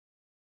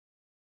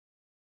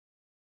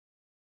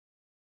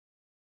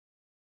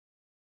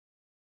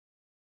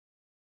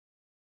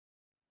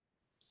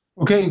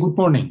Okay, good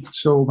morning.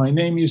 So my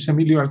name is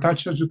Emilio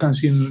Artacho, as you can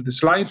see in the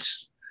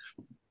slides,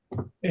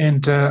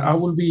 and I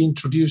will be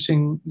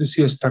introducing the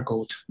SIESTA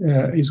code.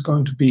 It's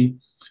going to be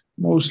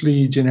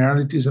mostly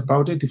generalities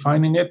about it,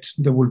 defining it.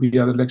 There will be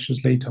other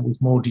lectures later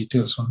with more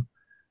details on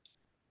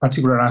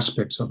particular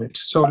aspects of it.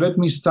 So let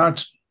me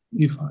start.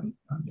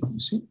 Let me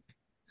see.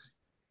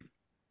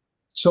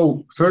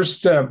 So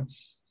first,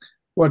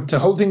 what the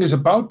whole thing is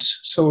about.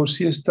 So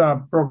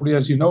SIESTA, probably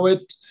as you know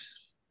it,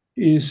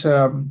 is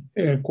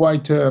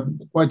quite a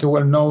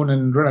well-known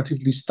and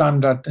relatively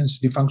standard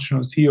density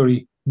functional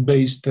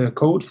theory-based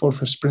code for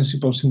first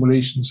principle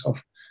simulations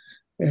of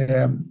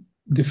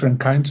different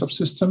kinds of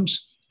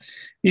systems.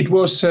 It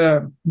was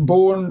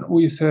born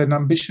with an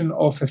ambition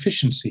of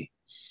efficiency,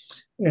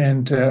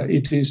 and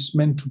it is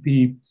meant to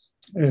be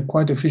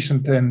quite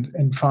efficient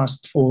and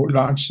fast for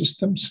large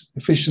systems,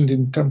 efficient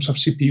in terms of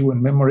CPU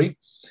and memory.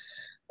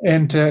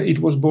 And it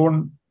was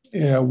born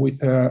with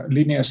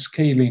linear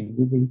scaling.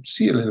 We will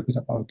see a little bit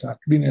about that,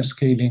 linear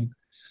scaling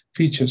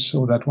features,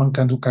 so that one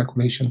can do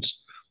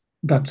calculations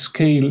that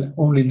scale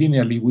only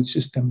linearly with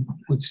system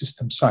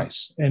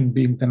size, and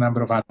being the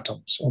number of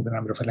atoms or the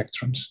number of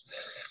electrons.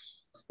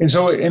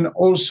 And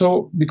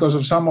also because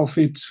of some of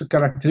its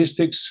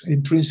characteristics,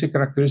 intrinsic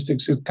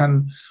characteristics, it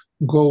can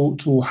go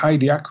to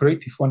highly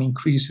accurate if one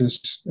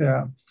increases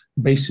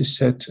basis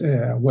set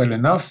well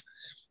enough.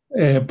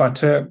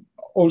 But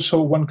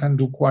also one can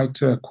do quite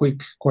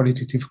quick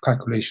qualitative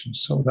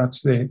calculations. So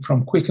that's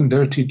from quick and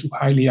dirty to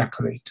highly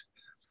accurate.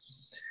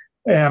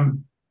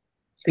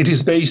 It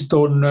is based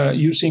on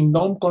using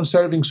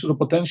non-conserving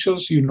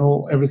pseudopotentials. You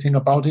know everything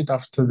about it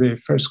after the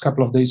first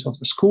couple of days of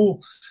the school.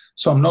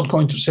 So I'm not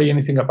going to say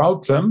anything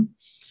about them.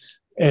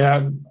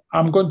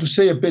 I'm going to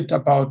say a bit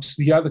about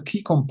the other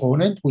key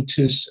component, which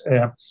is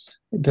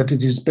that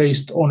it is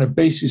based on a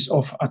basis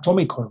of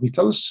atomic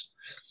orbitals.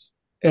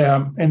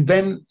 And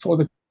then for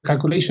the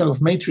calculation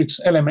of matrix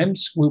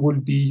elements, we will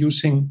be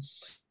using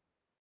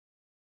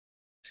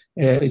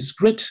this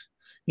grid.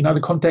 In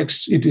other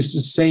contexts, it is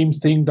the same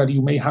thing that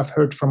you may have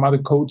heard from other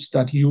codes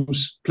that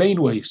use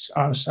plane waves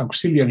as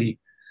auxiliary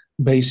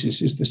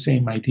basis, is the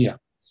same idea.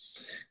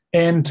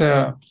 And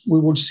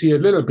we will see a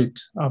little bit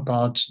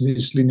about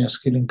these linear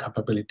scaling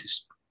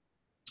capabilities.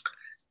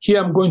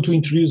 Here I'm going to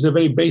introduce the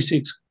very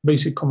basic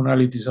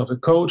commonalities of the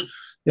code.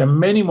 There are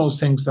many more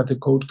things that the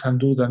code can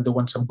do than the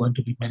ones I'm going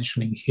to be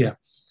mentioning here.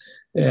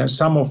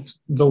 Some of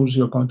those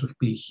you're going to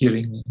be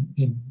hearing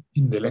in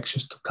the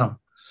lectures to come.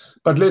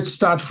 But let's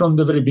start from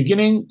the very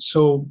beginning.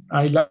 So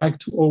I like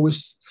to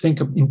always think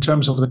in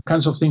terms of the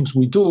kinds of things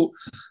we do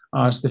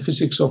as the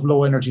physics of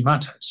low energy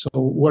matter. So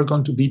we're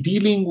going to be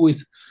dealing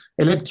with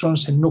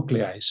electrons and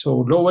nuclei. So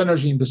low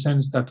energy in the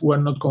sense that we're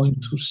not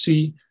going to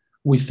see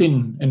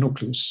within a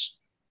nucleus.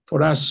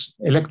 For us,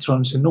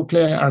 electrons and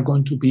nuclei are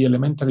going to be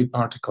elementary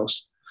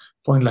particles,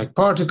 point-like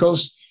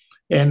particles.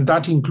 And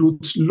that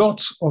includes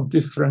lots of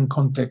different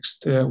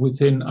contexts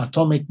within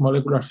atomic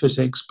molecular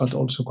physics, but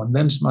also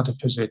condensed matter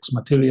physics,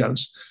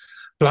 materials,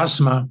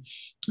 plasma,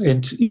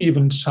 and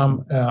even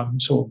some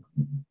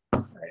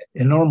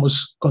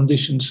enormous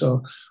conditions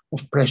of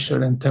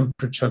pressure and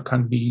temperature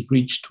can be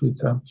reached with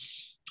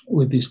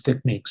this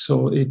technique.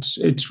 So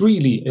it's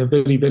really a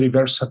very, very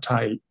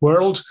versatile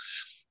world,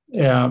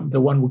 the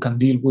one we can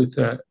deal with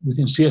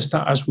within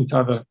SIESTA as with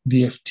other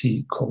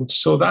DFT codes.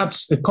 So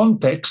that's the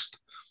context.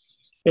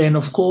 And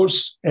of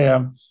course,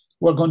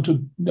 we're going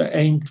to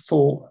aim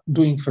for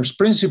doing first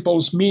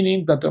principles,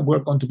 meaning that we're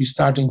going to be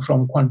starting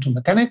from quantum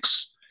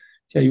mechanics.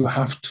 Here you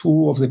have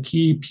two of the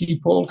key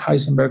people,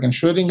 Heisenberg and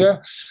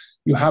Schrödinger.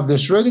 You have the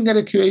Schrödinger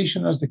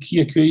equation as the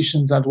key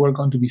equations that we're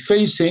going to be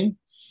facing,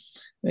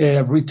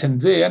 written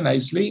there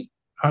nicely.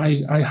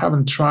 I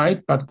haven't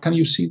tried, but can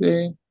you see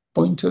the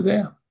pointer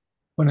there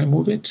when I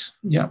move it?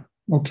 Yeah,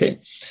 okay.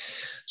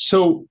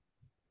 So,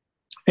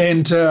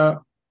 and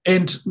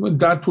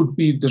that would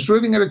be the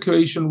Schrödinger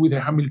equation with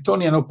a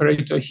Hamiltonian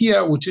operator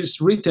here, which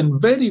is written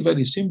very,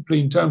 very simply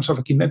in terms of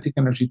a kinetic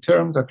energy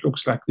term that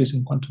looks like this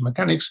in quantum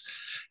mechanics.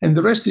 And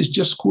the rest is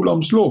just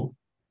Coulomb's law,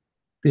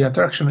 the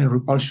attraction and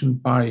repulsion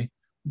by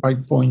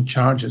point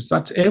charges.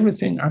 That's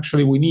everything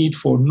actually we need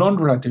for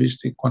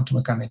non-relativistic quantum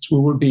mechanics. We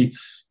will be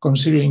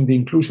considering the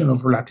inclusion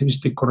of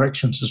relativistic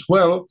corrections as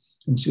well,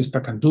 and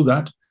SIESTA can do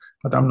that,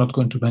 but I'm not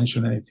going to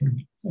mention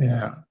anything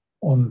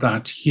on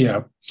that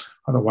here.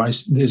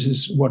 Otherwise, this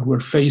is what we're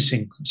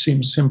facing. It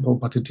seems simple,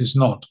 but it is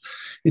not.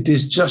 It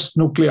is just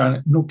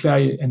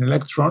nuclei and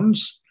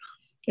electrons.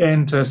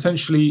 And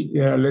essentially,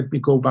 let me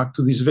go back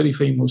to this very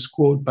famous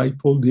quote by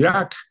Paul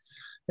Dirac.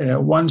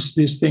 Once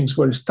these things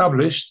were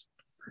established,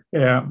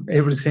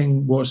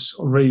 everything was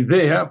already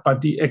there,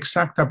 but the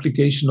exact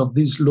application of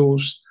these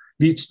laws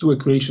leads to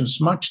equations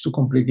much too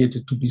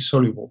complicated to be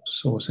solvable.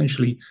 So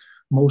essentially,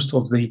 most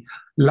of the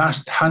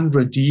last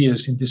 100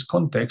 years in this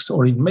context,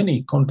 or in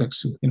many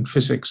contexts in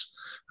physics,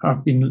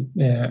 have been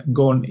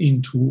gone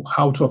into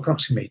how to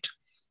approximate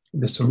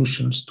the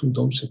solutions to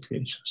those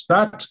equations.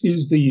 That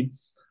is the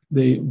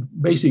the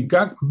basic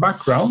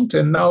background.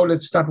 And now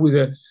let's start with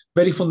the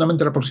very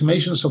fundamental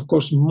approximations. Of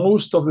course,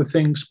 most of the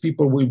things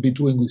people will be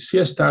doing with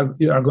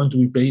SIESTA are going to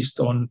be based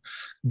on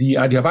the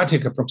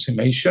adiabatic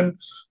approximation,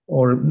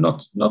 or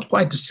not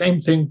quite the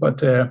same thing,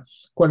 but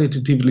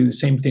qualitatively the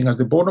same thing as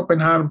the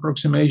Born-Oppenheim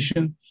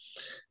approximation,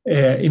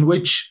 in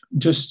which,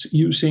 just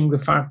using the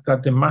fact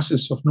that the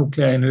masses of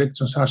nuclei and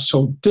electrons are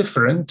so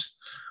different,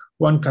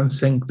 one can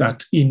think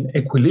that in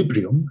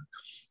equilibrium,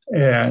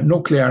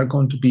 nuclei are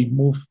going to be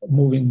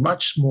moving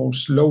much more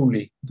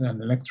slowly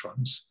than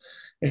electrons.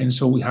 And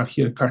so we have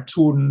here a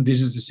cartoon.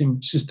 This is the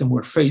same system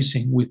we're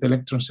facing, with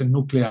electrons and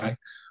nuclei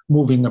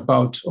moving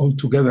about all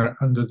together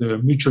under the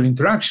mutual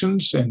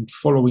interactions. And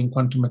following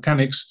quantum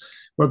mechanics,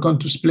 we're going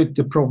to split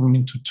the problem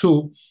into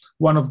two.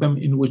 One of them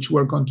in which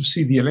we're going to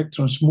see the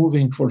electrons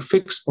moving for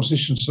fixed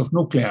positions of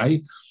nuclei,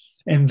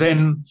 and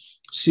then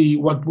see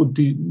what would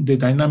the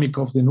dynamic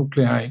of the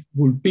nuclei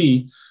will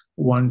be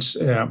once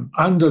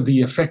under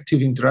the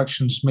effective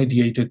interactions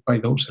mediated by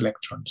those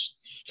electrons.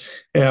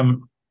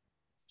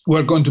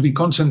 We're going to be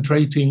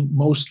concentrating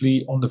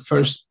mostly on the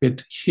first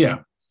bit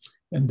here.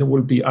 And there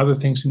will be other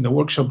things in the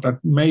workshop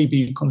that may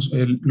be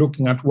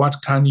looking at what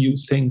can you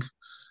think,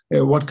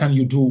 what can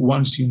you do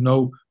once you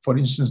know, for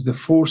instance, the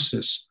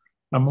forces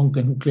among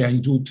the nuclei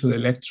due to the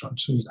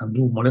electrons. So you can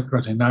do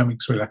molecular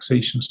dynamics,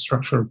 relaxation,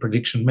 structural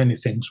prediction, many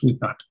things with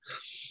that.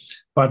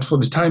 But for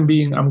the time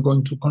being, I'm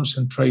going to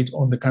concentrate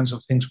on the kinds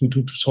of things we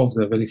do to solve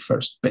the very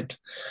first bit.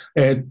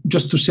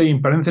 Just to say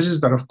in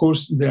parentheses that, of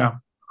course, there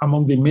are,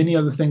 among the many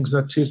other things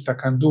that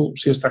SIESTA can do,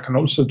 SIESTA can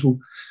also do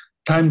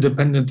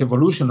time-dependent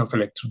evolution of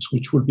electrons,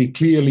 which would be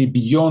clearly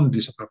beyond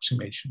this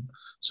approximation.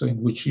 So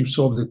in which you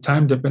solve the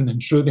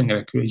time-dependent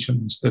Schrödinger equation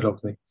instead of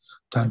the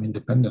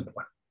time-independent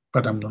one.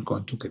 But I'm not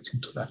going to get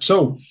into that.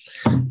 So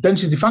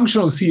density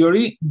functional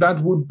theory,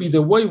 that would be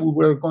the way we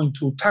were going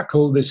to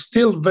tackle the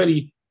still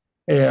very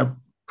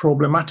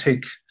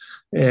problematic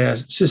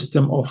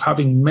system of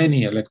having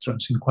many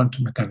electrons in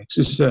quantum mechanics.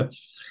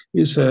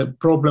 Is a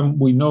problem.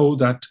 We know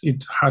that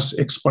it has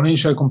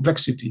exponential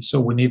complexity, so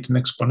we need an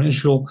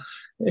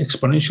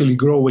exponentially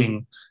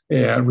growing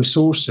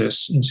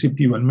resources in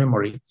CPU and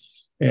memory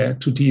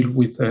to deal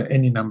with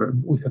any number,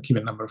 with a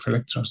given number of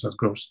electrons that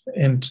grows.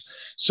 And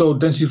so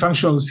density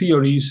functional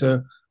theory is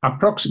a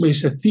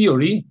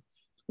theory,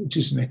 which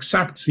is an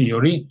exact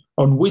theory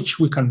on which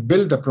we can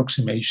build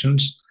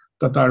approximations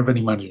that are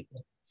very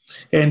manageable.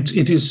 And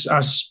it is,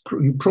 as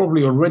you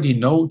probably already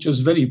know,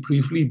 just very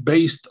briefly,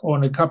 based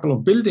on a couple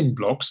of building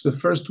blocks. The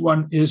first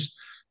one is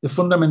the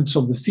fundamentals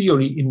of the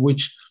theory, in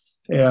which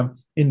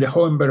in the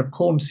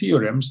Hohenberg-Kohn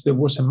theorems, there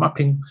was a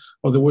mapping,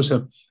 or there was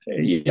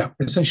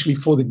essentially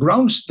for the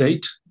ground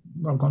state.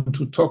 I'm going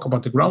to talk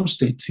about the ground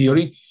state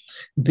theory.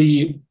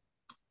 The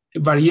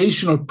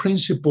variational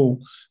principle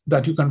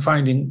that you can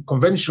find in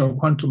conventional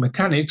quantum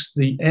mechanics,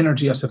 the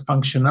energy as a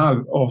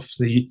functional of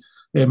the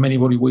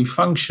many-body wave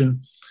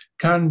function,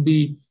 can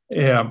be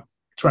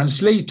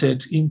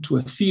translated into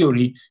a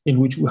theory in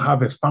which we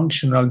have a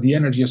functional, the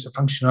energy as a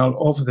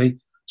functional of the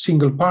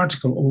single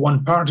particle or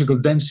one particle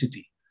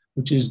density,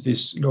 which is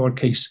this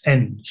lowercase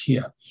n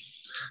here.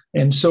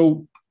 And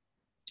so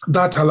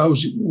that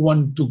allows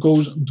one to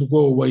go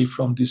away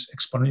from this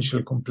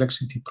exponential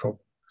complexity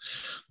problem.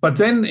 But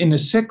then in a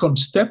second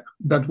step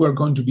that we're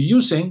going to be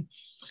using,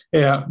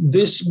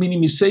 this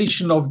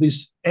minimization of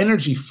this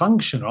energy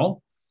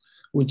functional,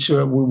 which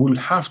we will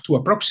have to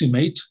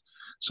approximate.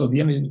 So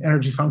the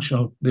energy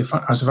functional,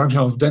 as a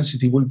function of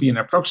density, will be an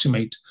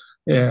approximate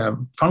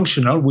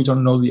functional. We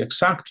don't know the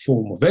exact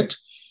form of it.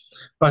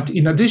 But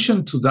in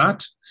addition to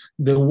that,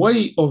 the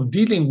way of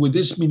dealing with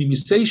this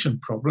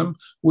minimization problem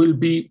will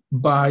be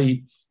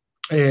by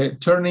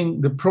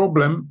turning the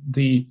problem,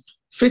 the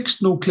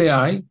fixed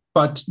nuclei,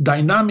 but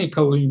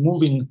dynamically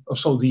moving,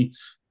 so the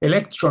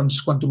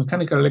electrons, quantum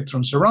mechanical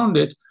electrons around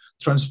it,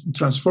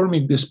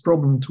 transforming this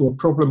problem to a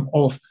problem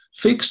of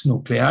fixed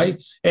nuclei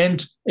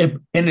and an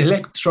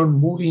electron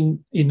moving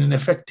in an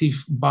effective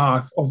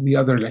bath of the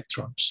other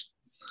electrons.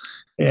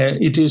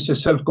 It is a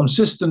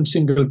self-consistent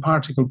single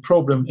particle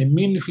problem, a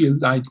mean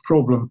field-like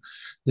problem,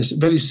 the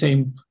very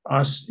same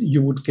as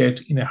you would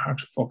get in a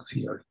Hartree-Fock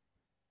theory,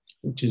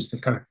 which is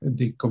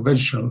the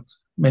conventional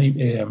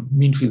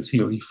mean field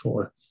theory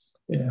for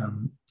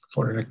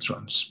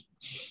electrons.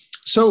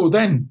 So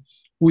then,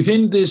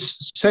 within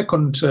this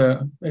second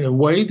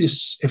way,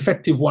 this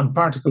effective one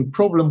particle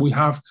problem, we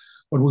have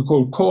what we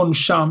call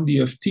Kohn-Sham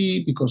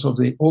DFT, because of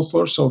the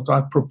authors of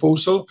that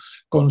proposal,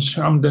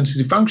 Kohn-Sham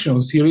density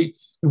functional theory,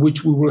 in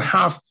which we will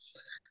have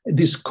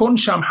this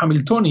Kohn-Sham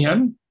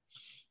Hamiltonian,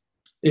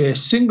 a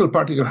single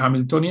particle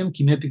Hamiltonian,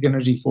 kinetic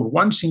energy for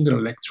one single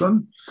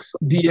electron,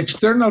 the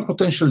external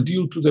potential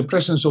due to the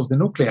presence of the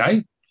nuclei.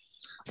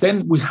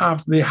 Then we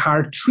have the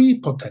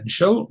Hartree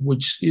potential,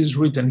 which is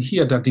written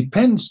here, that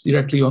depends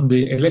directly on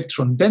the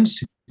electron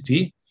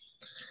density.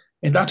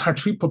 And that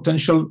Hartree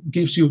potential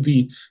gives you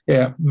the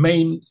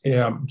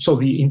so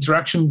the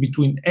interaction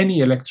between any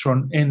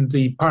electron and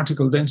the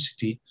particle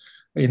density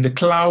in the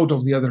cloud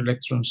of the other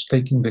electrons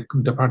taking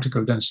the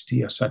particle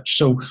density as such.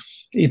 So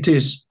it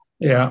is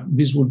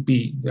this would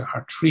be the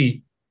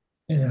H3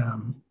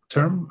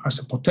 term as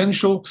a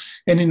potential.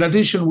 And in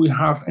addition, we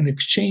have an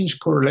exchange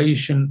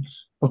correlation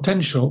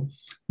potential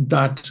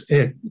that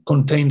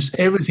contains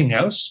everything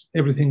else,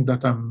 everything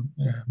that I'm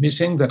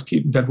missing,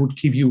 that would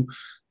give you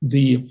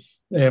the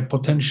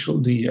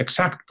potential, the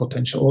exact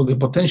potential, or the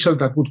potential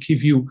that would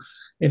give you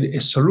a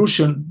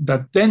solution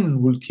that then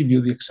will give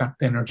you the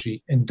exact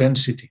energy and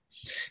density.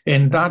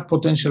 And that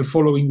potential,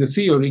 following the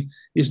theory,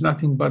 is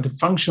nothing but a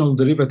functional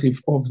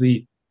derivative of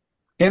the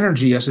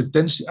energy as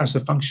a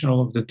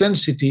functional of the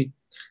density,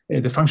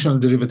 the functional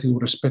derivative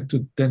with respect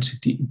to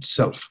density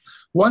itself.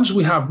 Once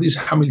we have this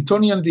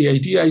Hamiltonian, the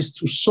idea is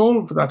to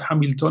solve that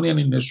Hamiltonian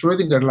in a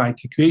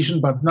Schrödinger-like equation,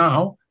 but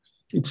now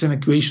it's an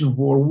equation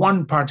for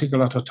one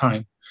particle at a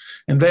time.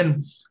 And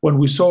then when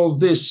we solve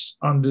this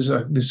on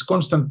this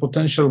constant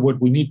potential, what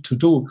we need to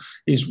do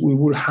is we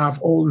will have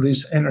all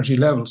these energy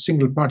levels,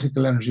 single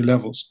particle energy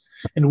levels,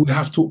 and we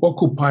have to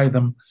occupy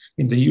them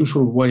in the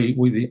usual way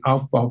with the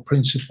Aufbau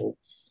principle,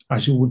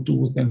 as you would do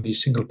with any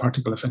single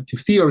particle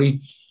effective theory.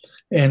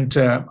 And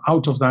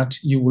out of that,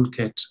 you will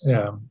get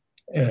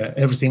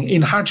everything.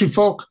 In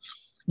Hartree-Fock,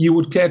 you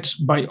would get,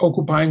 by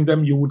occupying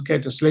them, you would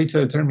get a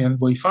Slater-determinant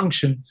wave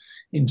function.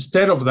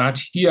 Instead of that,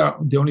 here,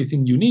 the only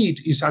thing you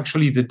need is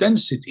actually the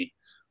density,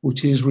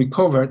 which is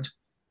recovered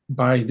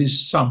by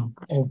this sum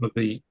over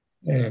the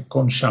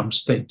Kohn-Sham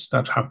states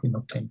that have been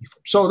obtained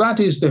before. So that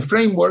is the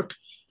framework.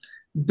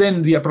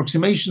 Then the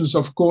approximations,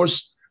 of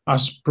course,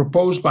 as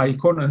proposed by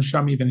Kohn and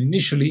Sham even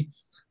initially,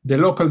 the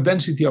local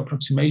density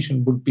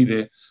approximation would be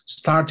the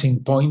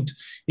starting point,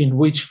 in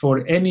which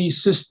for any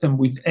system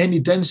with any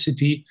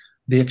density,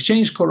 the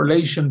exchange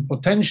correlation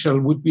potential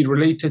would be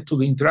related to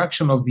the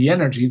interaction of the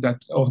energy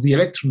of the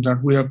electron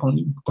that we are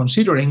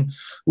considering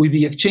with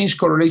the exchange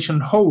correlation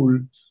hole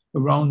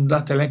around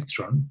that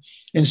electron.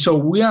 And so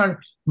we are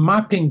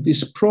mapping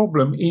this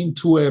problem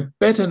into a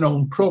better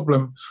known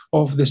problem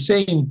of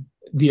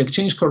the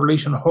exchange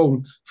correlation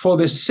hole for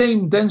the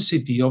same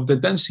density of the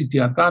density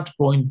at that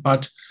point,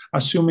 but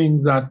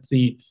assuming that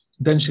the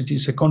density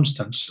is a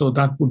constant. So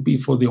that would be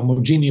for the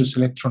homogeneous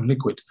electron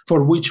liquid,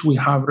 for which we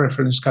have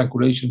reference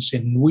calculations,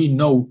 and we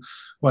know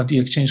what the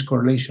exchange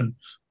correlation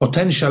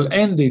potential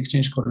and the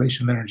exchange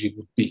correlation energy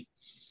would be.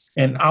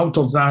 And out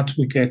of that,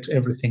 we get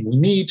everything we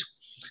need,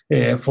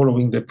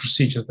 following the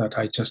procedure that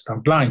I just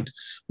outlined.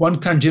 One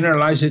can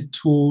generalize it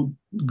to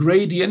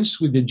gradients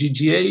with the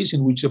GGAs,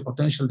 in which the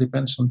potential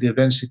depends on the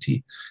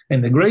density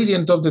and the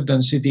gradient of the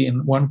density,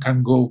 and one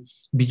can go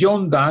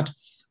beyond that.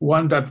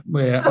 One that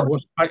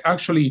was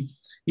actually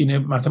in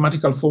a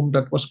mathematical form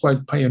that was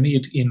quite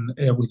pioneered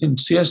within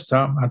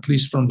SIESTA, at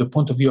least from the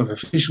point of view of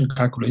efficient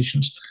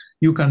calculations.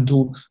 You can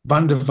do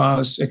van der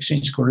Waals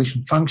exchange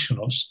correlation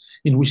functionals,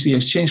 in which the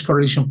exchange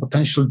correlation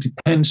potential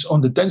depends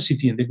on the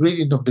density and the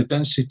gradient of the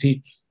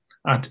density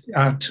at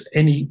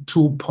any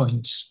 2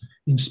 points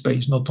in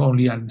space, not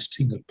only at a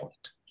single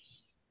point.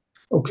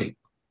 Okay,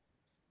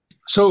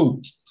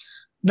 so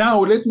now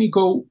let me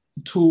go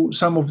to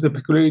some of the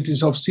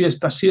peculiarities of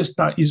SIESTA.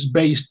 SIESTA is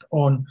based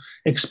on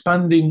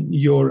expanding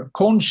your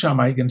Kohn-Sham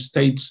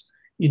eigenstates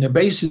in a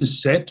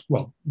basis set.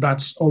 Well,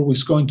 that's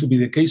always going to be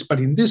the case, but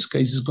in this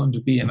case, it's going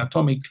to be an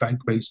atomic-like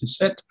basis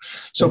set.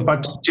 So,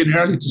 but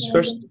generalities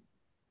first.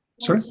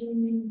 Sorry?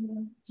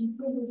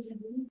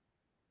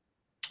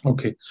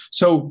 Okay,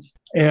 so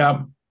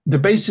the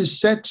basis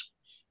set,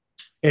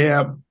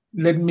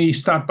 let me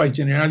start by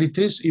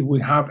generalities. If we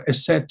have a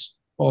set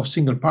of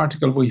single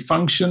particle wave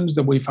functions,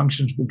 the wave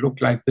functions would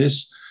look like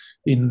this.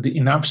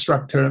 In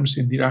abstract terms,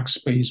 in Dirac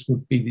space,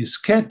 would be these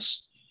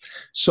kets.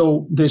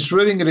 So the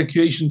Schrödinger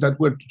equation that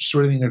we're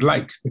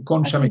Schrödinger-like, the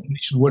Kohn-Sham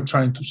equation we're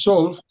trying to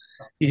solve,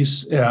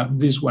 is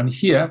this one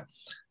here.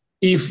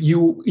 If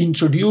you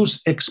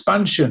introduce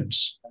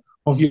expansions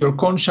of your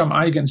Kohn-Sham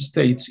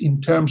eigenstates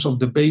in terms of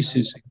the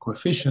basis and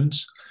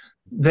coefficients,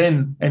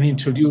 then and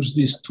introduce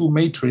these two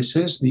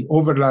matrices, the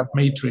overlap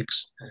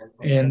matrix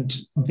and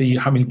the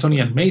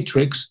Hamiltonian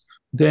matrix,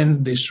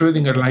 then the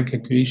Schrödinger-like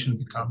equation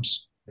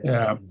becomes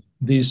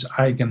this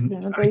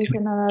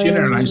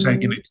generalized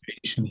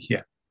eigenequation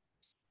here.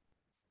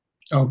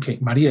 Okay,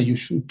 Maria, you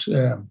should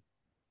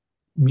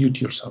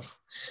mute yourself.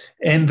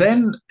 And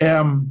then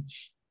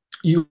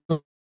you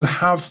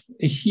have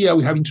here,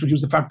 we have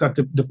introduced the fact that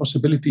the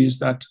possibility is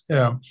that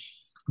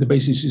the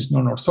basis is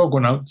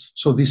non-orthogonal.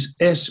 So this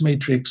S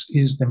matrix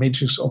is the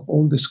matrix of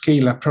all the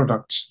scalar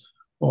products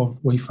of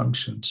wave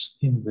functions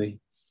in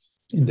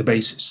the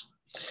basis.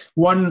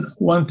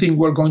 One thing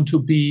we're going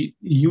to be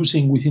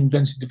using within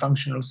density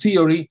functional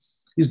theory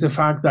is the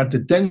fact that the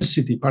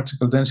density,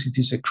 particle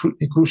density, is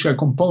a crucial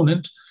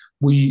component.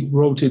 We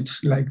wrote it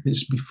like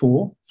this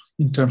before,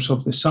 in terms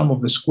of the sum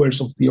of the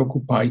squares of the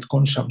occupied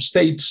Kohn-Sham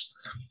states.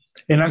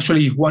 And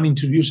actually, if one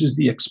introduces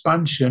the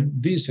expansion,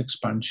 this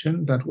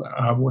expansion that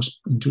I was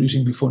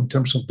introducing before in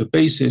terms of the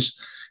basis,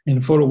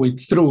 and follow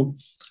it through,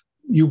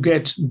 you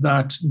get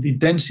that the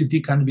density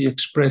can be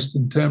expressed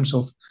in terms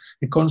of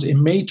a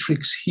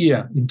matrix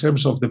here, in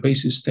terms of the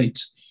basis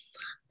states,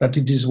 that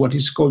it is what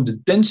is called the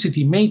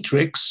density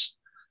matrix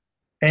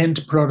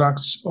and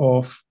products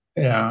of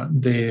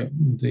the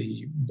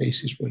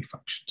basis wave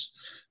functions.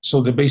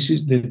 So the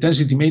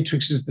density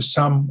matrix is the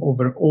sum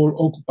over all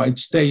occupied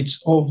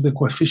states of the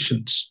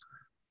coefficients.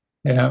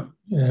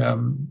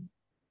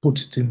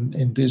 Put it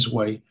in this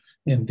way,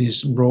 and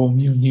this rho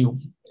mu nu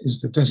is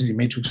the density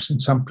matrix. In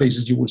some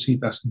places you will see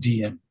it as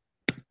dm.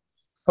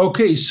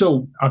 Okay,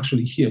 so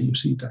actually here you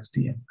see it as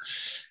dm.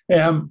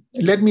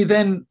 Let me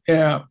then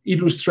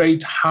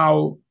illustrate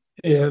how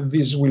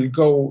this will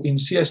go in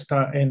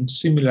SIESTA and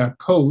similar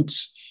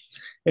codes.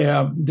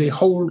 The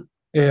whole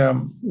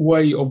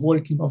way of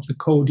working of the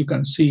code, you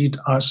can see it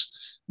as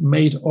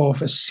made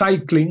of a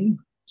cycling,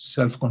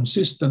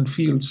 self-consistent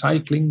field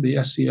cycling, the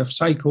SCF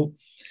cycle,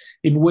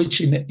 in which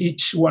in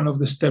each one of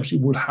the steps you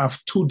will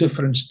have two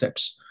different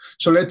steps.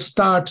 So let's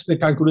start the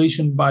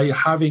calculation by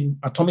having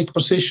atomic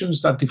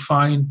positions that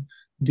define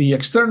the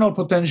external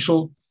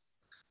potential.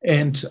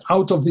 And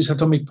out of these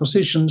atomic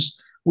positions,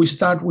 we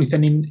start with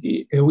an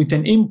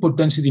input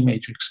density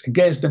matrix, a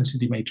gas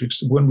density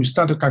matrix. When we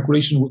start a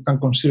calculation, we can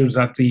consider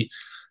that the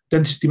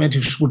density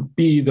matrix would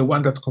be the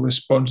one that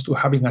corresponds to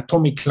having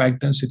atomic-like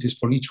densities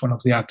for each one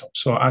of the atoms.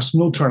 So as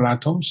neutral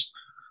atoms,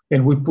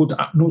 and we put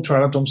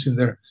neutral atoms in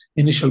their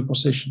initial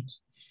positions.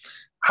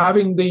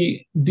 Having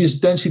this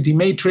density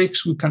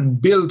matrix, we can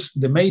build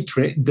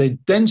the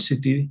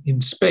density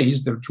in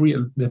space,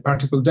 the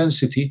particle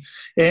density,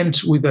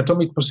 and with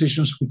atomic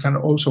positions, we can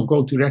also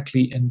go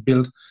directly and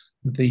build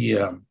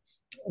the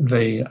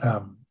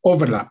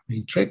overlap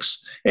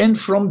matrix. And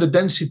from the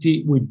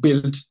density, we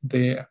build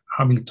the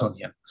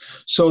Hamiltonian.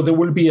 So there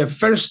will be a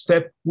first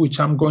step, which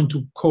I'm going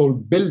to call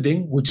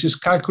building, which is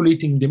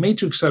calculating the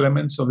matrix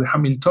elements of the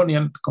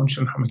Hamiltonian, the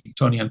constant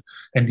Hamiltonian,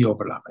 and the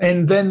overlap.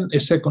 And then a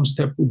second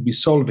step would be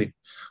solving.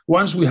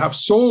 Once we have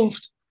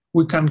solved,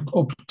 we can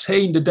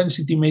obtain the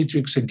density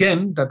matrix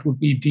again, that would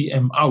be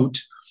dm out.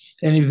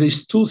 And if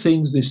these two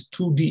things, these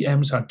two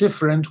dm's are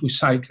different, we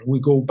cycle, we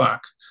go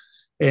back.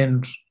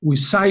 And we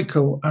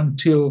cycle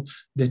until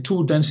the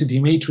two density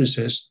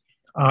matrices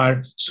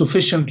are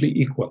sufficiently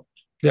equal.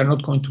 They're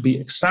not going to be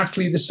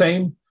exactly the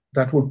same.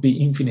 That would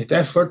be infinite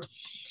effort.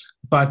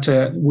 But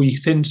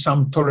within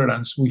some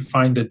tolerance, we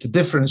find that the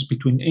difference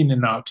between in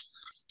and out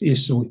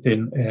is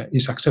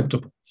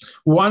acceptable.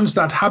 Once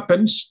that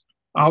happens,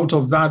 out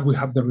of that, we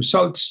have the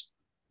results,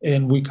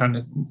 and we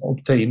can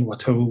obtain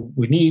whatever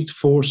we need,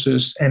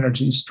 forces,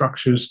 energy,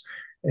 structures,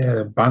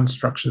 band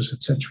structures,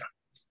 etc.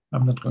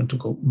 I'm not going to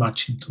go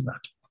much into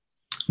that.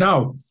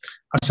 Now,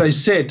 as I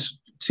said,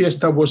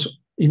 SIESTA was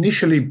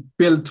initially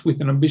built with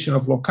an ambition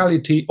of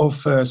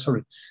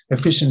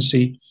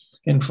efficiency,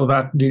 and for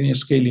that, linear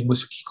scaling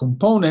was a key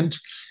component.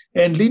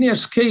 And linear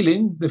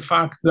scaling, the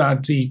fact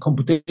that the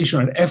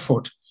computational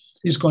effort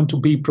is going to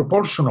be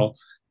proportional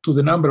to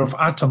the number of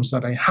atoms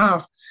that I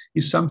have,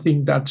 is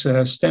something that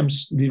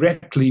stems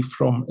directly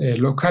from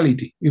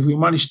locality. If we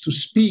manage to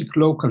speak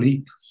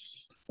locally,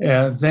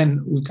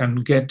 then we can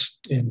get,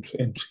 and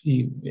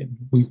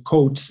we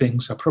code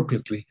things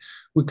appropriately,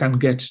 we can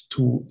get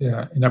to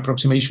an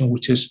approximation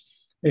which is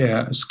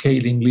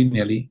scaling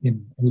linearly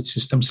with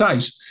system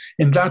size.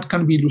 And that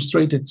can be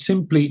illustrated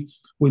simply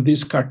with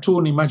this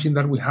cartoon. Imagine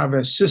that we have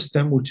a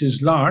system which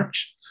is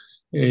large.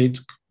 It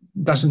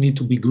doesn't need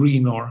to be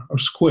green or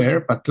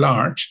square, but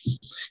large.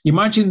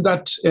 Imagine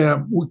that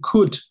we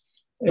could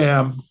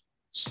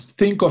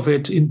think of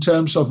it in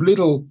terms of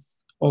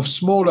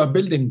smaller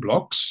building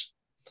blocks.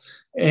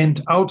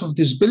 And out of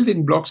these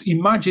building blocks,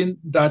 imagine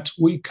that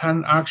we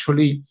can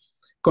actually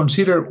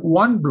consider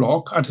one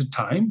block at a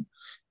time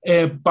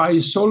by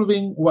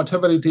solving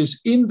whatever it is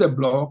in the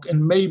block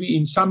and maybe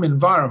in some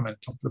environment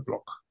of the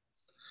block.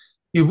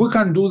 If we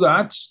can do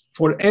that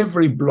for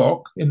every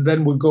block, and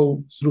then we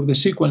go through the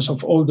sequence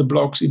of all the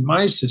blocks in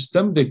my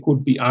system, they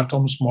could be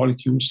atoms,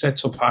 molecules,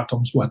 sets of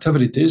atoms,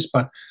 whatever it is,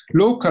 but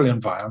local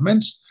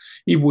environments,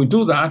 if we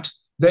do that,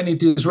 then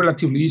it is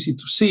relatively easy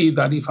to see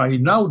that if I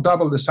now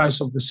double the size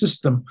of the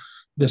system,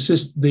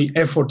 the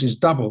effort is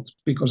doubled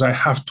because I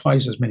have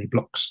twice as many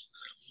blocks.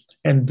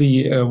 And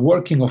the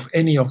working of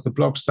any of the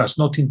blocks does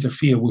not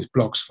interfere with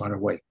blocks far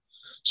away.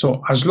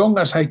 So as long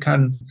as I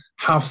can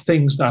have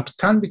things that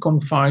can be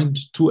confined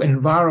to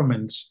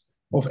environments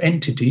of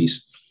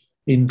entities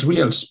in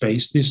real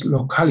space, this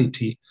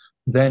locality,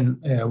 then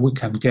we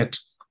can get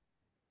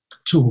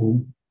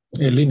to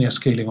linear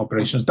scaling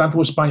operations. That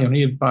was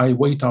pioneered by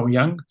Wei-Tao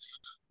Yang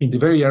in the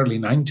very early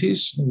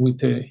 90s with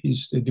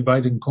his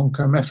divide and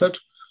conquer method,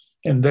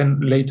 and then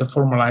later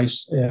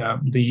formalized,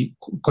 the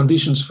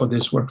conditions for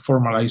this were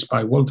formalized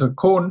by Walter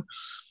Kohn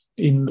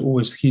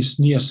with his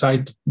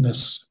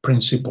nearsightedness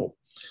principle.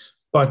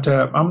 But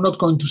I'm not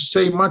going to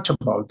say much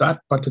about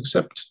that, but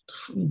except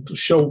to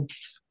show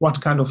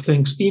what kind of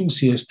things in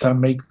SIESTA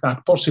make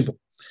that possible.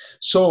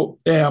 So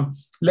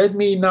let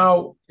me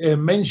now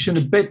mention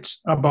a bit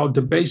about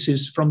the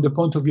basis from the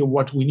point of view of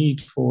what we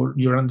need for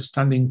your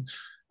understanding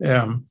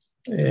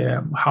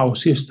how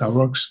SIESTA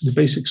works, the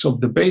basics of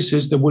the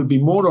basis. There will be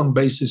more on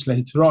basis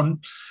later on,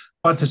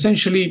 but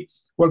essentially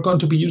we're going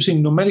to be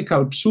using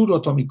numerical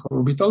pseudo-atomic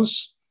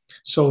orbitals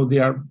So they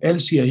are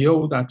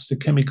LCAO, that's the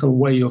chemical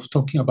way of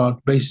talking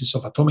about basis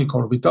of atomic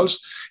orbitals.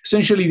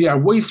 Essentially, they are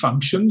wave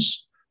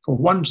functions for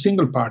one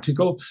single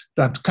particle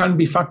that can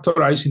be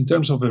factorized in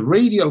terms of a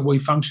radial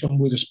wave function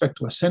with respect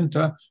to a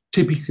center,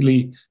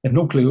 typically a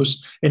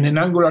nucleus, and an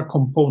angular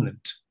component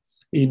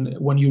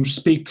when you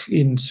speak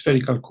in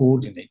spherical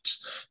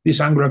coordinates. These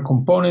angular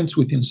components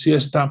within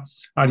SIESTA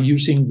are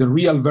using the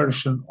real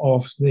version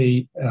of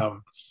the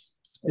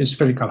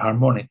spherical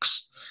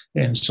harmonics.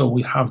 And so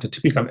we have the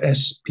typical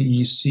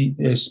SPC,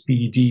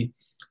 SPD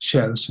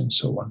shells, and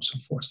so on and so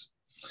forth.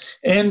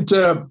 And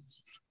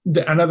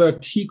another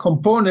key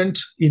component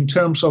in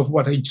terms of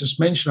what I just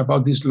mentioned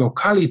about this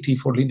locality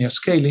for linear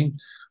scaling,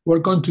 we're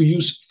going to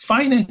use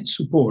finite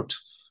support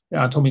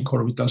atomic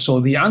orbitals.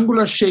 So the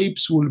angular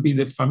shapes will be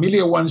the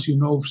familiar ones you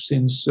know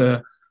since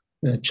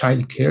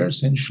childcare,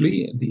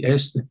 essentially, the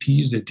S, the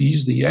P's, the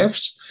D's, the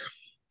F's.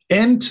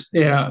 And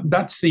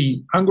that's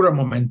the angular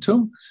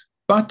momentum.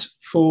 But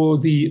for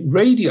the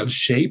radial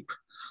shape,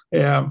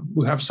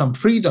 we have some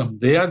freedom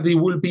there.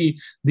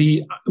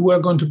 We're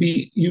going to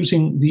be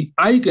using the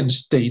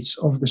eigenstates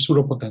of the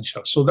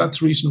pseudopotential. So that's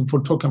the reason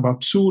for talking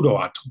about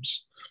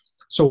pseudo-atoms.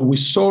 So we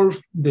solve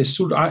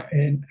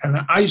an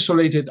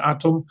isolated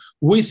atom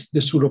with the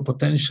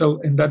pseudopotential,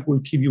 and that will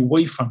give you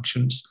wave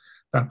functions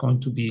that are going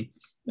to be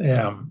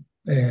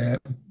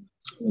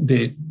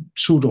the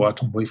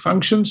pseudo-atom wave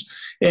functions.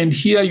 And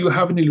here you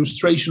have an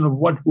illustration of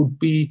what would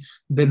be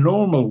the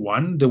normal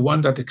one, the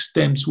one that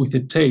extends with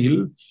a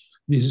tail.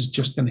 This is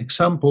just an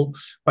example,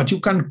 but you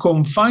can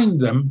confine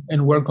them,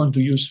 and we're going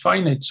to use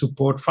finite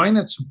support.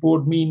 Finite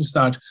support means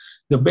that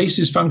the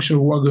basis function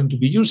we're going to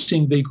be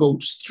using, they go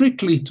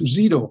strictly to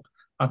zero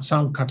at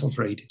some cutoff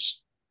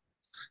radius.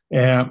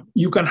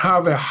 You can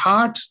have a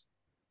hard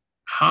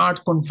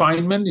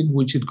confinement in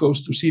which it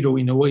goes to zero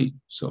in a way.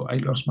 So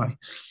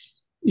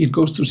it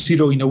goes to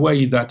zero in a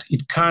way that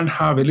it can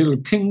have a little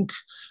kink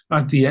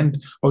at the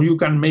end, or you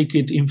can make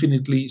it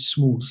infinitely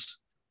smooth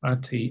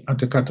at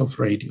the cutoff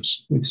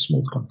radius with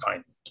smooth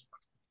confinement.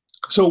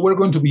 So we're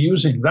going to be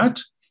using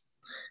that.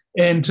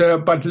 And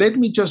but let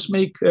me just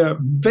make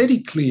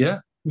very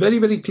clear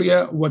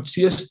what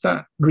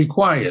SIESTA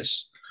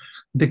requires.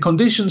 The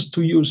conditions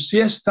to use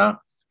SIESTA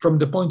from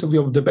the point of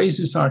view of the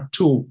basis are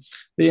two.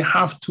 They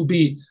have to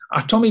be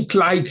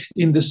atomic-like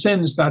in the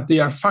sense that they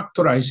are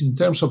factorized in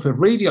terms of a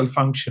radial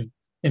function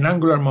and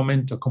angular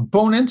momentum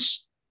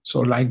components, so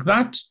like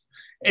that,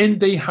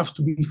 and they have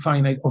to be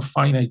finite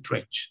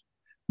range.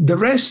 The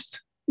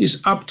rest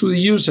is up to the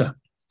user.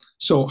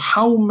 So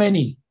how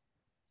many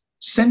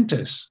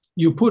centers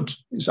you put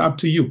is up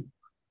to you.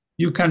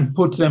 You can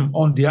put them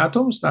on the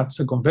atoms, that's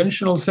a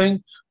conventional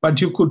thing,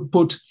 but you could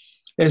put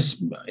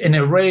as an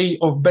array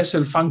of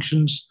Bessel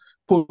functions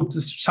put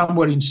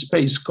somewhere in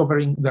space,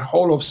 covering the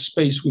whole of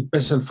space with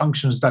Bessel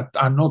functions that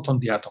are not on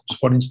the atoms,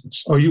 for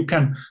instance. Or you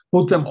can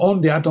put them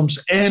on the atoms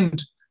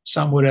and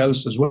somewhere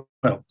else as well.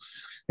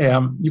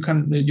 You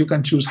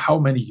can choose how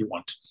many you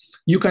want.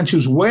 You can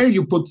choose where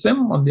you put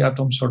them on the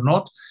atoms or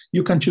not.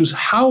 You can choose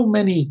how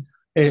many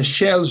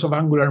shells of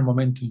angular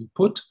momentum you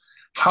put,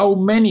 how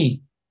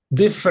many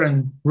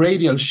different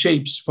radial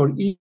shapes for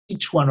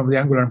each one of the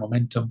angular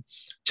momentum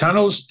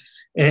channels,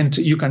 and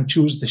you can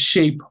choose the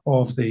shape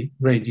of the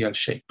radial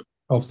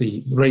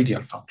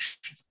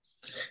function.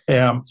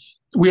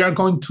 We are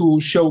going to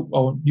show,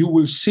 or you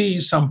will see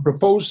some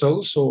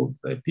proposals, so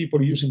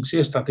people using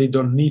SIESTA, they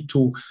don't need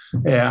to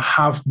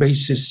have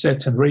basis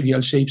sets and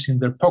radial shapes in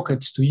their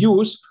pockets to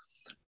use,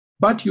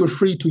 but you're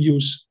free to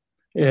use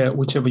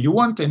whichever you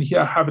want. And here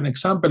I have an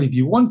example. If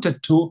you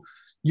wanted to,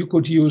 you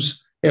could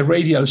use a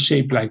radial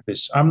shape like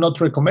this. I'm not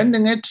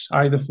recommending it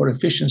either for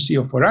efficiency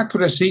or for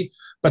accuracy,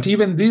 but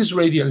even this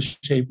radial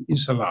shape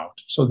is allowed.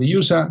 So the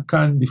user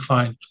can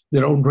define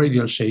their own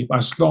radial shape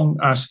as long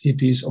as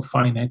it is of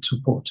finite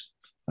support,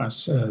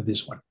 as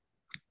this one.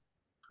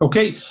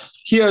 Okay,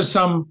 here are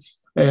some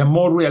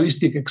more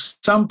realistic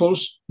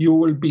examples you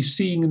will be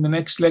seeing in the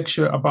next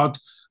lecture about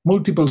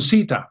multiple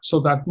zeta. So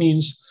that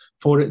means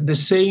for the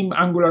same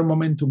angular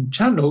momentum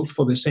channel,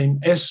 for the same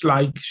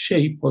S-like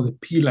shape or the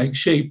P-like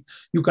shape,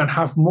 you can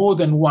have more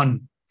than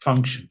one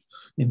function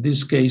in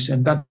this case.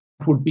 And that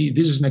would be,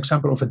 this is an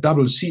example of a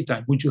double zeta,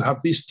 in which you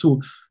have these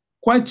two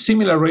quite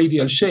similar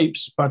radial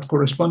shapes, but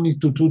corresponding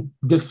to two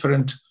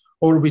different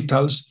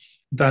orbitals,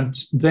 that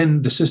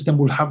then the system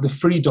will have the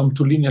freedom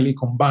to linearly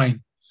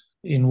combine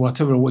in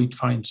whatever way it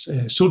finds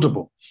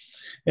suitable.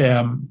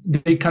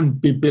 They can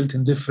be built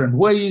in different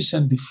ways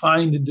and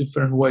defined in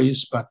different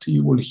ways, but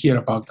you will hear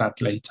about that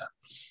later.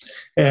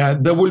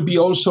 There will be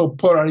also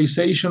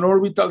polarization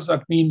orbitals.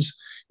 That means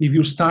if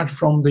you start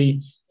from the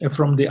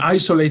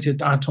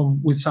isolated atom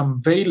with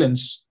some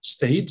valence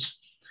states,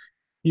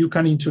 you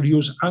can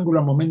introduce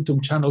angular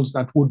momentum channels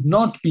that would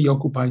not be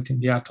occupied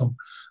in the atom,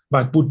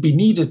 but would be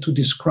needed to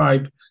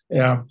describe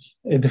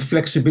the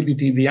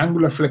flexibility, the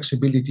angular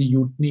flexibility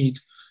you'd need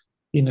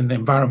in an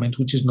environment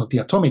which is not the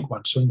atomic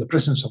one, so in the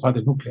presence of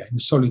other nuclei, in a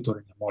solid or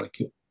in a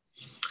molecule.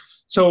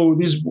 So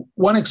this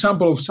one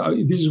example of,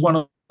 this is one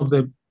of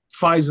the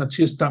phi's at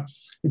SIESTA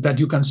that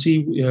you can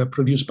see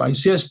produced by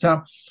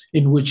SIESTA,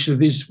 in which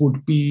this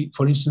would be,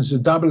 for instance, a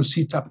double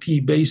zeta p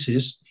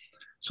basis.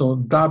 So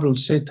double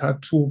zeta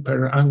 2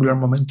 per angular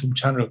momentum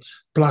channel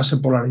plus a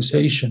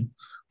polarization.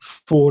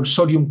 For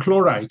sodium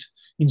chloride,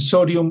 in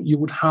sodium, you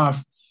would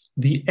have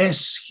the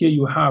S. Here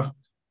you have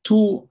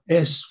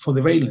 2s for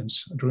the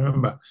valence,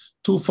 remember,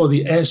 2 for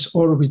the s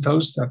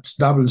orbitals, that's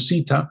double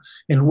zeta,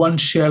 and 1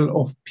 shell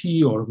of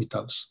p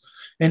orbitals.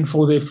 And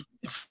for the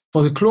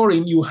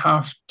chlorine, you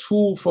have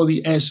 2 for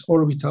the s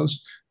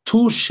orbitals,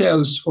 2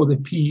 shells for the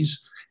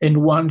p's,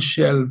 and 1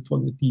 shell for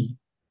the p.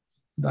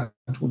 That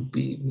would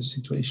be the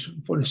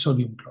situation for the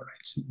sodium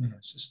chloride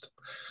system.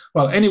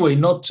 Well, anyway,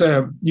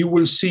 you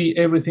will see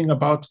everything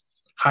about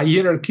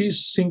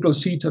hierarchies: single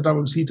zeta,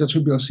 double zeta,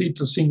 triple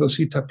zeta, single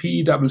zeta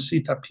p, double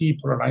zeta p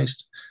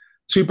polarized,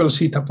 triple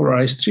zeta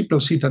polarized, triple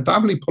zeta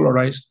doubly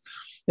polarized.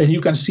 And you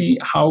can see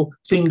how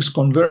things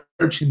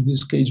converge. In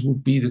this case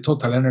would be the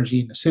total energy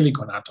in a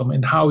silicon atom,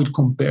 and how it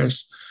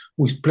compares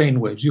with plane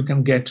waves. You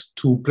can get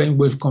to plane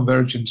wave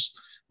convergence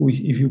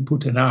if you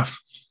put enough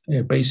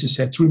basis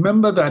sets.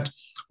 Remember that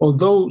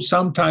although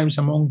sometimes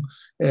among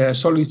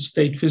solid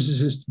state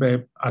physicists,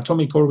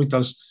 atomic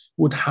orbitals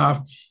would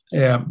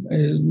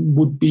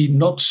be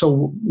not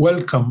so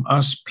welcome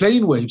as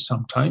plane waves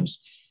sometimes.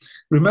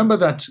 Remember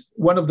that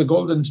one of the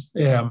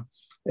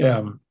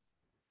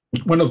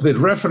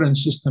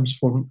reference systems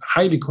for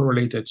highly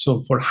correlated,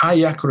 so for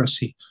high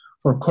accuracy,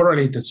 for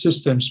correlated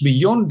systems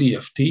beyond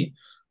DFT,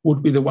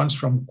 would be the ones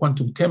from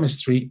quantum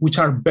chemistry, which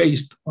are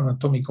based on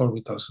atomic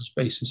orbitals as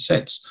basis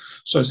sets.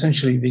 So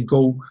essentially, they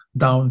go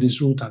down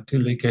this route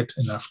until they get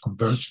enough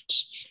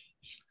convergence.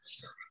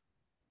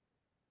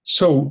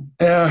 So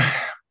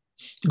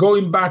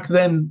going back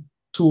then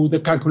to the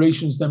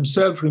calculations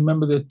themselves,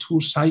 remember the 2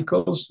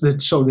 cycles,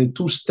 so the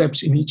 2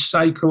 steps in each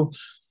cycle.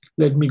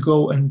 Let me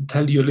go and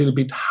tell you a little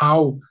bit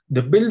how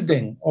the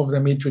building of the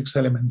matrix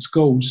elements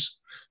goes,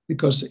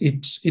 because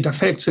it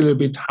affects a little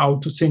bit how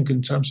to think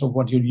in terms of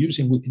what you're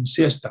using within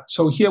SIESTA.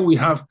 So here we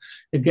have,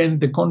 again,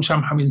 the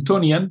Concham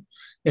Hamiltonian.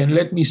 And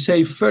let me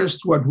say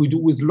first what we do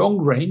with long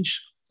range.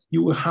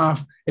 You will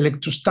have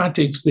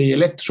electrostatics, the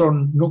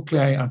electron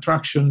nuclei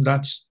attraction,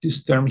 that's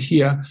this term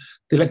here,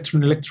 the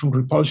electron-electron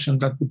repulsion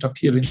that would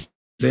appear in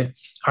the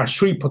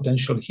Hartree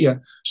potential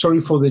here. Sorry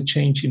for the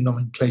change in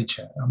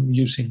nomenclature. I'm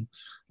using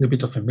a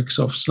bit of a mix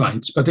of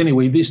slides. But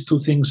anyway, these 2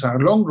 things are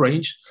long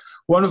range.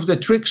 One of the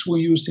tricks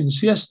we use in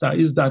SIESTA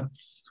is that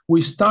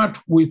we start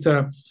with,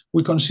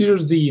 we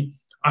consider the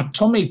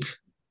atomic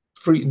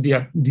free,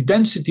 the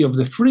density of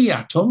the free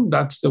atom.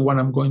 That's the one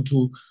I'm going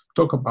to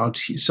talk about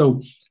here.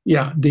 So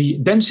yeah, the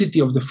density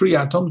of the free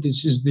atom,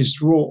 this is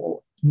this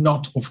rho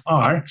naught of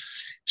R.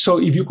 So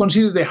if you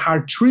consider the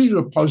Hartree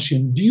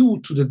repulsion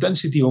due to the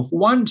density of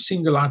one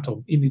single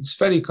atom in its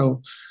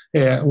spherical,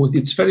 with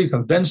its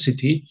spherical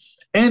density,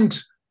 and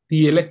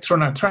the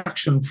electron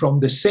attraction from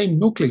the same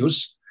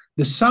nucleus,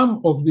 the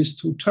sum of these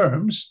 2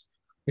 terms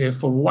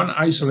for one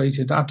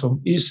isolated atom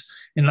is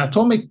an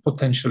atomic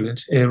potential,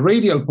 a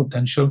radial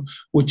potential,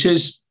 which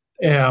is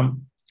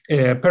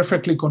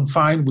perfectly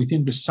confined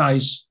within the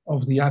size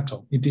of the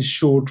atom. It is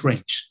short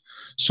range.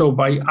 So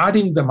by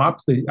adding them up,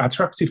 the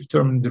attractive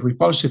term and the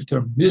repulsive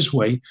term this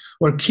way,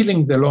 we're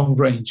killing the long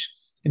range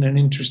in an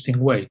interesting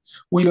way.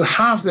 We'll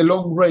have the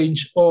long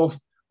range of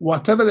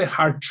whatever the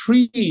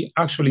Hartree,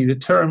 actually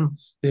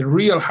the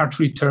real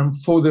Hartree term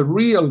for the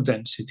real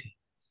density.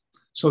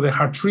 So the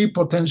Hartree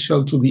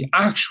potential to the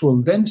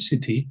actual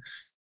density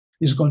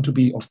is going to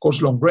be, of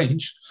course, long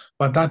range,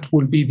 but that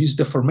will be this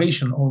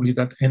deformation only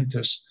that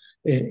enters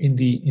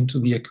into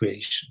the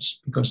equations,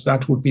 because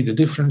that would be the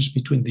difference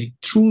between the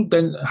true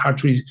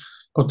Hartree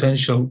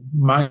potential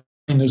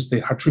minus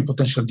the Hartree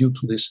potential due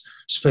to these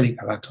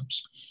spherical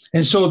atoms.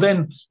 And so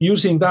then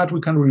using that,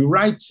 we can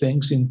rewrite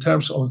things in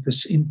terms of the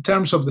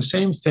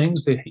same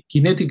things, the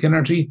kinetic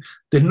energy,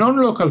 the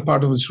non-local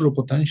part of the zero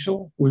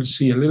potential. We'll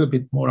see a little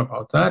bit more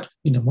about that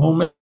in a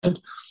moment.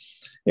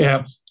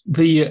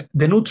 The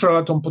neutral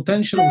atom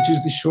potential, which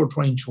is the short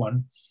range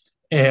one,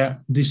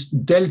 this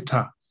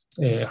delta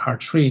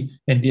Hartree,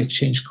 and the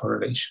exchange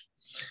correlation.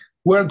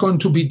 We're going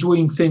to be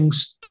doing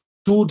things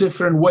 2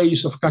 different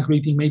ways of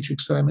calculating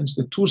matrix elements,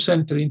 the 2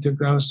 center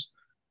integrals,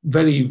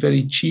 very,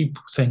 very cheap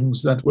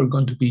things that we're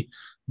going to be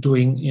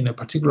doing in a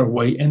particular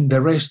way, and the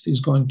rest is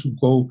going to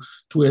go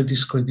to a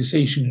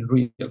discretization in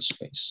real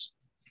space.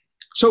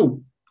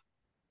 So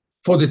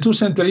for the 2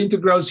 center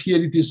integrals,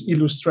 here it is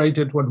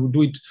illustrated what we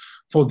do it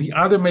for the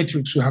other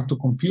matrix you have to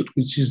compute,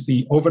 which is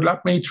the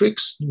overlap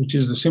matrix, which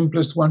is the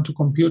simplest one to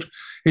compute.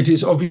 It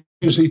is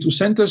obviously 2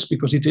 centers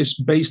because it is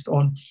based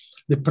on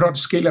the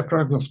scalar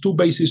product of 2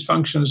 basis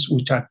functions,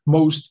 which at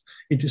most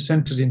it is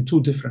centered in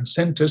 2 different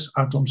centers,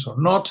 atoms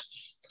or not.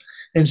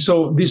 And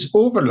so this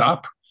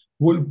overlap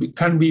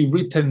can be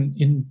written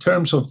in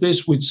terms of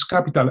this, which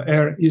capital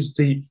R is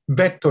the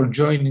vector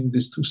joining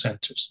these 2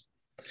 centers.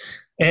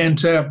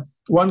 And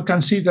one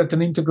can see that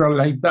an integral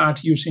like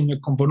that, using a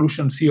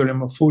convolution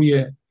theorem of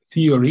Fourier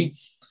theory,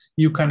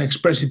 you can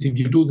express it if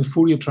you do the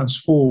Fourier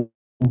transform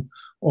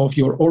of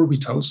your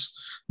orbitals,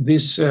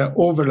 this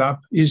overlap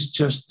is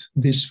just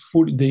this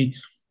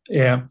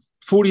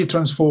Fourier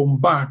transform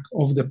back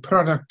of the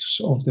products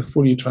of the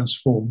Fourier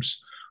transforms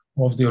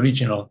of the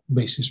original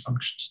basis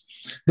functions.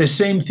 The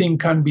same thing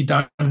can be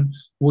done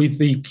with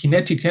the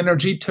kinetic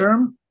energy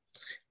term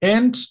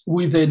and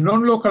with the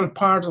non-local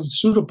part of the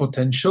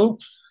pseudopotential.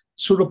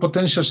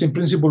 Pseudopotentials in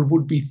principle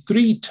would be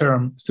three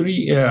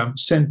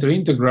center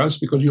integrals,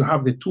 because you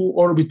have the two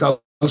orbitals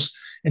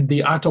and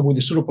the atom with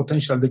the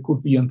pseudopotential, they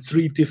could be on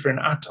three different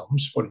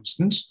atoms, for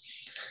instance.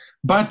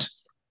 But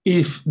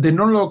if the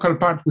non-local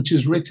part, which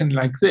is written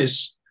like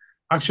this,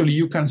 actually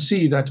you can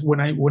see that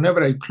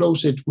whenever I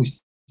close it with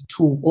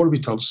two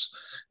orbitals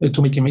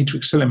to make a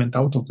matrix element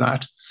out of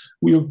that,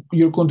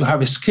 you're going to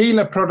have a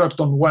scalar product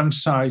on one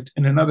side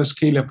and another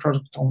scalar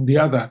product on the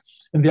other,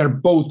 and they are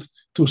both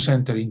two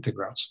center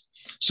integrals.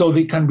 So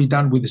they can be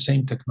done with the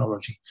same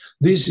technology.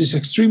 This is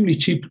extremely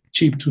cheap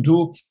to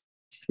do.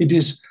 It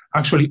is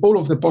actually all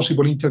of the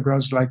possible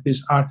integrals like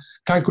this are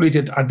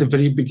calculated at the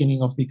very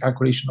beginning of the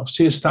calculation of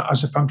SIESTA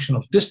as a function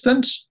of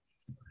distance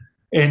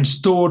and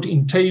stored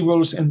in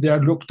tables, and they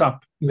are looked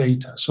up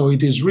later. So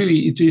it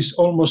is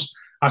almost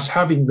as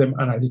having them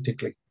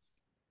analytically.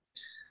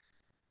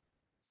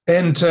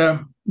 And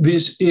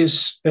this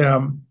is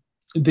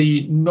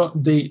the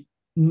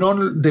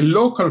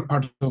local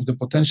part of the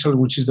potential,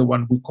 which is the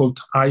one we called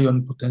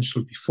ion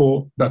potential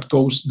before.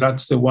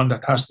 That's the one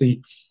that has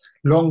the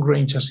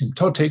long-range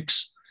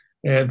asymptotics.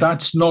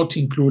 That's not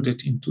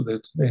included into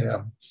the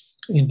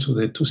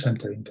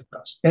two-center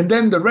integrals. And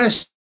then the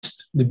rest,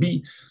 the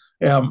B,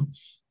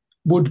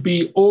 would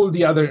be all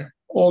the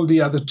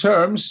other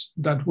terms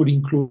that would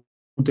include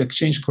the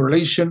exchange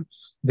correlation,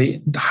 the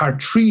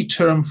Hartree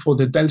term for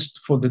the density,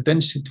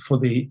 for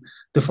the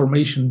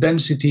deformation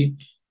density,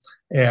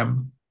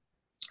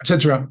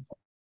 etc.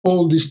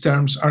 All these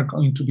terms are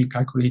going to be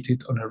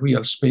calculated on a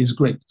real space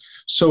grid.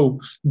 So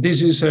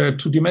this is a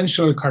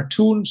two-dimensional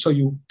cartoon. So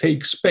you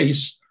take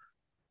space,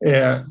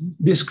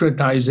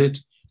 discretize it,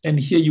 and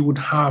here you would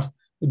have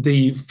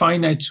the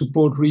finite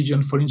support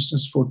region, for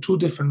instance, for two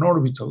different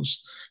orbitals.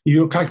 If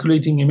you're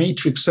calculating a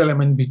matrix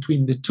element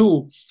between the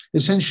two,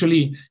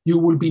 essentially you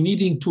will be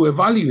needing to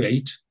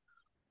evaluate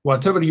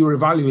whatever you're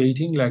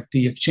evaluating, like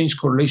the exchange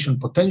correlation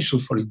potential,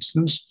 for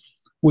instance,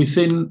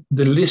 within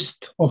the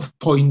list of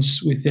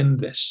points within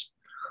this.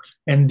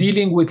 And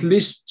dealing with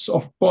lists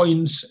of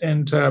points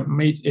and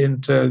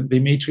the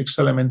matrix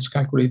elements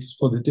calculated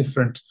for the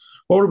different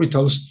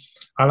orbitals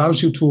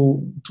allows you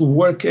to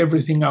work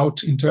everything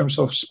out in terms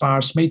of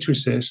sparse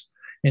matrices,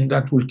 and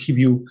that will give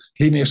you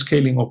linear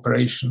scaling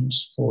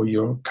operations for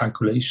your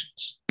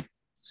calculations.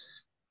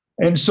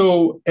 And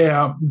so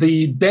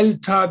the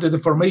delta, the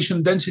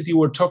deformation density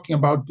we're talking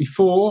about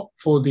before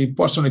for the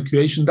Poisson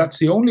equation, that's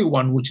the only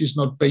one which is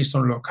not based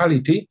on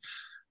locality.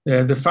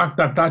 The fact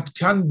that that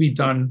can be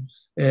done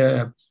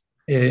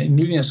in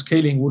linear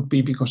scaling would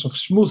be because of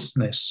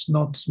smoothness,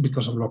 not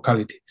because of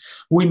locality.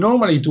 We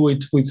normally do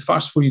it with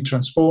fast Fourier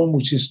transform,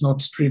 which is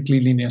not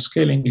strictly linear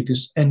scaling. It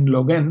is n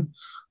log n,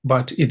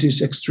 but it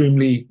is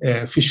extremely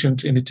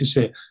efficient, and it is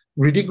a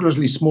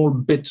ridiculously small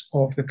bit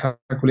of the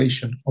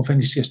calculation of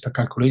any SIESTA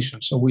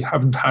calculation. So we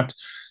haven't had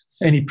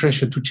any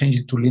pressure to change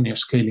it to linear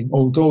scaling,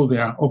 although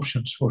there are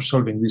options for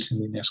solving this in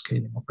linear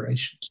scaling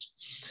operations.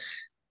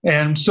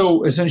 And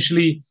so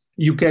essentially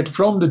you get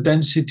from the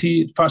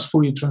density fast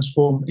Fourier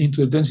transform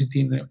into the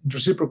density in the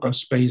reciprocal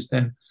space,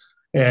 then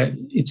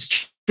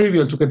it's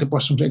trivial to get the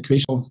Poisson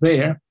equation of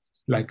there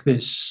like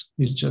this.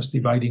 It's just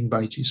dividing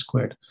by g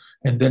squared,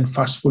 and then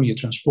fast Fourier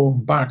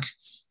transform back,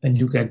 and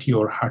you get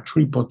your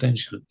Hartree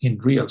potential in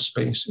real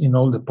space in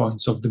all the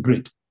points of the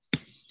grid.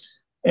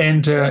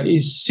 And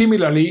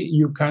similarly,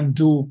 you can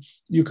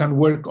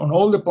work on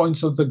all the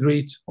points of the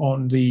grid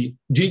on the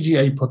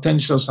GGA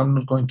potentials. I'm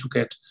not going to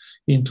get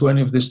into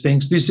any of these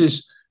things. This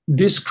is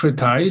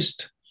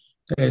discretized.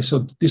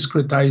 So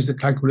discretize the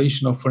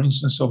calculation of, for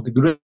instance, of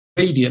the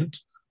gradient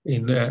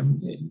in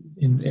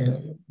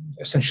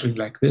essentially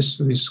like this.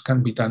 This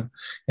can be done.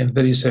 And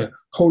there is a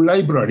whole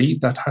library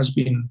that has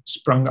been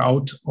sprung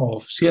out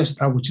of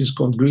SIESTA, which is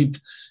called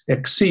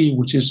EuroCC,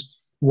 which is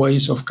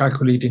ways of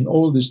calculating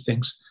all these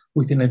things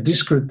within a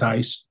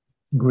discretized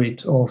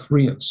grid of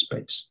real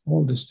space.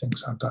 All these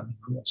things are done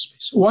in real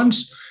space.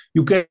 Once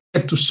you get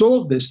to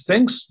solve these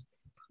things,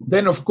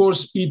 then of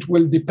course it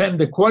will depend,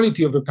 the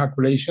quality of the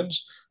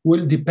calculations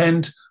will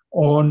depend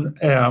on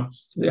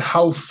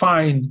how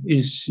fine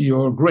is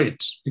your grid,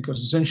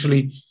 because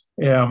essentially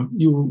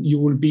you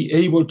will be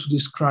able to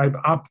describe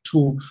up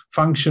to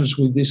functions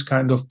with this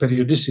kind of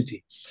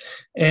periodicity.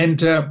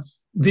 And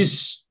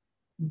this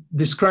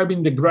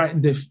describing the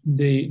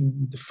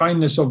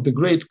fineness of the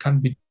grid can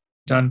be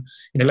done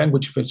in a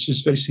language which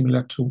is very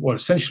similar to, or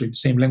essentially the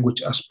same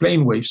language as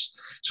plane waves.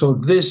 So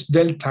this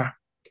delta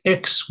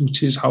x,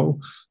 which is how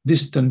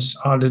distance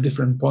are the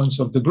different points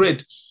of the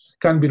grid,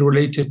 can be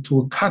related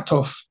to a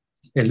cutoff,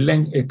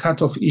 a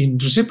cutoff in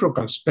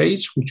reciprocal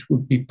space, which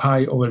would be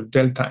pi over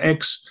delta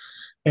x.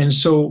 And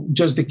so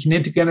just the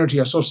kinetic energy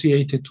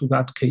associated to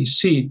that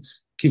Kc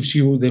gives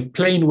you the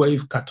plane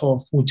wave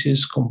cutoff, which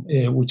is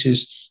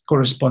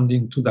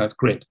corresponding to that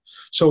grid.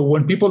 So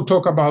when people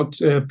talk about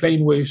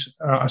plane waves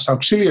as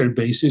auxiliary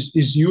basis,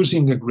 is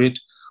using a grid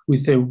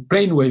with a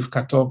plane wave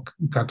cutoff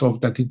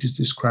that it is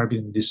described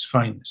in this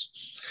fineness.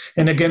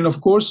 And again,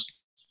 of course,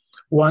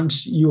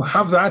 once you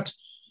have that,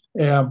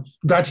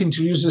 that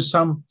introduces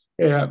some,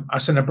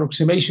 as an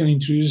approximation,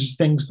 introduces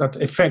things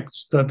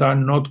effects that are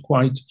not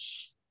quite,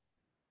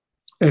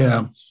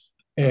 that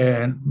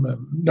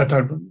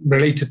are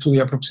related to the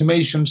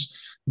approximations.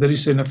 There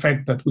is an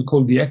effect that we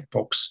call the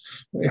Eckbox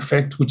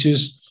effect, which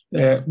is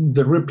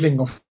the rippling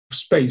of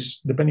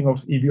space. Depending on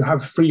if you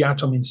have a free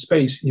atom in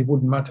space, it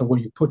wouldn't matter where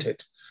you put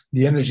it.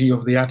 The energy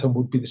of the atom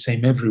would be the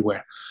same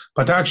everywhere.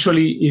 But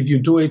actually, if you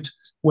do it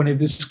when a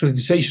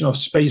discretization of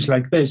space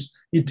like this,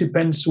 it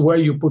depends where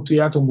you put the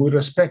atom with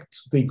respect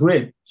to the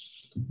grid,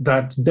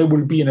 that there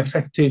will be an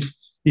effective,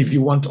 if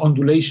you want,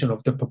 ondulation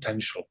of the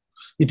potential.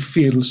 It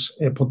feels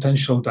a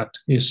potential that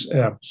is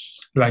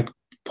like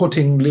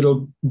putting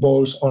little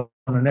balls on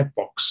an egg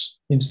box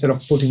instead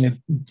of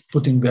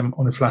putting them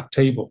on a flat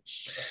table.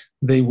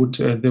 There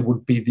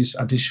would be this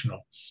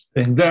additional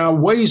thing. There are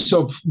ways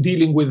of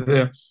dealing with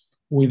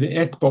the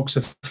egg box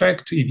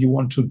effect. If you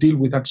want to deal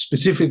with that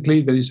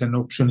specifically, there is an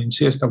option in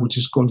SIESTA which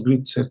is called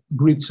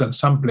grid cell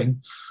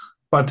sampling.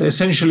 But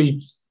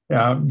essentially,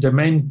 the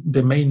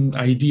main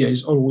idea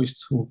is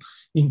always to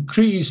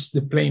increase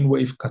the plane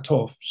wave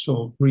cutoff,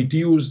 so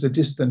reduce the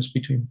distance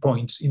between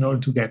points in order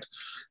to get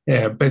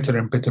better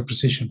and better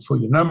precision for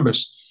your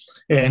numbers.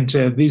 And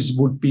this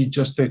would be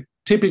just a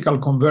typical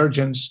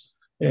convergence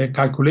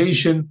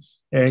calculation.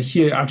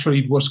 Here, actually,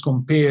 it was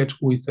compared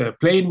with a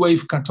plane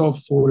wave cutoff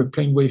or a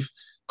plane wave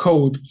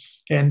code,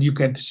 and you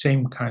get the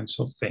same kinds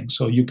of things.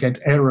 So you get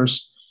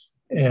errors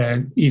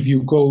if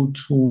you go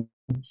to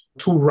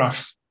too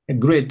rough a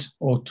grid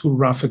or too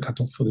rough a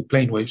cutoff for the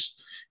plane waves.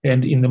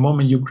 And in the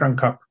moment you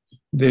crank up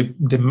the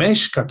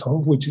mesh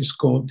cutoff, which is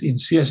called in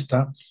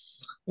SIESTA,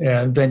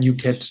 then you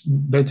get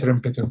better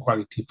and better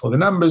quality for the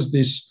numbers.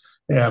 This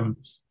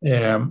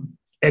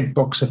egg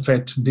box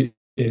effect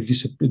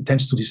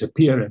tends to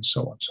disappear, and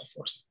so on and so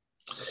forth.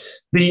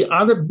 The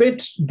other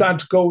bit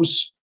that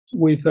goes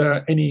with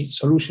any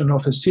solution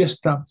of a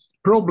SIESTA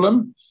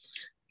problem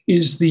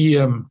is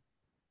the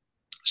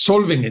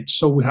solving it.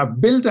 So we have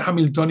built a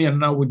Hamiltonian,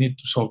 now we need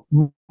to solve.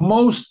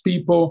 Most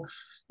people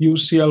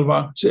use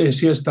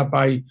SIESTA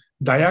by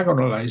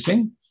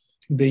diagonalizing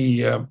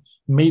the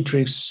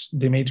matrix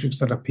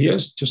that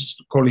appears,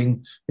 just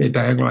calling a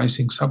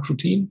diagonalizing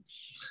subroutine.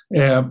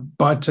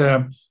 But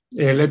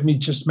let me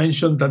just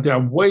mention that there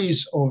are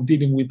ways of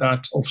dealing with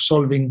that, of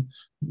solving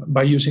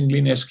by using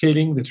linear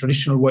scaling. The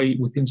traditional way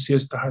within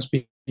SIESTA has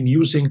been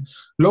using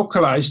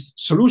localized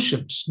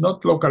solutions,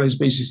 not localized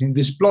bases. In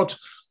this plot,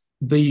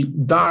 the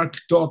dark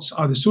dots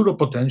are the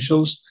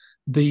pseudopotentials.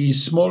 The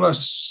smaller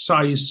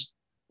size,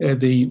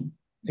 the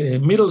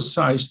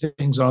middle-sized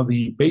things are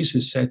the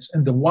basis sets,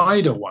 and the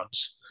wider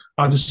ones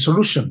are the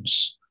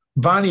solutions,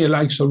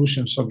 Vanier-like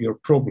solutions of your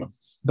problem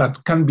that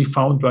can be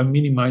found by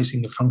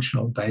minimizing a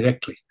functional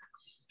directly,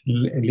 a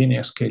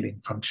linear scaling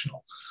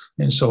functional.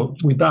 And so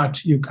with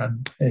that, you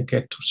can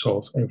get to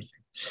solve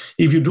everything.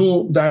 If you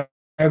do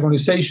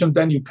diagonalization,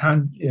 then you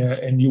can,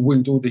 and you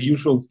will do the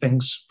usual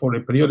things for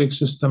a periodic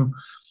system.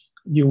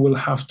 You will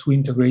have to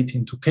integrate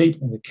into K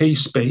in the K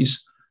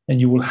space,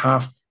 and you will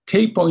have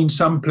K-point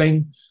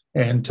sampling,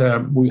 and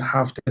we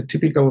have the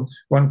typical,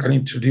 one can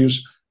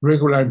introduce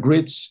regular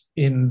grids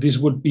in, this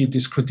would be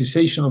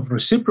discretization of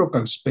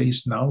reciprocal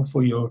space now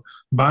for your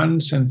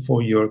bands and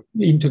for your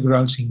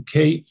integrals in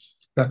K.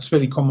 That's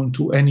very common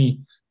to any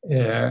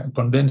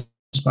condensed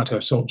matter,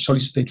 so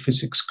solid state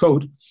physics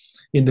code.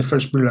 In the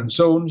first brilliant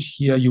zone,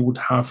 here you would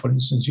have, for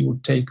instance, you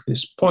would take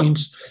these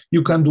points.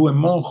 You can do a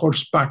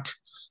Monhorsbach,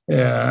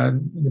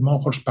 the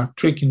Monhorsbach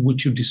trick, in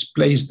which you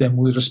displace them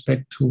with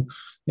respect to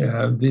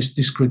this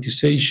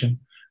discretization,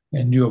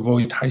 and you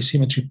avoid high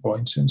symmetry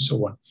points and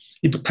so on.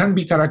 It can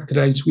be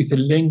characterized with a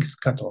length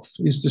cutoff.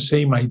 It's the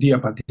same idea,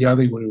 but the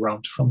other way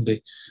around from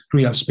the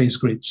real space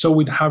grid. So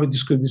we'd have a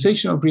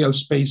discretization of real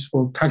space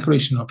for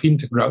calculation of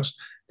integrals,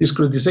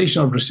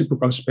 discretization of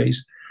reciprocal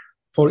space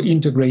for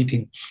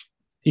integrating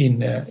in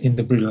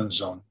the brilliant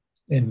zone.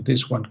 And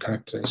this one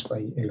characterized by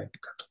a length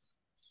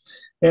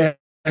cutoff.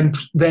 And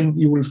then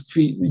you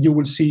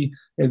will see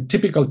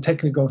typical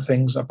technical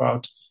things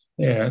about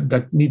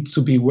that need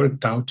to be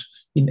worked out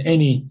in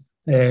any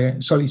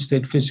solid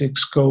state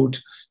physics code.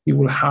 You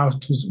will have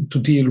to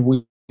deal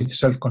with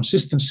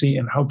self-consistency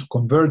and how to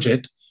converge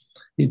it.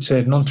 It's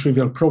a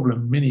non-trivial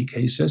problem in many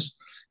cases.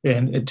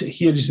 And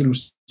here is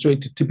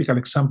illustrated a typical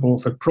example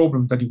of a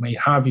problem that you may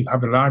have. You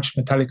have a large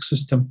metallic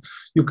system.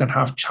 You can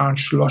have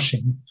charge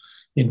sloshing,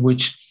 in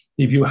which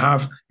if you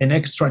have an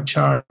extra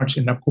charge,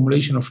 an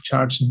accumulation of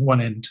charge in one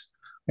end,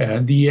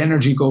 the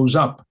energy goes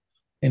up,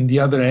 and the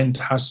other end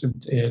has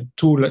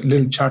too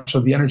little charge. So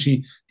the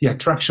energy, the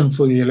attraction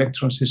for the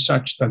electrons is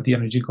such that the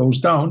energy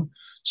goes down.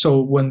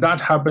 So when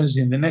that happens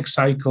in the next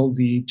cycle,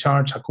 the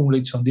charge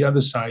accumulates on the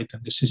other side,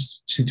 and the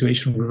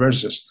situation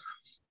reverses.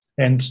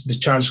 and the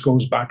charge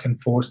goes back and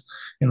forth,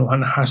 and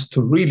one has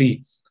to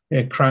really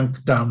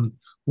crank down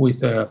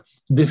with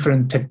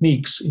different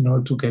techniques in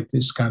order to get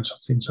these kinds of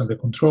things under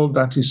control.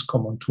 That is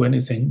common to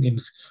anything.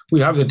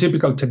 We have the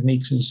typical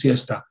techniques in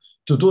SIESTA.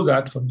 To do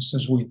that, for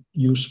instance, we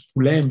use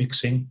Poulet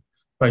mixing,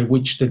 by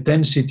which the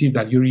density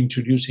that you're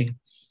introducing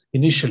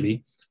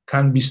initially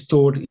can be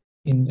stored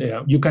in,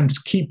 you can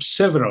keep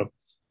several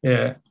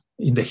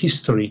in the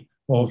history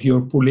of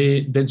your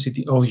Poulet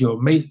density of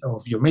your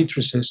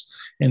matrices,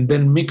 and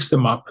then mix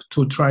them up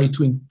to try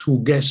to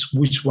guess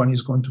which one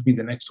is going to be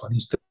the next one,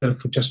 instead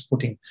of just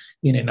putting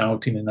in and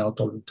out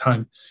all the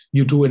time.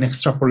 You do an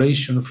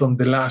extrapolation from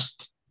the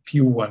last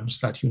few ones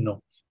that you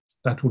know.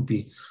 That would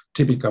be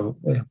typical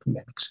Poulet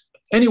mixing.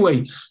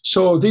 Anyway,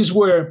 so these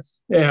were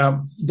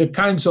the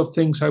kinds of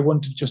things I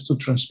wanted just to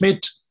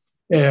transmit.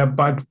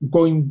 But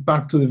going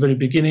back to the very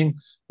beginning,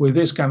 with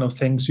this kind of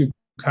things, you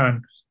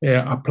can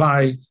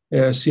apply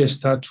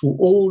SIESTA to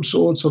all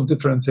sorts of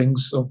different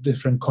things of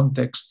different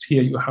contexts.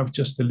 Here you have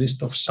just a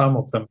list of some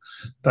of them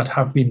that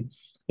have been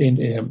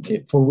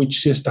for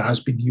which SIESTA has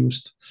been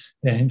used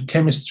in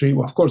chemistry.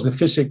 Well, of course, the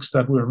physics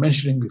that we were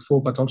mentioning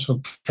before, but also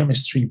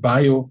chemistry,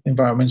 bio,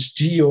 environments,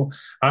 geo,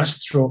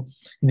 astro,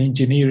 in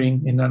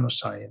engineering, in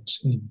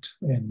nanoscience, and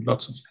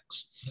lots of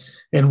things.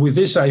 And with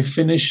this, I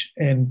finish,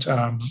 and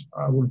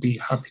I will be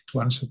happy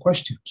to answer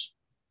questions.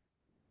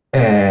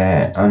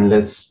 And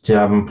let's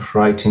jump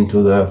right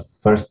into the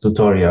first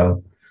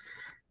tutorial.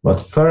 But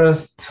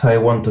first, I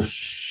want to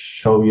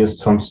show you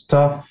some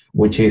stuff,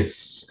 which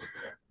is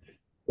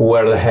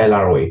where the hell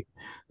are we?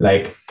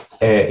 Like,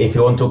 if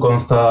you want to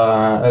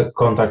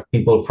contact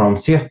people from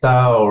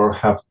SIESTA or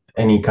have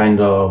any kind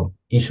of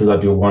issue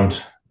that you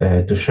want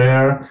to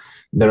share,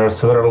 there are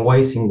several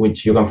ways in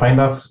which you can find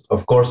us.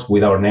 Of course,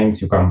 with our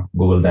names, you can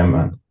Google them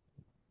and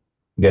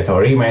get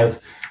our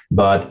emails.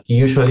 But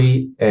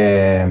usually,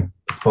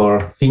 for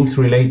things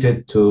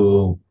related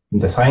to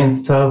the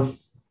science stuff,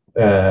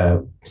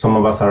 some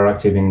of us are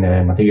active in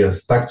the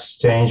Materials Tag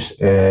Exchange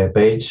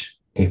page.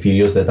 If you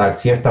use the tag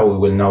SIESTA, we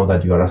will know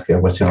that you are asking a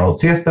question about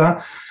SIESTA.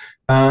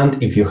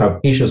 And if you have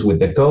issues with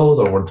the code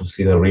or want to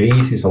see the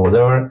releases or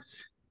whatever,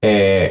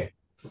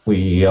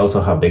 we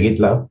also have the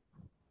GitLab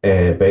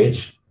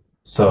page.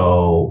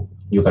 So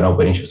you can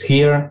open issues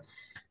here.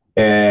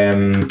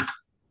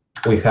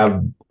 We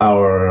have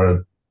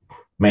our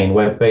main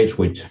web page,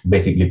 which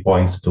basically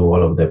points to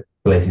all of the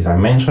places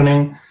I'm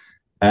mentioning.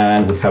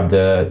 And we have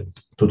the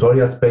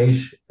tutorials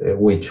page,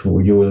 which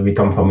you will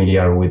become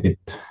familiar with it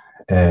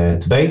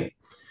today.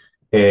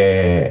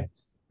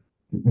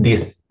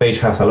 This page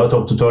has a lot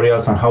of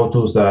tutorials and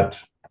how-tos that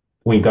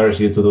we encourage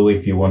you to do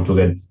if you want to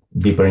get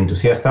deeper into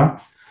SIESTA.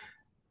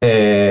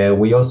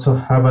 We also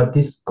have a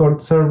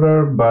Discord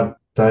server, but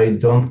I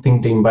don't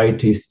think the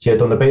invite is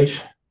yet on the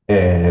page.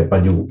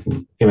 But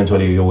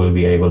eventually you will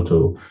be able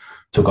to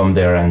come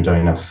there and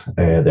join us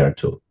there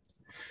too.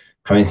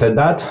 Having said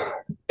that,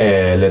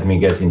 let me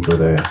get into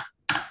the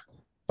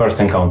first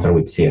encounter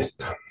with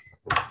SIESTA.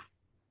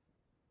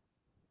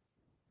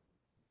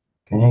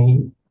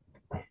 Okay.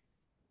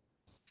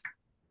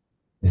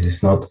 This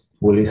is not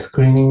fully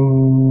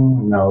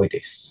screening. Now it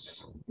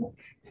is.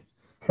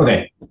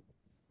 Okay.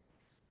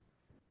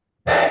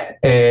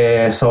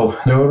 So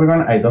hello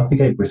everyone. I don't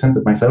think I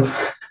presented myself.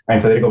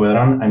 I'm Federico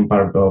Pedron. I'm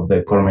part of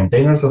the core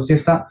maintainers of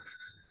SIESTA.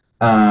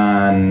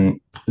 And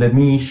let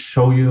me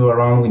show you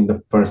around with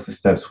the first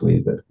steps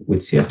with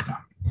SIESTA.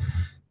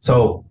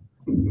 So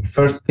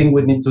first thing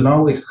we need to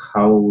know is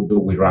how do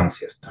we run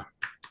SIESTA.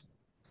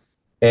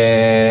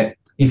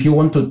 If you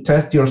want to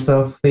test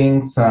yourself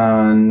things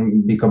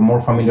and become more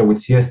familiar with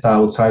SIESTA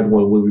outside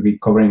what we will be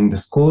covering in the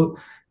school,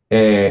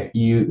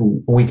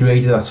 we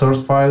created a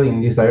source file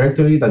in this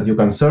directory that you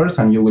can source,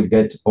 and you will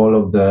get all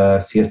of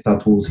the SIESTA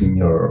tools in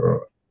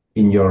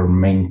your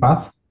main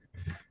path.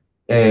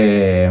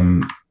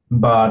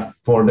 But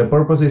for the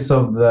purposes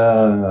of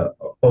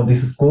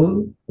this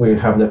school, we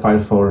have the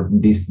files for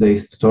this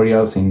day's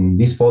tutorials in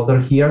this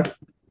folder here.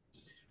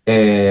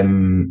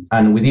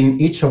 And within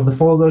each of the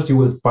folders, you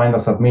will find a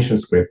submission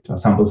script, a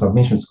sample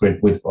submission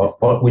script, which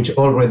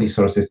already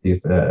sources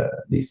this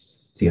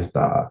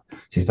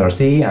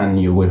SIESTA-RC, and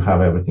you will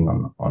have everything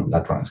on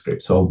that run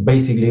script. So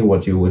basically,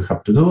 what you will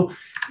have to do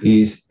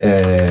is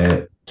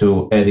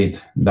to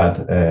edit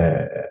that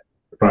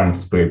run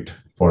script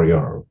for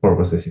your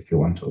purposes if you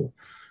want to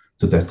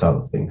test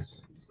other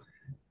things.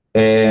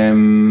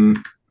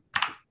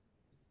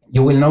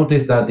 You will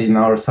notice that in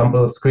our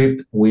sample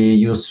script, we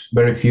use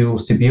very few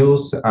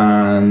CPUs,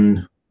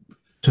 and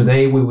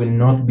today we will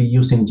not be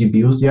using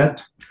GPUs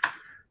yet.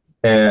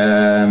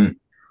 Given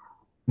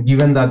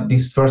that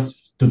these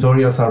first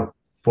tutorials are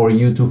for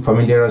you to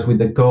familiarize with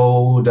the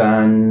code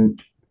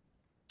and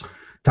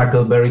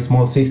tackle very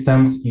small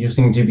systems,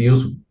 using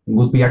GPUs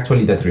would be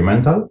actually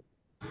detrimental.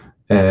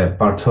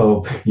 Part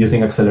of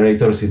using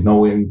accelerators is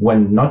knowing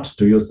when not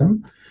to use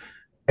them.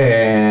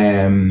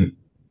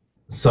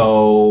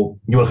 So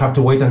you will have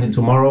to wait until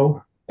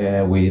tomorrow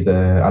with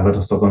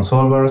Alberto Stockholm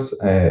solvers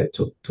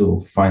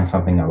to find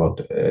something about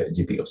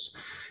GPUs.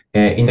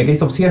 In the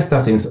case of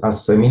SIESTA, since,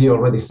 as Emilio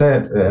already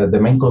said, the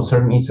main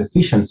concern is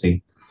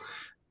efficiency.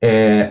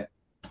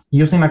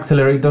 Using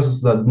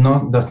accelerators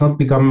does not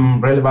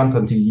become relevant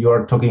until you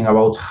are talking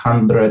about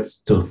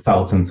hundreds to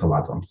thousands of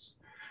atoms.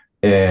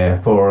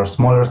 For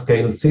smaller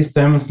scale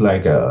systems,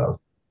 like a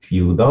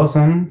few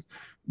dozen,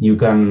 you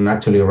can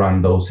actually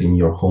run those in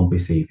your home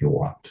PC if you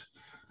want.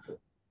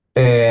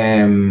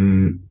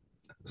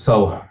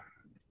 So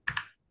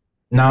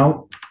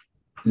now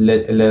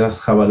let us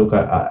have a look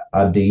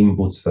at the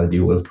inputs that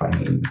you will find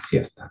in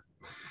SIESTA.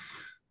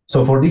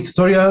 So for this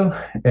tutorial,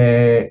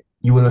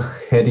 you will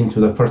head into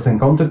the first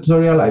encounter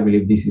tutorial. I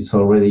believe this is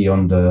already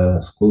on the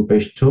school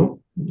page too.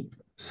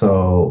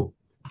 So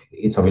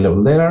it's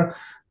available there.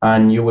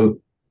 And you will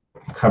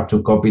have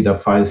to copy the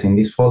files in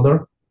this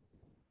folder.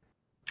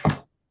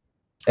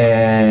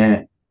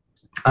 And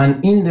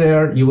in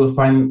there, you will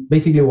find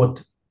basically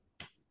what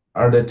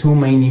are the two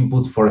main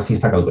inputs for a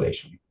SIESTA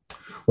calculation.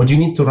 What you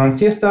need to run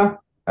SIESTA,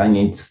 and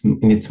in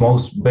its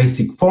most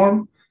basic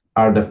form,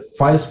 are the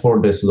files for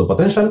the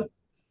pseudopotential,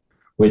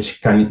 which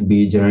can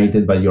be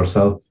generated by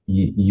yourself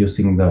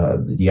using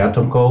the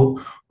atom code,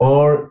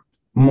 or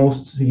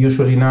most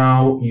usually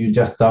now, you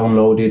just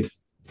download it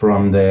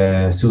from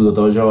the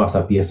pseudodojo as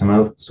a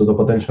PSML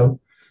pseudopotential.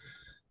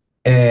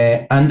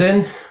 And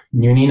then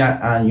you need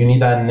an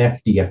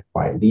FDF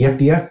file. The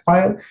FDF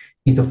file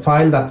is the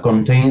file that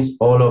contains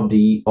all of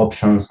the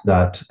options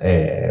that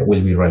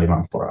will be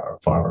relevant for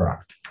our run.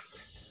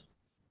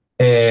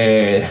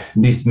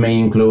 This may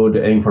include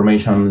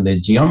information on the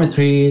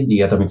geometry,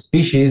 the atomic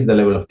species, the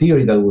level of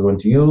theory that we want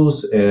to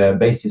use,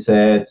 basis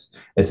sets,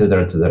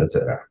 etc., etc.,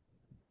 etc.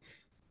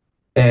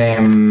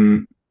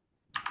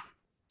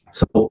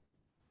 So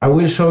I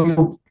will show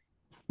you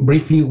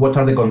briefly what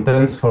are the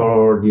contents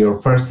for your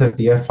first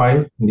FDF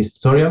file in this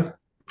tutorial.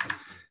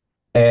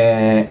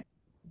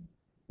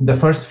 The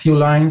first few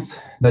lines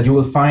that you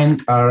will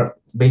find are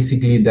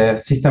basically the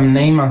system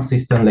name and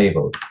system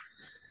label.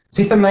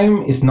 System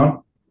name is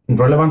not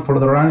relevant for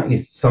the run.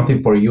 It's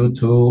something for you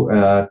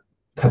to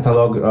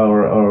catalog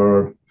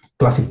or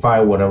classify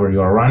whatever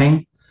you are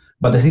running.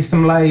 But the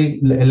system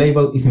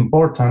label is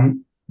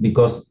important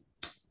because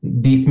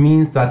this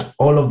means that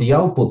all of the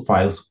output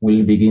files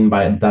will begin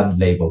by that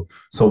label.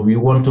 So if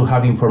you want to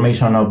have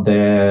information of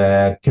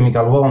the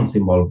chemical bonds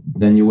involved,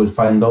 then you will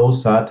find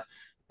those at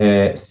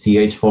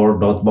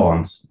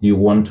ch4.bonds. You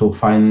want to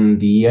find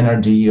the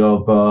energy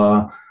of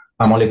a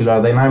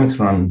molecular dynamics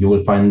run, you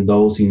will find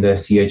those in the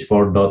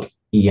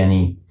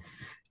ch4.ene.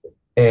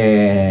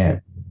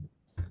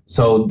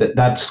 So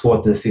that's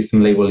what the system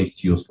label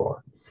is used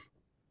for.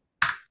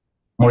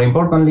 More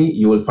importantly,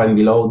 you will find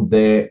below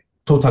the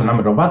total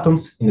number of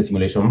atoms in the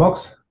simulation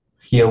box.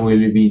 Here we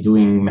will be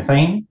doing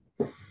methane.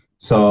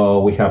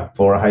 So we have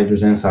 4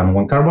 hydrogens and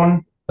 1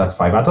 carbon. That's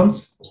 5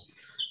 atoms.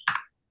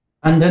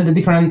 And then the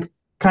different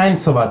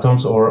kinds of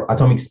atoms or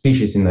atomic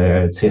species in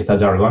the SIESTA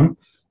jargon.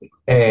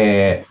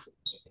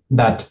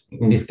 That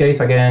in this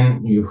case,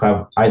 again, you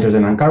have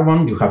hydrogen and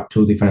carbon. You have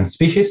 2 different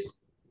species.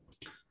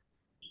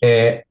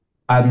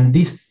 And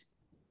this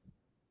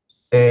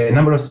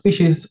number of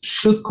species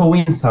should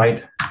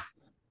coincide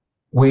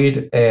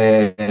with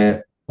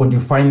what you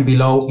find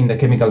below in the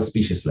chemical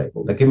species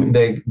label. The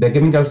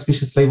chemical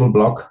species label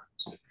block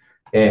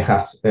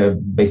has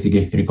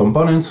basically 3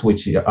 components,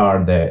 which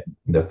are the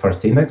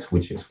first index,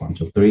 which is 1,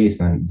 2, 3,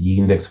 and the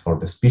index for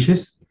the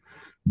species.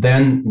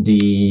 Then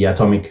the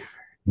atomic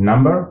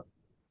number,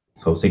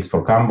 so 6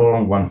 for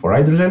carbon, 1 for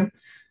hydrogen.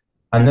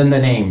 And then the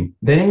name.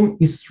 The name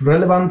is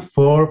relevant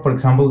for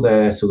example,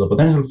 the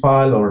pseudopotential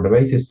file or the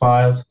basis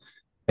files.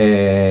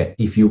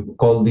 If you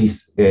call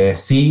this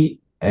C,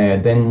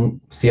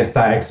 then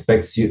SIESTA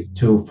expects you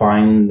to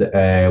find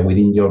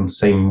within your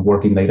same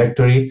working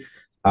directory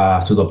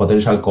a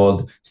pseudopotential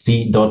called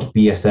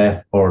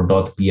c.psf or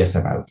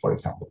 .psml, for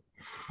example.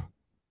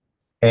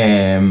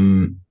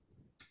 And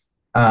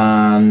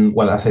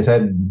well, as I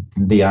said,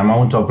 the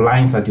amount of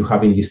lines that you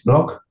have in this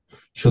block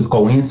should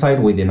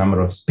coincide with the number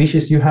of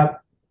species you have.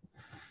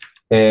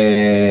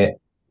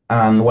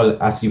 And well,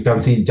 as you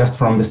can see just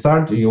from the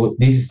start,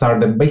 these are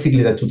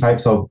basically the 2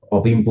 types of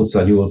inputs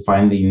that you will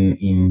find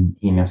in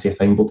a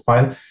SIESTA input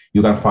file.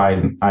 You can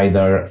find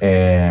either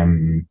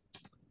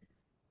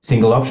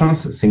single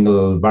options,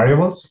 single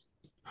variables,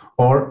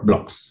 or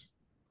blocks.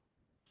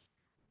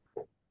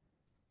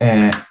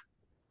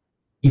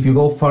 If you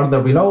go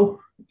further below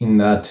in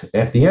that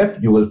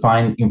FDF, you will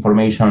find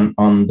information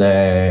on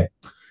the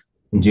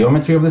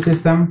geometry of the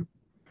system.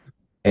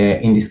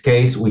 In this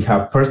case, we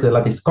have first the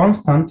lattice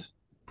constant,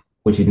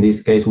 which in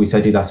this case we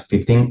set it as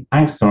 15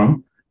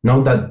 angstrom.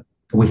 Note that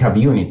we have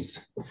units.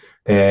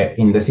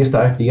 In the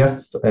SIESTA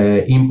FDF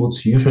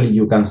inputs, usually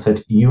you can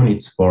set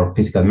units for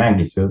physical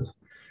magnitudes.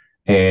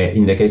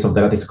 In the case of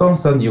the lattice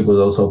constant, you could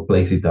also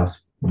place it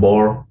as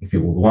Bohr if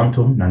you would want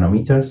to,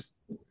 nanometers.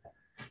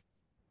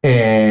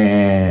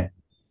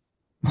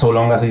 So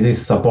long as it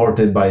is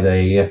supported by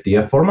the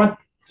FDF format,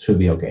 should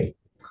be okay.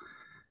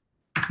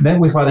 Then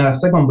we find a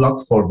second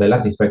block for the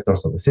lattice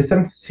vectors of the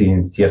system,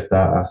 since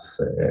SIESTA,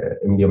 as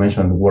Emilio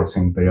mentioned, works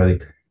in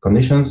periodic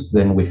conditions,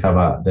 then we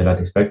have the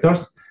lattice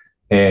vectors.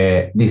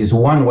 This is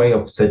one way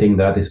of setting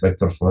the lattice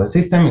vectors for the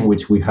system, in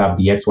which we have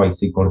the x, y,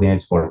 z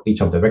coordinates for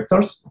each of the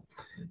vectors.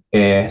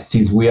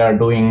 Since we are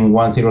doing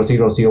 1, 0,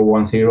 0, 0,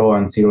 1, 0,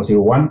 and 0,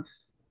 0, 1,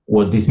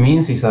 what this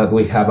means is that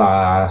we have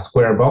a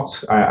square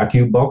box, a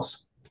cube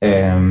box,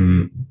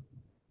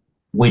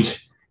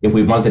 which, if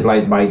we multiply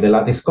it by the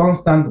lattice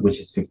constant, which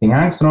is 15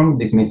 angstrom,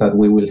 this means that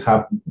we will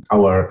have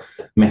our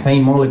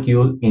methane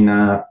molecule in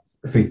a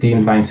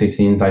 15 times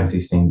 15 times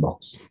 15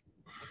 box.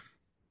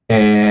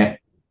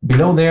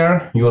 Below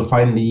there, you will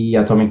find the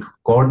atomic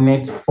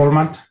coordinate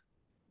format,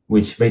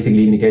 which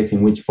basically indicates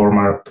in which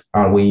format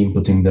are we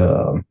inputting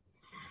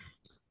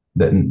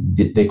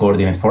the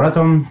coordinate for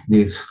atom.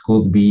 This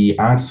could be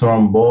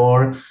angstrom,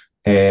 Bohr,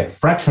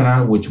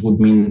 fractional, which would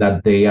mean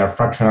that they are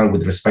fractional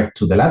with respect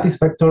to the lattice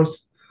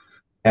vectors.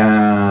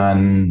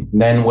 And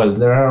then, well,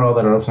 there are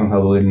other options I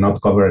will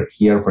not cover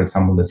here, for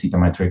example, the zeta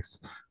matrix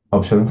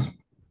options.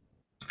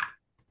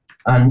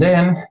 And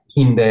then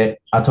in the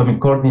atomic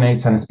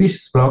coordinates and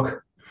species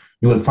block,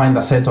 you will find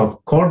a set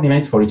of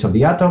coordinates for each of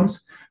the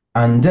atoms,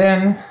 and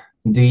then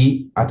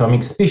the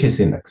atomic species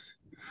index.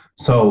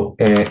 So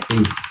if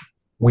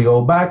we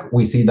go back,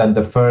 we see that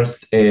the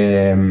first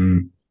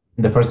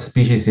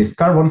species is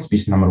carbon,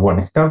 species number 1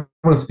 is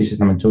carbon, species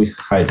number 2 is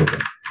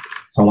hydrogen.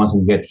 So once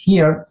we get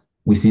here,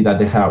 we see that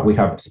we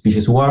have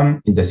species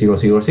 1 in the 0,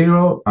 0,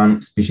 0,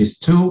 and species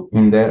 2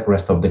 in the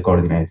rest of the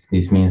coordinates.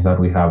 This means that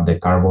we have the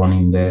carbon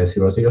in the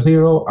 0, 0,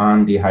 0,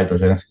 and the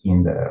hydrogens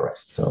in the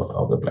rest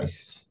of the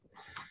places.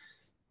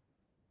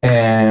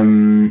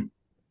 Then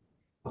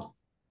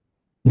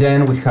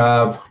we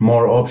have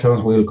more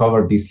options. We will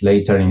cover this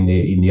later in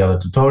the other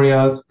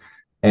tutorials,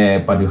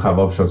 but you have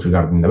options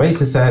regarding the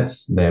basis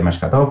sets, the mesh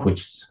cutoff,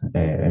 which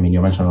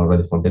Emilio mentioned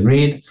already for the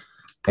grid,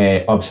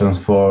 options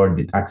for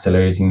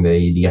accelerating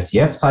the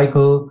SEF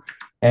cycle,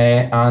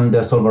 and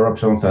the solver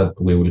options that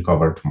we will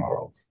cover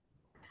tomorrow.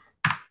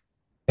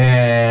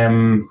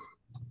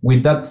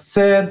 With that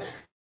said,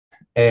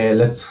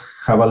 let's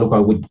have a look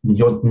at what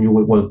you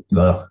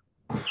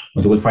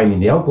will find in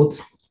the outputs.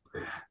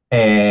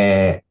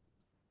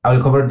 I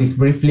will cover this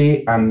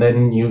briefly, and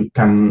then you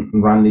can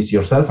run this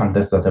yourself and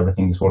test that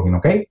everything is working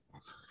okay.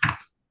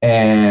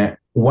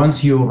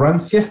 Once you run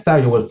SIESTA,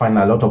 you will find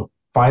a lot of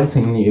files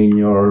in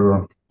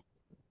your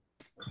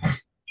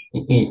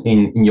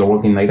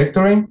working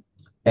directory.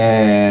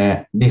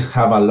 These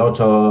have a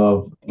lot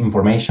of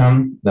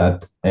information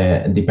that,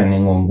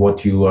 depending on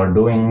what you are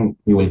doing,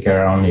 you will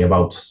care only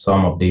about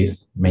some of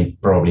these, maybe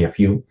probably a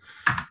few.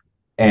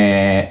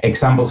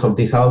 Examples of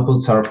these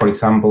outputs are, for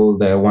example,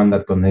 the one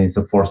that contains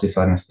the forces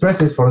and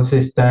stresses for the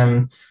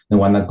system, the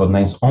one that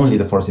contains only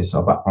the forces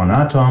on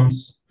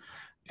atoms,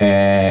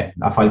 a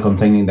file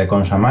containing the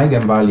Kohn-Sham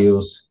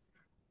eigenvalues,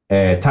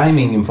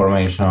 timing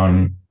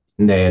information,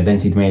 the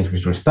density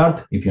matrix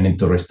restart, if you need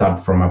to restart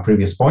from a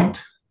previous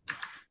point,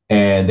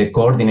 the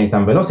coordinate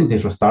and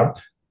velocities restart.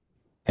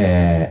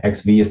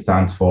 XV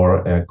stands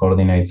for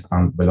coordinates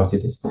and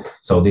velocities.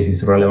 So this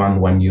is relevant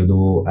when you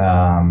do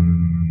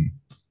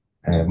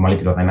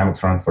molecular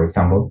dynamics runs, for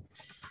example.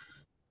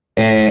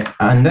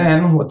 And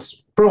then what's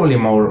probably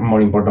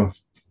more important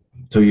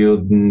to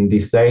you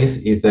these days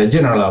is the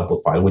general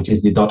output file, which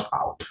is the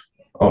 .out,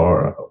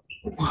 or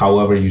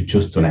however you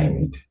choose to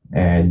name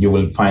it. You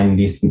will find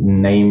this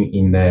name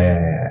in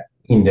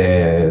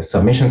the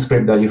submission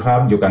script that you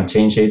have. You can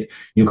change it.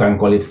 You can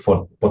call it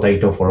for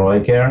potato for all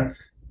I care.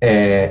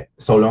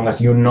 So long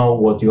as you know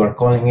what you are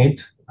calling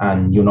it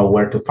and you know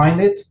where to find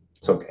it,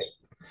 it's okay.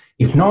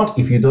 If not,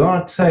 if you do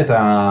not set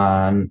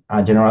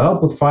a general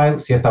output file,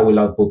 SIESTA will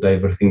output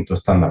everything to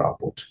standard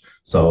output.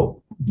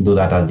 So do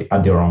that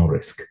at your own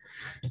risk.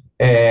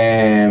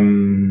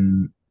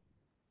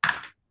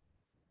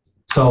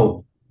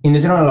 So in the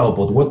general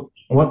output,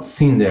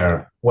 what's in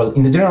there? Well,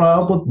 in the general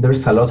output,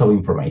 there's a lot of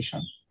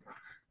information.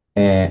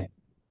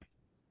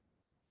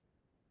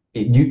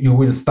 You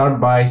will start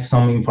by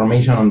some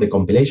information on the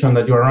compilation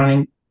that you're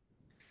running,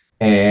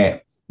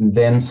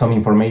 then some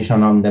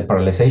information on the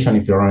parallelization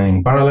if you're running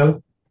in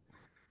parallel,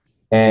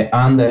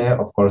 and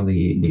of course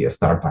the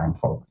start time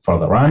for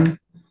the run.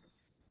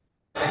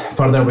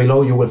 Further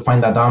below, you will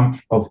find a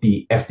dump of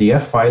the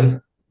FDF file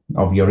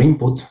of your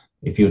input.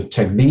 If you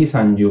check this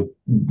and you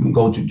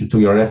go to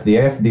your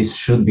FDF, this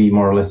should be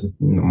more or less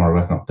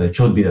not. It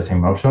should be the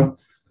same option.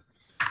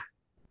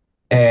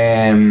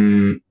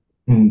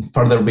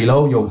 Further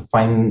below, you'll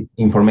find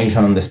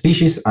information on the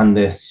species and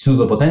the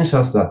pseudo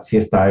potentials that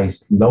SIESTA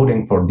is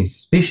loading for this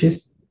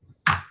species.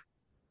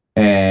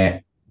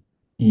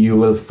 You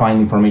will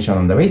find information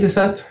on the basis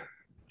set.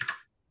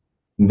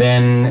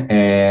 Then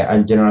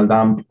a general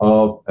dump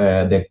of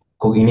the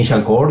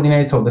initial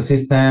coordinates of the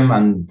system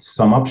and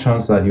some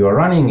options that you are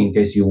running in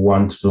case you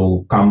want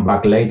to come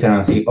back later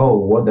and see, oh,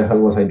 what the hell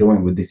was I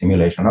doing with this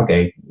simulation?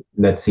 Okay,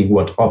 let's see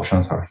what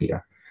options are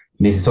here.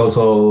 This is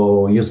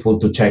also useful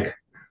to check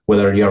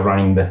whether you're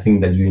running the thing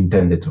that you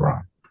intended to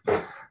run.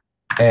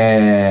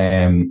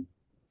 And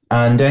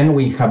then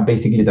we have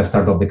basically the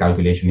start of the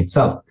calculation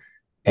itself.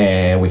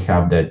 We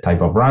have the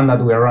type of run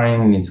that we are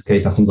running, in this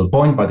case, a single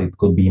point, but it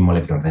could be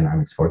molecular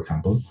dynamics, for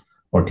example,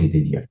 or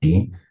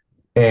TDDFT.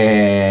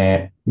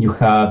 You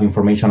have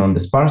information on the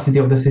sparsity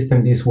of the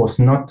system. This was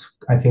not,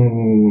 I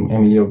think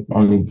Emilio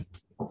only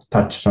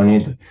touched on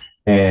it,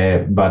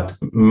 but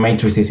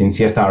matrices in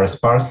SIESTA are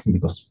sparse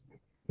because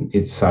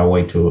it's a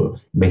way to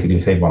basically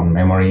save on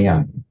memory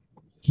and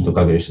do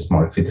calculations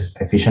more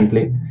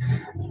efficiently.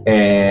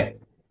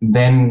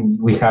 Then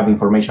we have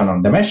information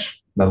on the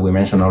mesh that we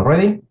mentioned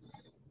already.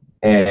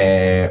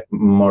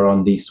 More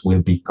on this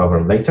will be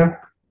covered later.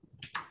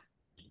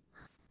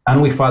 And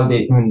we find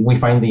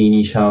the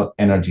initial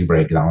energy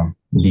breakdown,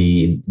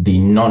 the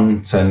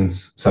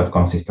nonsense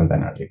self-consistent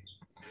energy.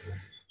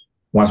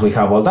 Once we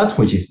have all that,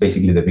 which is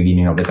basically the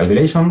beginning of the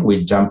calculation,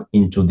 we jump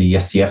into the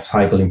SCF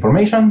cycle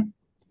information.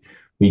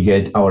 We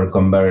get our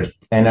converged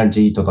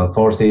energy, total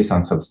forces,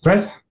 and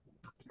self-stress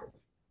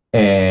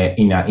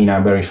in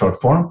a very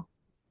short form.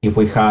 If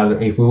we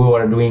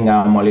were doing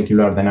a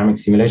molecular dynamic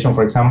simulation,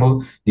 for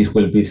example, this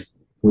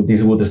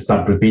would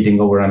start repeating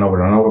over and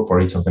over and over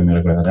for each of the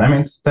molecular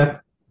dynamics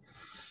step.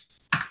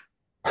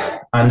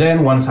 And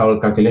then once our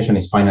calculation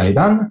is finally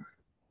done,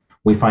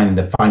 we find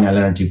the final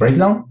energy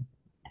breakdown.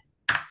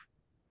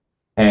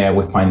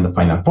 We find the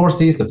final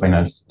forces, the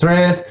final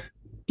stress,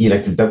 the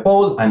electric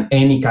dipole, and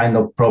any kind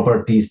of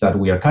properties that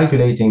we are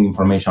calculating,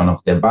 information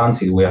of the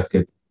bands if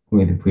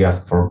we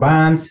ask for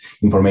bands,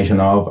 information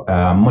of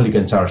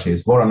Mulliken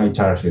charges, Voronoi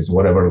charges,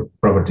 whatever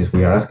properties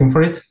we are asking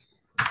for it.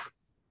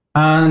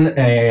 And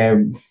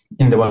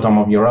in the bottom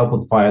of your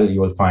output file,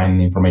 you will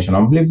find information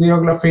on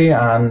bibliography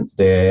and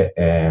the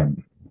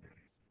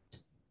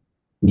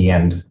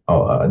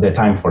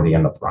time for the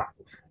end of run.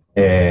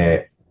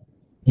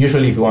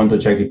 Usually, if you want to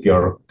check if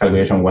your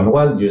calculation went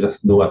well, you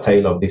just do a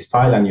tail of this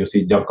file and you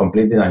see job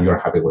completed and you're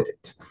happy with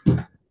it.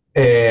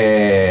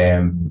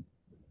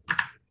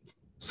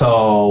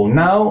 So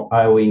now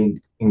I will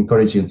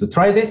encourage you to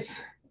try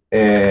this.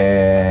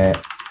 Let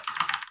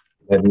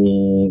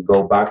me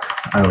go back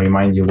and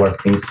remind you where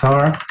things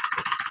are.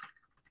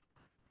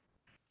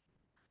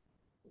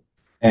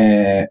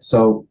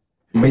 So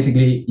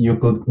basically, you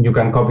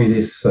can copy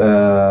this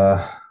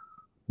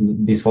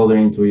this folder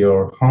into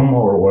your home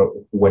or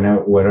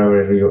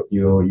wherever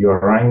you're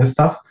running the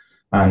stuff,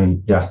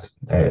 and just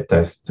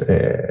test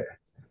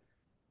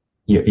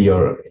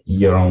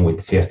your own with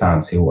SIESTA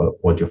and see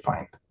what you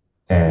find.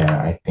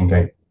 I think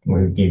I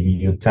will give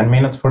you 10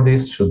 minutes for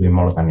this. Should be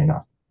more than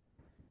enough.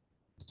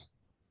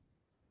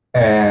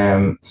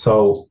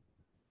 So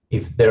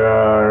if there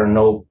are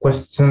no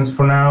questions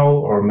for now,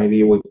 or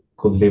maybe we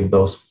could leave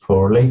those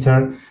for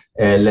later,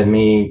 let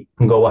me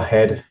go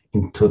ahead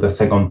into the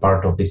second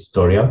part of this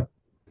tutorial.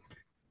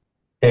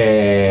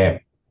 It's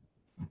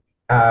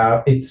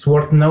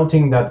worth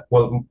noting that,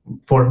 well,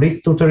 for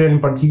this tutorial in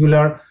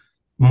particular,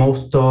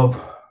 most of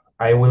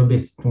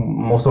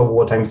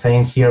what I'm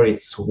saying here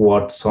is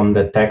what's on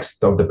the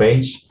text of the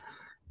page.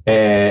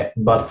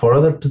 But for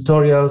other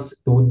tutorials,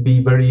 it would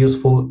be very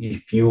useful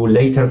if you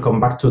later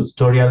come back to the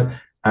tutorial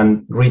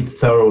and read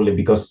thoroughly,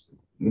 because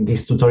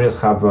these tutorials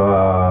have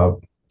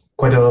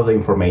quite a lot of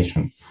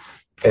information.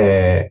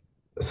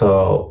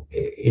 So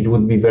it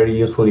would be very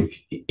useful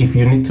if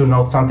you need to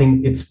know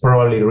something, it's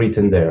probably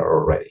written there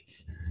already.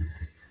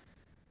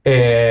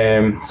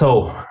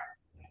 So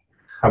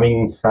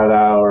having had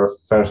our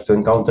first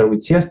encounter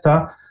with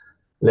SIESTA,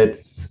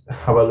 let's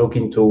have a look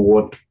into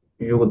what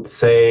you would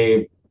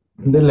say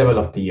the level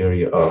of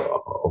theory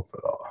of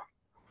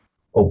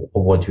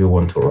what you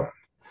want to run.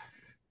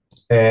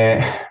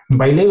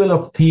 By level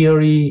of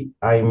theory,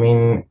 I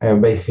mean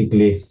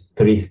basically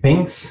three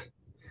things,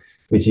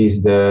 which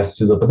is the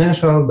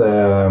pseudo-potential,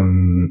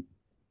 the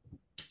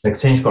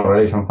exchange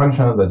correlation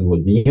function that you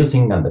will be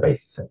using, and the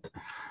basis set.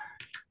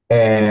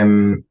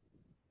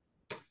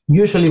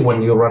 Usually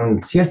when you run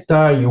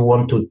SIESTA, you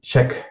want to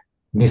check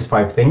these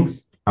 5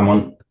 things,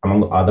 among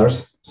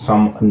others.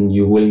 Some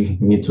you will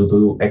need to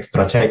do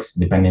extra checks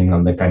depending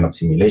on the kind of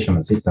simulation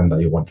and system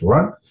that you want to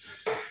run.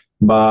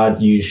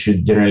 But you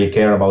should generally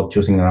care about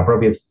choosing an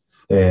appropriate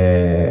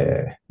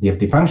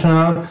DFT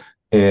functional,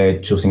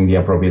 choosing the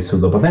appropriate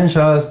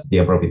pseudo-potentials, the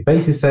appropriate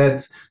basis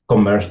set,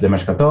 converge the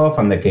mesh cutoff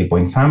and the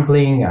k-point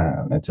sampling,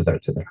 etc.,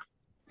 etc.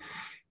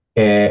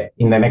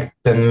 In the next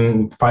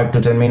 5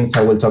 to 10 minutes,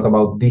 I will talk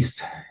about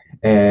this,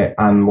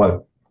 and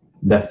well,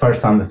 the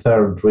first and the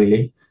third,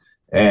 really.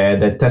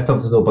 The test of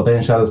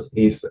pseudo-potentials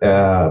is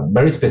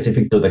very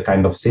specific to the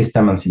kind of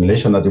system and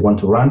simulation that you want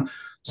to run.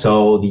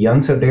 So the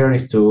answer there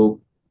is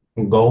to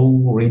go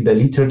read the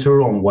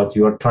literature on what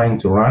you are trying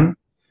to run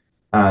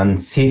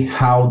and see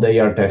how they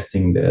are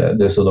testing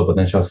the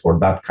pseudo-potentials for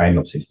that kind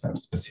of system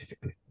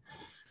specifically.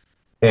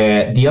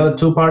 The other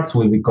 2 parts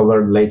will be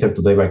covered later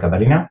today by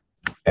Katarina.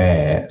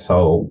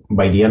 So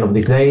by the end of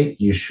this day,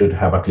 you should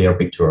have a clear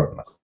picture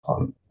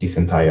on this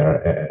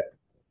entire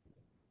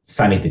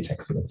sanity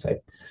checks, let's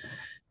say.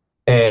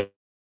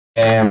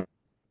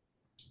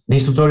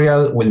 This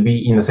tutorial will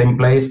be in the same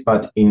place,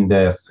 but in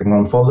the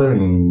second folder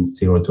in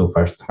 02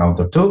 first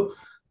counter 2.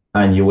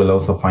 And you will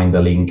also find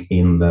the link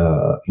in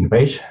the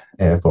page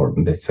for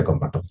the second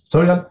part of the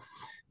tutorial.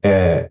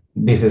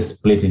 This is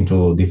split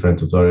into different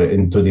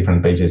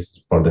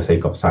pages for the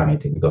sake of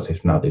sanity, because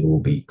if not, it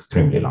will be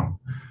extremely long.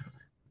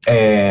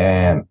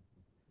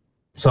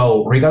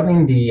 So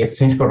regarding the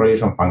exchange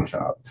correlation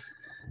functional,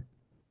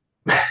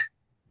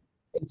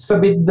 it's a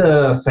bit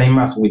the same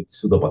as with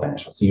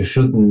pseudopotentials. You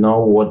should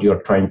know what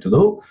you're trying to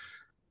do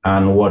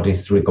and what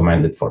is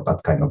recommended for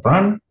that kind of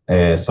run.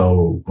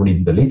 So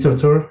read the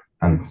literature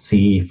and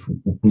see if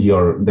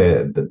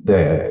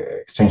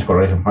the exchange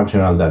correlation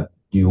functional that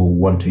you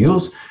want to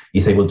use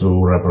is able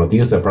to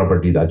reproduce the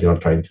property that you're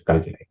trying to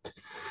calculate.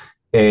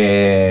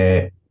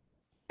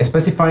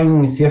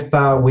 Specifying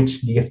SIESTA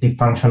which DFT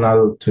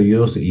functional to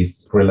use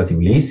is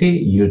relatively easy.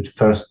 You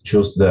first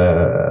choose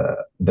the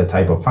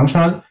type of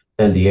functional,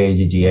 LDA,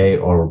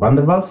 GGA, or van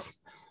der Waals,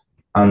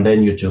 and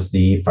then you choose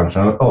the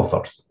functional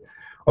authors.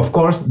 Of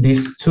course,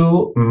 these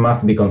two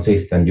must be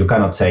consistent. You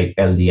cannot say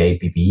LDA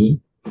PPE.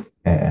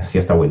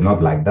 SIESTA will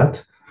not like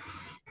that.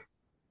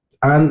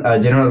 And a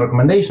general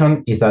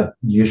recommendation is that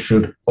you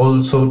should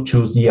also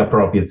choose the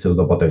appropriate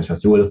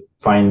pseudopotentials. You will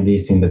find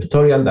this in the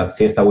tutorial that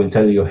SIESTA will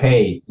tell you,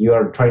 hey, you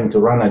are trying to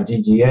run a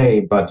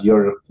GGA, but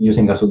you're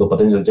using a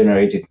pseudopotential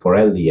generated for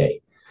LDA.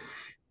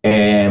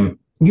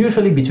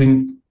 Usually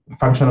between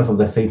functionals of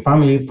the same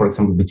family, for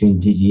example, between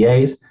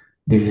GGAs,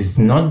 this is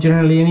not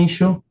generally an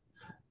issue.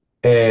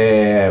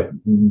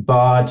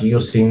 But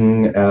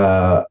using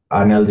an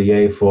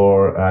LDA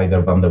for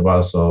either van der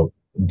Waals or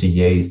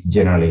GGA is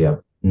generally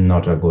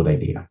not a good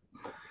idea.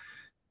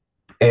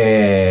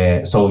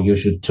 So you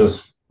should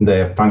choose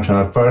the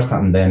functional first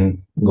and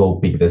then go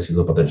pick the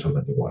pseudopotential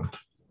that you want.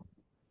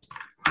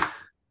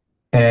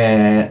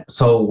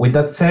 So with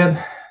that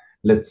said,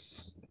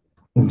 let's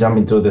jump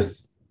into the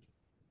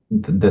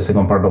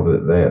second part of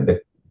the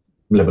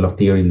level of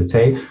theory, let's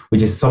say,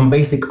 which is some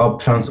basic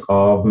options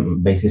of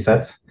basis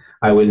sets.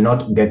 I will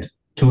not get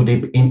too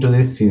deep into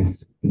this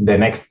since the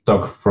next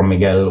talk from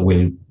Miguel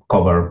will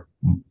cover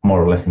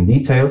more or less in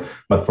detail.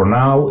 But for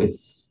now, it's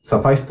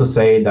suffice to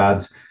say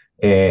that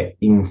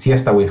in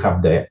SIESTA, we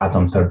have the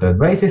atom-centered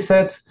basis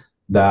set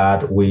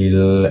that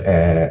will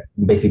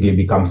basically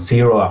become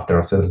zero after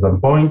a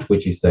certain point,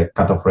 which is the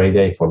cutoff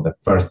radii for the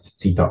first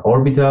zeta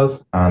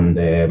orbitals and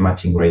the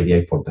matching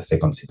radii for the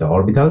second zeta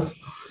orbitals.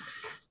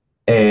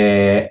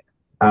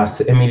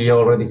 As Emilio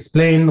already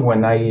explained,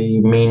 when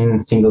I mean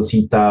single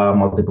zeta,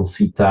 multiple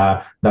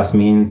zeta, that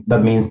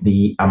means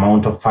the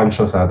amount of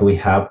functions that we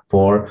have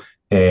for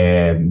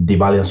the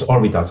valence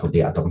orbitals of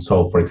the atom.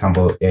 So, for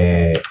example,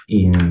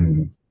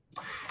 in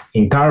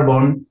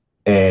carbon,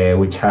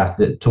 which has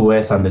the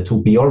 2s and the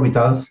 2p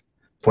orbitals,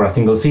 for a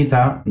single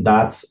zeta,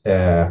 that's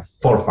 4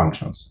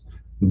 functions.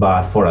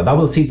 But for a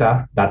double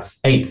zeta, that's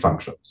 8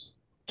 functions,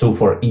 2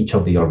 for each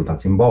of the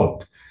orbitals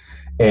involved.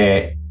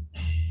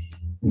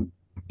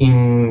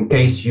 In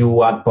case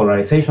you add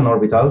polarization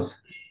orbitals,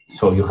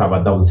 so you have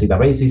a double zeta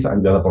basis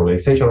and you add a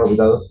polarization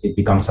orbitals, it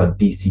becomes a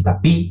d zeta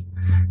p.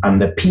 And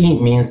the p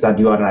means that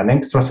you are an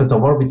extra set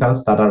of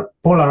orbitals that are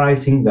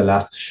polarizing the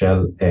last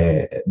shell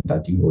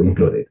that you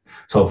included.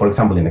 So for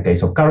example, in the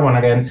case of carbon,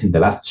 again, since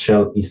the last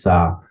shell is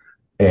a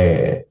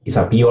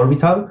p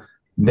orbital,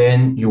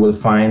 then you will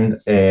find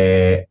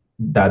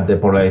that the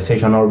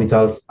polarization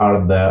orbitals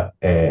are the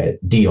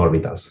d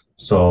orbitals.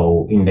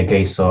 So in the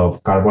case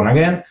of carbon,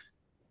 again,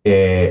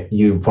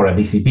 for a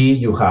DCP,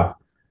 you have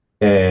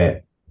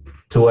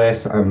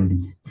 2s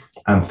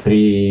and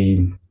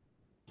 3.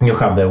 You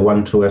have the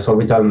 1 2s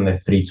orbital and the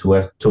 3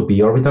 2p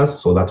orbitals,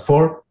 so that's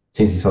 4.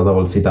 Since it's a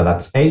double zeta,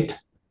 that's 8.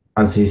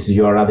 And since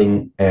you are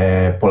adding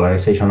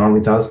polarization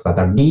orbitals that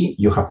are d,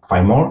 you have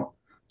 5 more.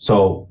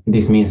 So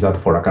this means that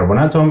for a carbon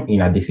atom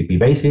in a DCP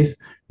basis,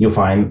 you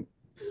find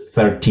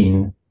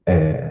 13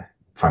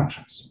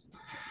 functions.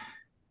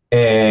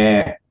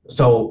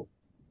 So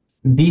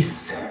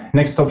these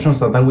next options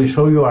that I will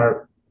show you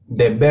are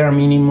the bare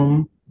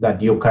minimum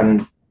that you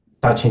can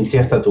touch in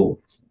SIESTA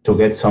to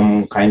get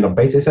some kind of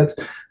basis sets.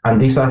 And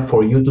these are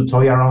for you to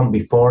toy around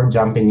before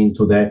jumping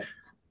into the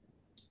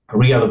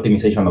real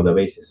optimization of the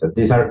basis set.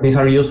 These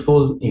are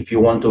useful if you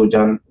want to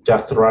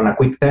just run a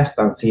quick test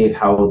and see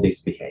how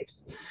this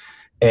behaves.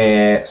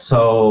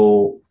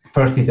 So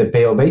first is the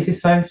payoff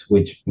basis size,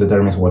 which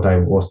determines what I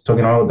was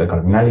talking about, the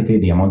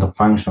cardinality, the amount of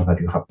functions that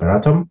you have per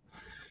atom,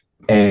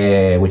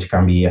 which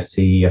can be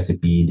SC,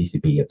 SCP,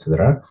 DCP,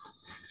 etc.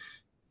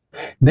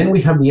 Then we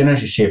have the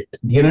energy shift.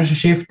 The energy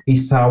shift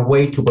is a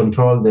way to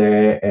control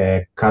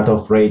the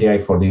cutoff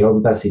radii for the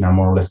orbitals in a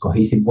more or less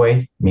cohesive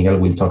way. Miguel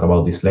will talk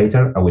about this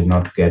later. I will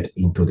not get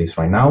into this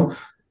right now.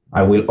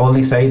 I will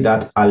only say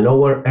that a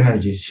lower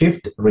energy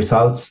shift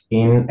results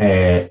in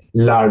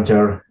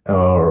larger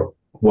orbitals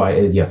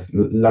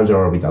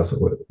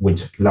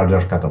with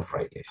larger cutoff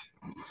radius.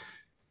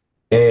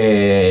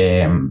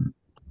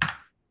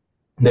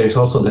 There is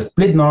also the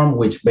split norm,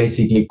 which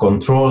basically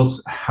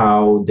controls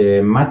how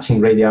the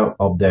matching radii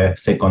of the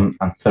second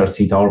and third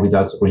zeta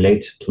orbitals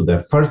relate to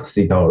the first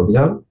zeta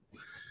orbital.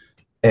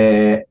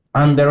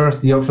 And there is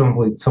the option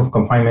with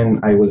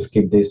self-confinement. I will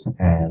skip this.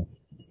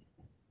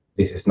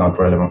 this is not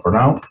relevant for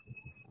now.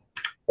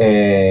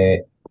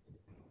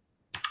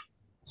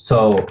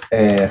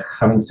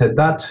 Having said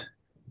that,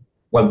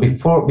 well,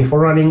 before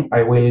running,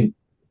 I will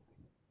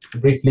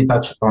briefly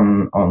touch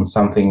on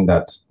something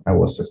that I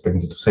was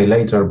expecting to say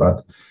later,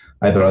 but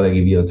I'd rather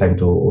give you the time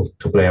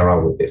to play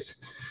around with this.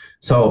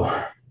 So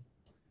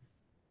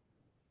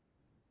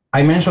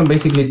I mentioned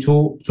basically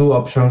two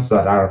options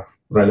that are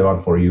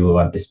relevant for you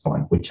at this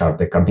point, which are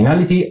the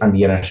cardinality and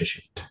the energy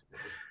shift.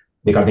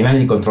 The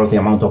cardinality controls the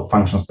amount of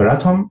functions per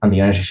atom, and the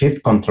energy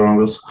shift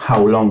controls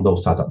how long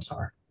those atoms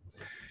are.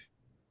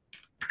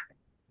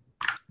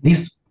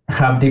 These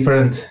have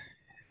different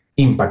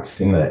impacts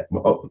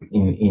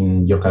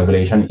in your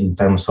calculation in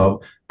terms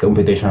of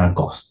computational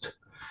cost.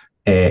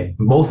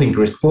 Both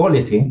increase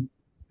quality,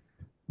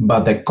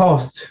 but the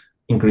cost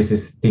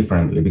increases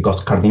differently because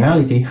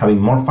cardinality, having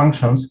more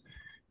functions,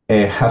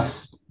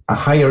 has a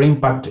higher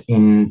impact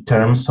in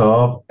terms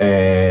of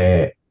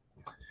the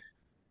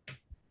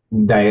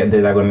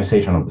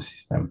diagonalization of the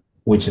system,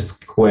 which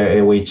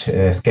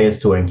scales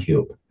to n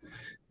cubed.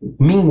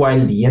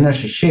 Meanwhile, the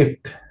energy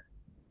shift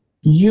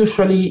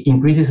usually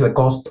increases the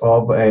cost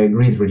of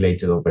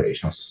grid-related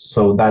operations,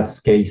 so that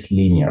scales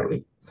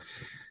linearly.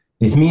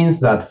 This means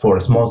that for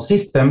small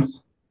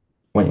systems,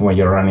 when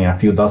you're running a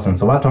few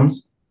dozens of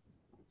atoms,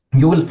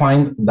 you will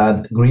find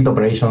that grid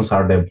operations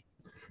are the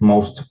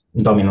most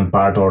dominant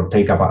part or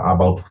take up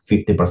about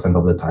 50%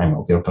 of the time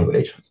of your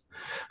calculations.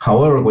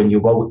 However, when you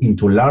go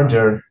into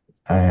larger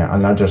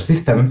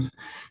systems,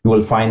 you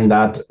will find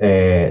that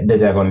the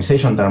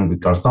diagonalization term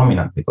becomes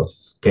dominant because it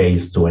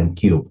scales to n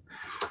cubed.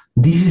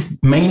 This is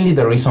mainly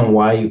the reason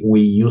why we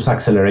use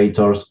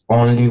accelerators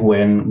only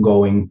when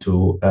going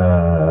to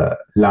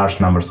large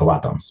numbers of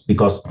atoms,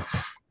 because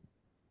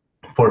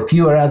for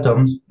fewer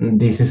atoms,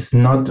 this is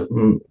not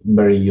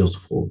very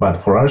useful.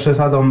 But for larger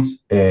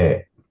atoms,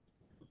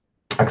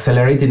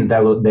 accelerating the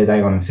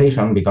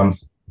diagonalization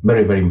becomes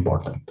very, very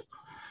important.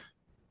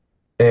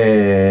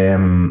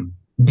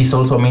 This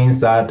also means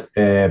that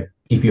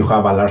if you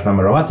have a large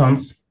number of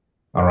atoms,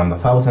 around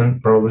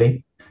 1,000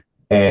 probably,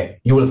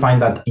 you will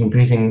find that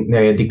decreasing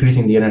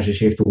the energy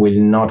shift will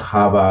not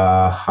have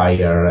a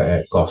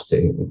higher cost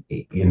in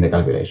the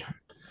calculation.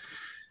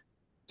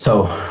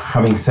 So,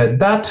 having said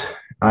that,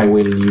 I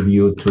will leave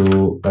you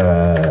to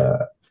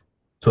the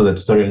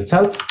tutorial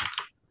itself.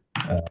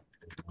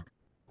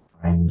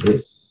 Find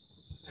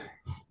this,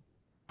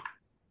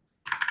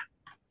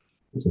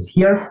 which is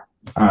here,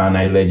 and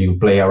I'll let you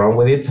play around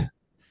with it.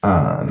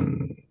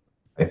 And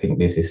I think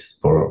this is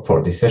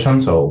for this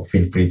session, so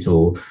feel free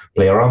to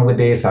play around with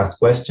this, ask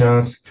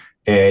questions.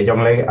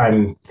 Young Lei,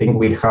 I think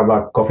we have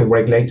a coffee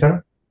break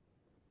later.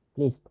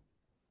 Please.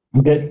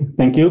 Okay,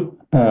 thank you.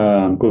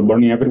 Good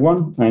morning,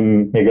 everyone.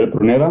 I'm Miguel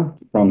Pruneda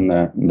from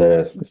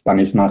the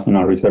Spanish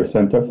National Research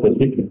Center.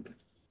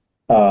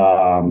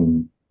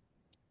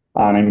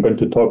 And I'm going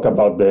to talk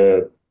about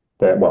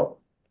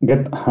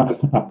get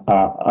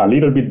a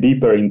little bit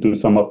deeper into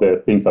some of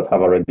the things that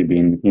have already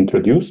been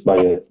introduced by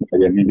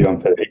Emilio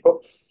and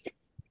Federico,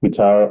 which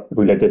are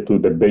related to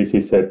the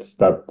basis sets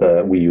that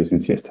we use in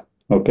SIESTA.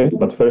 Okay,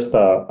 but first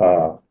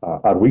a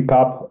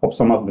recap of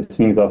some of the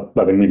things that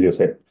Emilio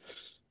said.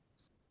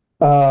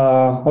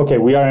 Okay,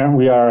 we are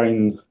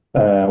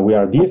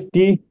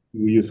DFT.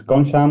 We use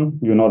QUANTUM.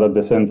 You know that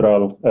the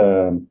central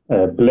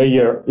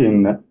player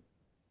in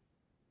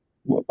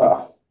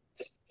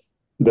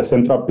the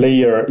central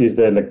player is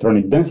the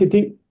electronic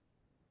density,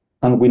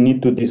 and we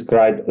need to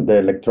describe the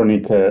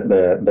electronic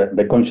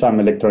the QUANTUM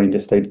electronic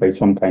state by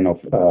some kind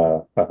of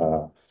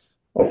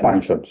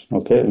functions.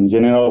 Okay, in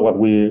general, what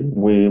we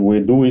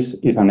do is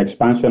an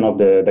expansion of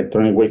the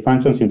electronic wave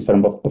functions in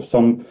terms of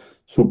some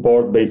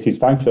support basis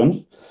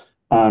functions.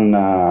 And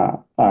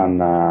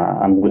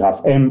we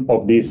have m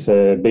of these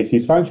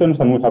basis functions,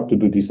 and we have to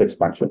do this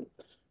expansion.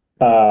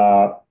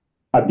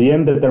 At the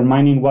end,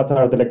 determining what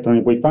are the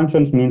electronic wave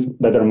functions means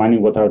determining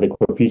what are the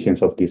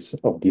coefficients of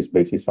these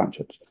basis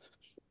functions.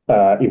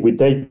 If we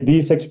take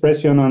this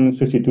expression and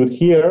substitute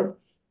here,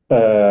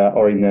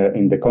 or in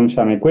the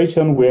QUANTUM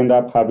equation, we end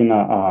up having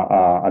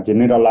a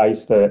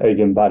generalized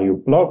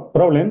eigenvalue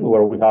problem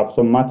where we have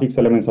some matrix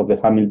elements of the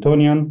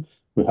Hamiltonian.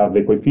 We have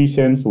the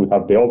coefficients, we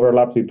have the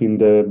overlaps between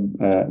the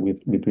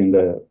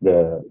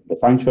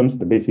functions,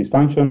 the basis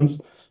functions,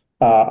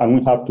 and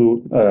we have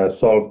to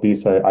solve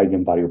this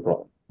eigenvalue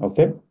problem.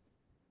 Okay.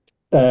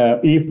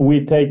 If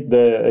we take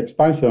the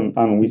expansion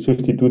and we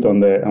substitute on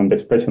the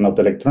expression of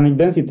the electronic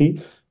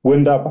density, we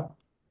end up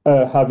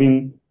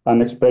having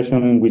an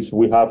expression in which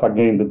we have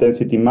again the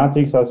density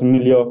matrix, as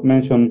Emilio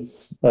mentioned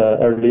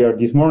earlier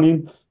this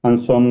morning, and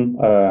some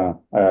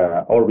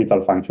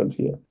orbital functions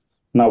here.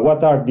 Now,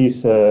 what are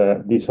these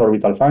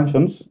orbital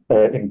functions?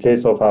 In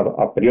case of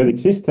a periodic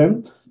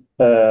system,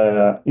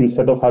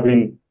 instead of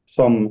having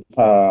some,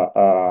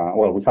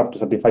 we have to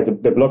satisfy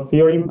the Bloch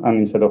theorem, and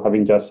instead of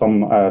having just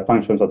some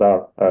functions that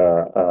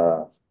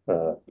are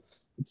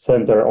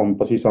centered on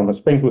position of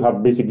space, we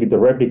have basically the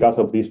replicas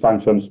of these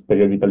functions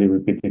periodically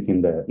repeated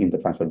in the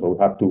function. So we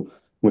have to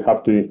we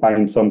have to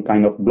define some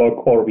kind of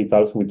block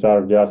orbitals, which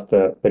are just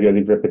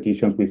periodic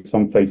repetitions with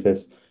some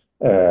phases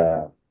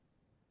of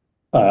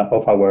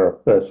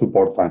our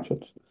support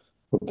functions.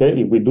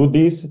 Okay, if we do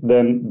this,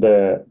 then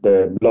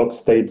the block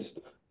states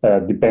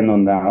depend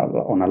on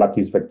a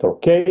lattice vector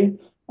k,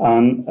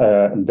 and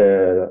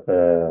the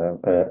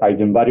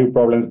eigenvalue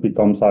problems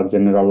becomes a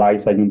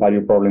generalized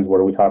eigenvalue problems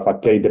where we have a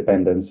k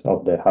dependence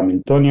of the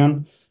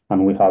Hamiltonian,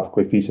 and we have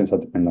coefficients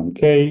that depend on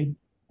k,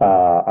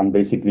 and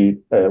basically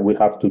we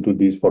have to do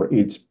this for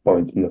each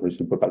point in the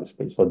reciprocal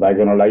space. So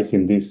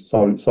diagonalizing this,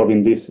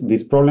 solving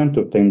this problem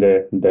to obtain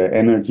the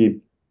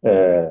energy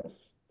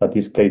that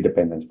is k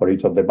dependence for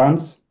each of the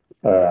bands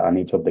and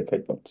each of the k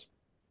points.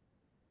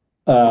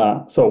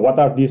 So what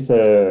are these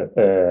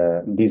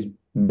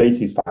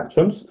basis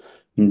functions?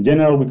 In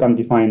general, we can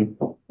define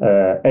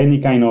any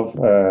kind of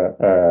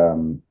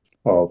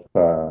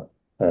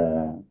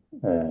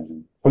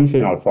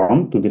functional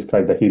form to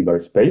describe the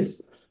Hilbert space.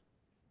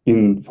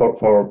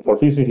 For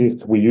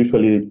physicists, we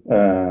usually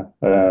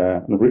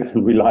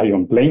rely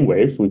on plane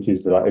waves, which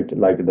is like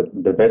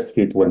the best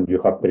fit when you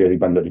have periodic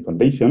boundary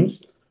conditions.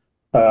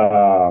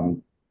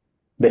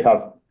 They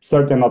have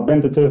certain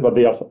advantages, but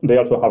they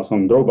also have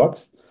some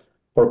drawbacks.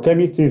 For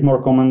chemistry, it's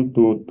more common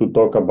to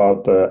talk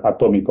about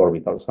atomic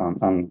orbitals,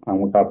 and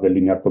we have the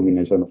linear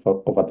combination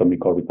of atomic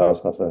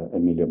orbitals, as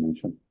Emilio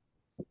mentioned.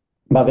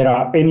 But there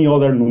are any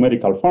other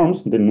numerical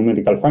forms, the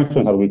numerical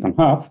functions that we can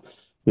have.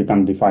 We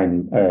can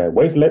define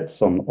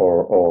wavelets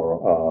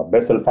or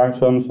Bessel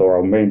functions or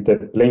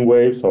augmented plane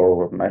waves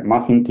or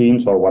muffin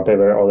teams or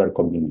whatever other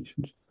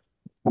combinations.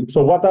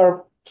 So what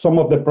are some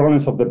of the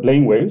problems of the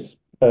plane waves?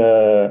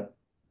 The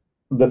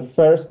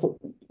first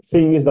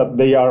thing is that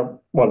they are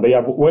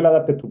well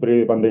adapted to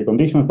periodic boundary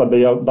conditions, but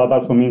that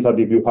also means that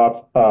if you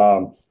have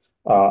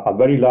a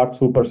very large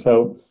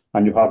supercell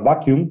and you have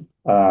vacuum,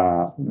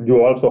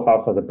 you also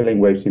have the plane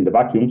waves in the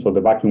vacuum, so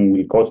the vacuum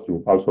will cost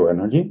you also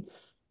energy.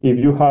 If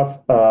you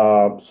have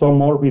some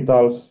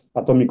orbitals,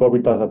 atomic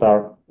orbitals that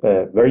are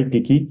very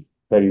peaky,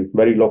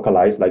 very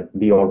localized, like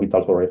d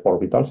orbitals or f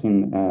orbitals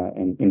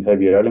in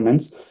heavier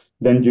elements,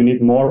 then you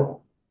need more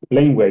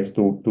plane waves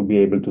to be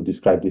able to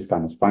describe these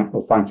kinds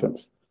of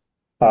functions.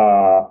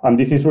 And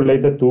this is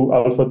related to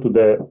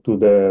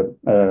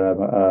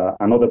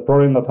another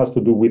problem that has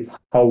to do with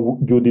how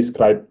you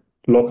describe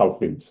local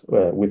fields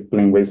with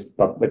plane waves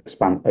that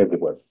expand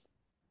everywhere.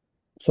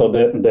 So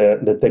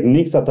the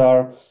techniques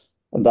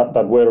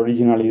that were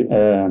originally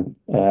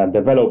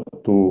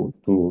developed to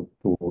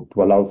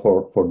allow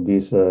for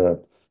this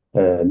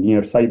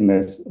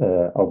nearsightedness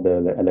of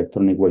the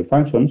electronic wave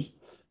functions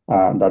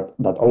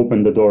that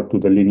open the door to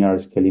the linear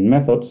scaling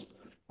methods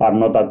are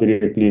not that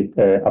directly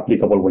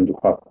applicable when you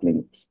have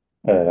plane waves.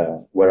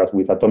 Whereas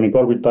with atomic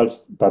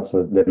orbitals, that's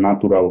the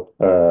natural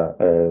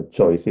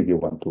choice if you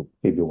want to.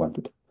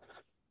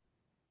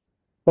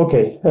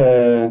 Okay,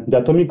 the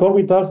atomic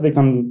orbitals, they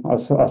can,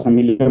 as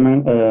Emilio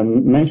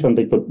mentioned,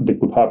 they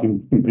could have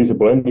in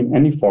principle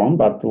any form,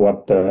 but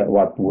what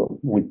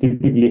we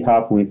typically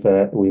have with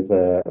a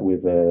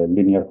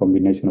linear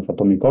combination of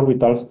atomic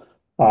orbitals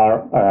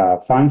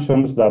are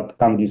functions that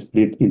can be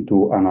split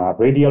into a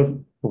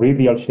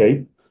radial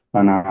shape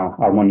and a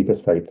harmonic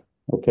spheric.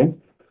 Okay,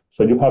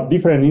 so you have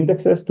different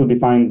indexes to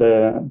define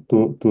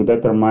to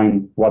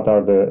determine what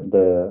are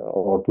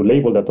or to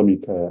label the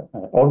atomic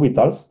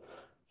orbitals.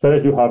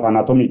 First, you have an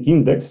atomic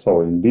index. So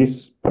in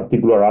this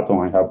particular atom,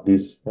 I have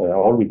these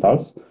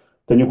orbitals.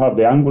 Then you have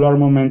the angular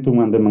momentum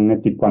and the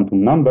magnetic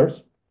quantum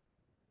numbers,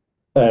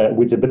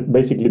 which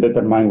basically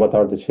determine what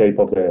are the shape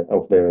of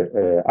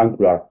the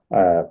angular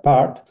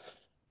part.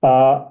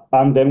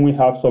 And then we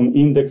have some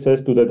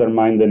indexes to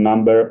determine the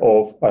number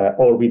of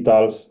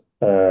orbitals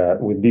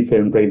with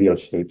different radial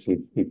shapes,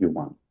 if you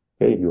want.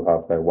 Okay, you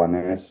have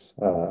 1s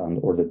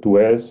or the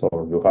 2s,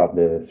 or you have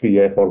the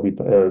 3f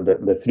orbital,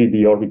 the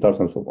 3d orbitals,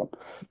 and so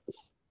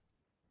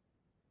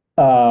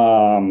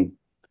on.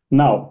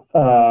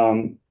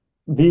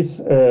 This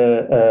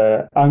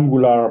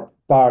angular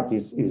part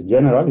is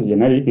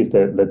generic, is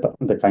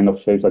the kind of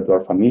shapes that you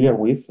are familiar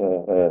with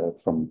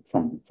from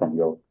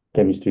your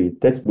chemistry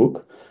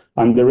textbook.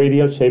 And the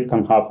radial shape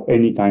can have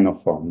any kind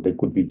of form. They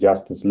could be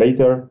just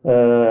Slater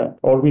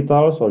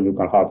orbitals, or you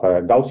can have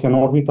Gaussian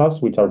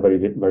orbitals, which are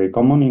very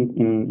common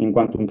in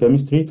quantum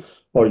chemistry,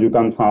 or you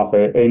can have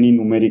any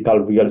numerical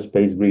real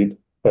space grid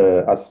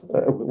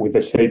with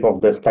the shape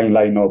of the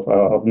skyline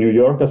of New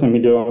York, as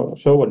Emilio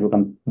showed, or you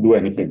can do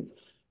anything.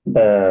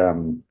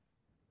 In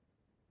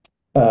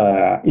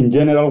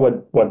general,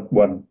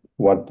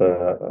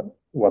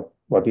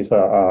 what is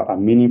a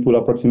meaningful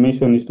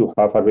approximation is to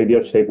have a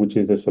radial shape, which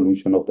is the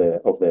solution of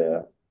the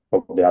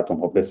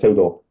atom, of the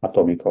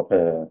pseudo-atomic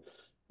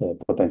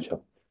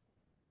potential.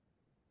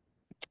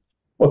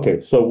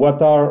 Okay, so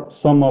what are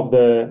some of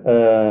the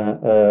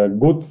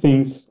good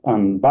things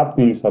and bad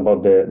things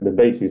about the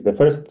basis? The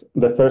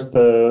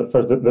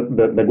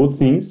good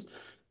things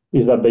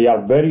is that they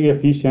are very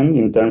efficient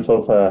in terms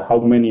of how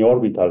many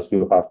orbitals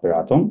you have per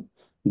atom.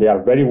 They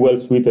are very well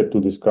suited to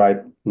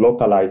describe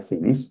localize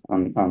things,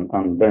 and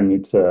then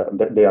it's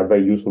they are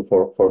very useful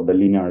for the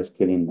linear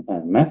scaling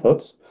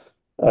methods.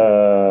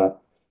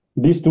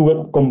 These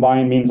two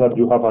combined means that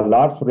you have a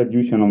large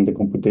reduction on the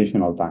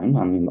computational time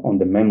and on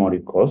the memory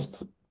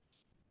cost.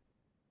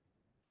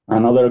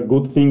 Another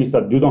good thing is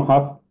that you don't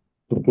have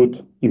to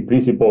put, in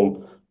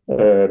principle,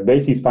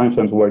 basis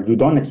functions where you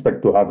don't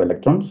expect to have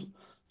electrons.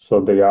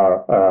 So they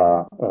are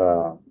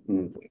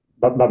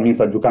that means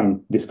that you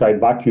can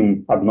describe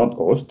vacuum at no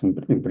cost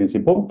in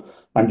principle,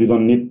 and you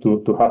don't need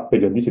to have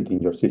periodicity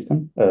in your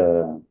system.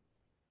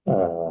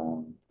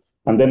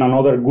 And then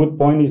another good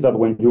point is that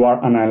when you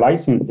are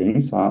analyzing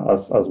things,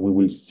 as we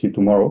will see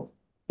tomorrow,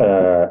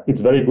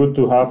 it's very good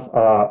to have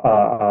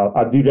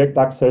a direct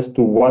access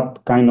to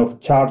what kind of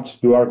charge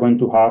you are going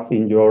to have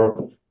in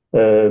your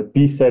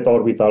p-set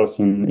orbitals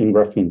in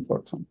graphene, for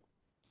example.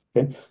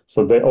 Okay,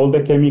 so all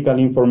the chemical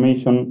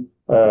information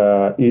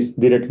is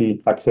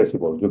directly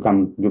accessible. You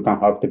can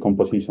have the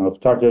composition of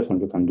charges, and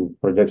you can do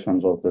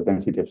projections of the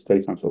density of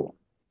states and so on.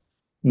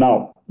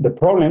 Now, the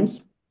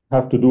problems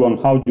have to do on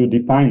how you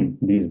define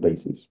these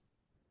bases.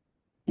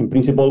 In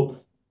principle,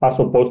 as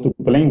opposed to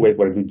plane wave,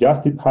 where you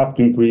just have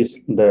to increase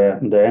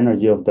the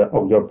energy of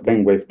your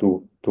plane wave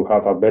to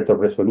have a better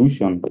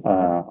resolution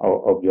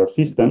of your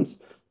systems.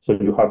 So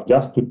you have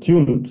just to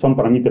tune some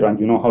parameter, and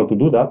you know how to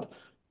do that.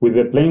 With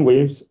the plane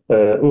waves,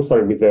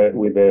 with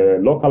the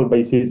local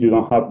bases, you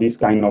don't have this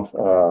kind of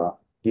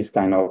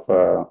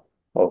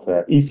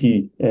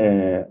easy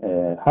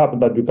hub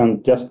that you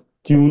can just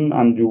tune,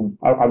 and you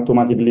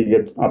automatically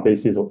get a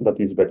basis that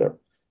is better.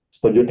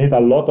 So you need a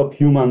lot of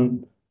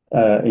human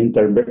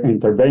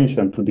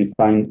intervention to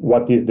define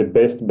what is the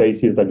best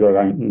basis that you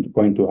are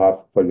going to have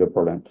for your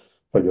problem,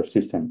 for your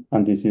system.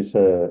 And this is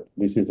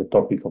the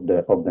topic of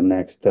the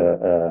next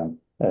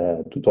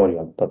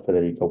tutorial that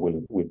Federico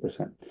will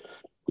present.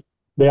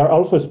 They are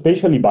also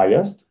spatially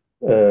biased,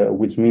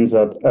 which means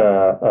that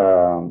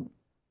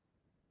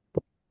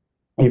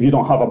if you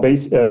don't have a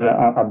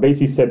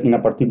basis set in a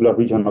particular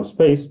region of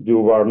space,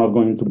 you are not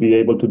going to be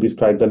able to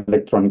describe the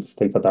electronic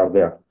states that are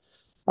there.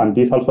 And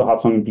this also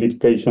has some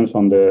implications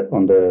on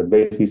the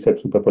basis set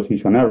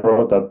superposition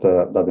error that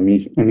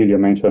Emilio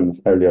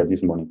mentioned earlier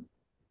this morning.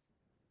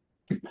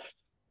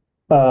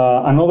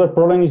 Another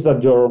problem is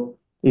that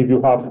if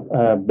you have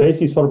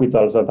basis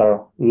orbitals that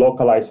are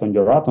localized on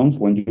your atoms,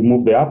 when you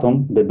move the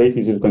atom, the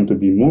basis is going to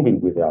be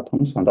moving with the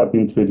atoms, and that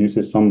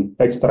introduces some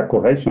extra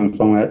corrections,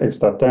 some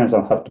extra terms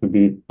that have to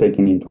be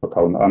taken into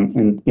account.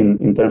 And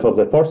in terms of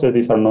the forces,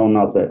 these are known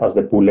as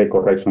the Poulet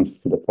corrections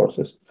to the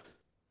forces.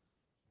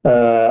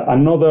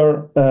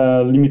 Another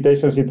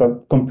limitation is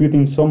that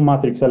computing some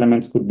matrix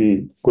elements could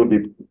be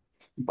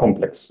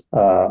complex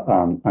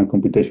and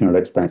computationally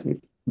expensive.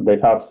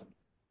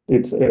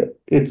 It's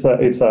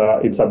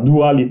a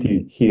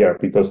duality here,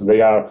 because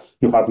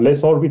you have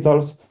less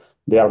orbitals,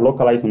 they are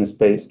localized in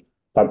space,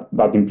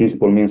 but in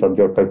principle means that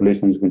your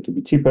calculation is going to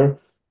be cheaper,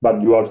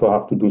 but you also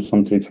have to do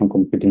some tricks on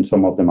computing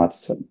some of the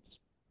matrix elements.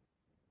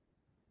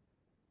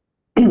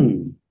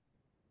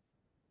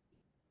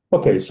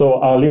 Okay, so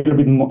a little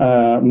bit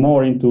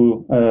more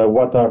into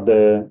what are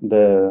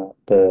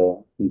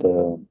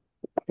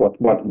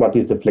what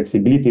is the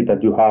flexibility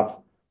that you have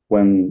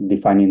when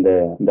defining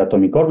the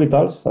atomic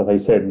orbitals. As I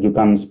said, you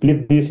can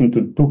split this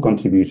into two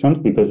contributions,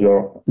 because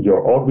your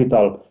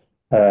orbital,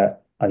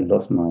 I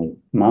lost my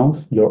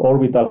mouse. Your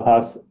orbital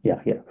has,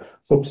 here.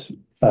 Oops.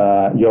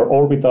 Your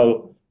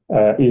orbital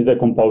is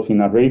decomposed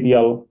in a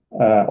radial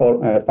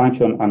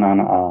function and an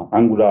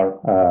angular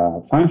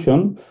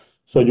function.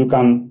 So you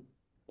can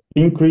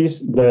increase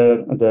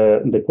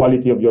the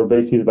quality of your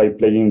basis by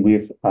playing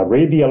with a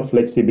radial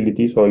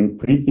flexibility, so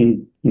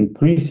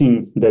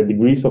increasing the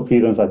degrees of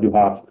freedom that you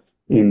have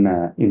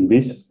in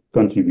this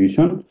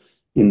contribution,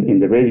 in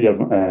the radial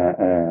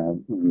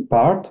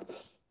part.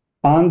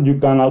 And you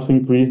can also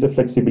increase the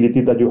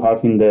flexibility that you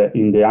have in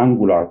the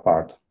angular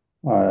part.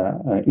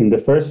 In the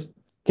first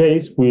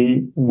case,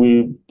 we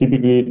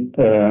typically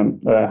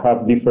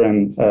have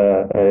different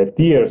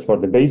tiers for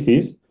the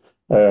basis.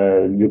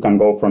 You can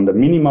go from the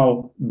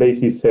minimal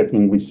basis set,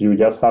 in which you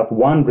just have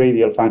one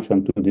radial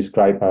function to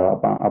describe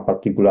a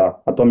particular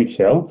atomic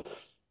shell.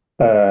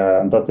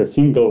 That's the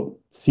single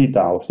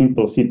zeta or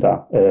simple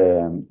zeta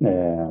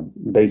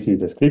basis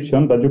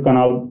description. But you can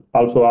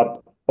also add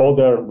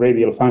other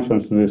radial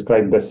functions to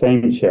describe the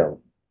same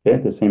shell, okay?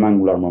 The same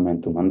angular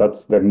momentum, and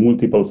that's the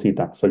multiple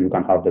zeta. So you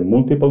can have the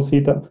multiple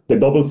zeta, the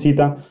double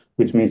zeta,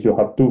 which means you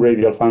have two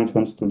radial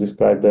functions to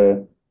describe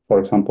for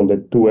example, the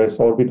 2s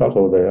orbitals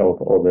or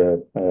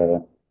the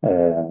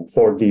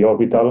 4d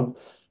orbital,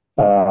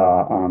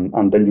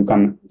 and then you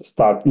can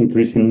start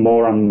increasing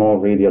more and more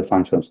radial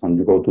functions, and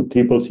you go to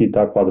triple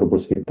zeta, quadruple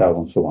zeta,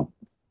 and so on.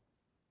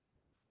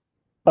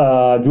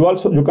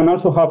 You can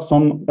also have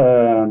some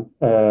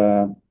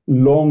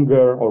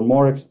longer or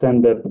more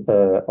extended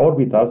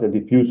orbitals, the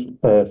diffuse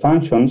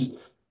functions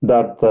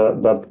that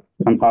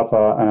can have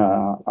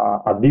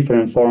a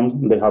different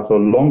form. They have a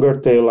longer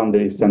tail, and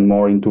they extend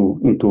more into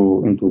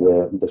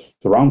the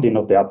surrounding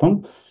of the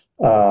atom.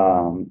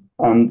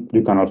 And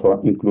you can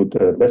also include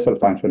the Bessel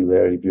function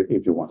there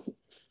if you want.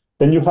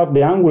 Then you have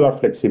the angular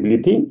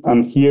flexibility,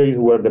 and here is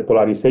where the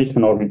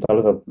polarization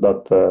orbitals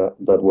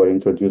that were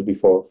introduced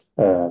before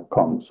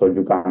come. So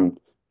you can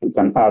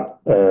add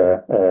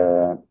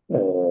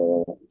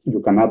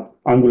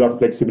angular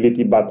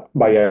flexibility, but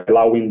by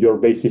allowing your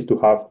basis to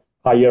have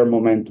higher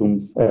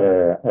momentum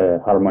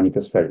harmonic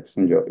spherics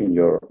in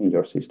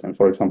your system.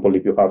 For example,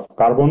 if you have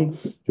carbon,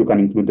 you can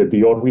include the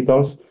d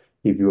orbitals.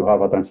 If you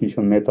have a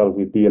transition metal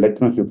with d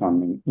electrons, you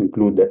can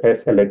include the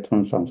f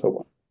electrons and so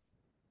on.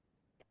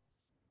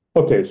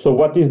 Okay, so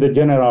what is the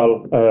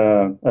general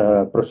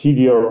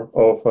procedure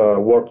of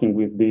working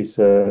with these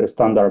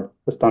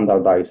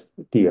standardized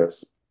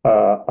tiers?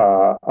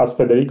 As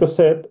Federico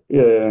said,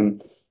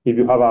 if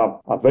you have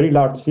a very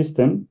large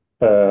system,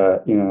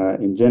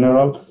 in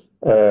general,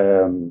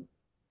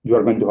 you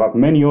are going to have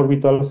many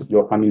orbitals.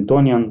 Your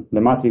Hamiltonian,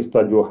 the matrix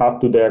that you have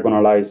to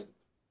diagonalize,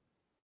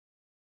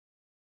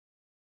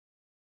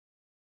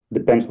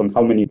 depends on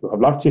how many you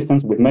have. Large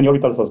systems with many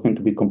orbitals is going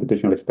to be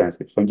computationally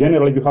expensive. So in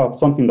general, if you have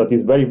something that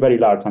is very, very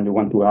large and you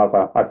want to have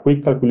a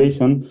quick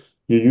calculation,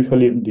 you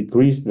usually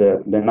decrease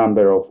the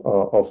number of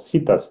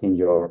zetas in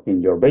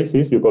your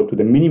basis. You go to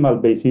the minimal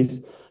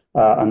basis,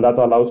 and that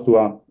allows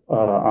to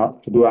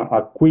do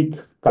a quick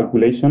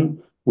calculation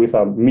with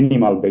a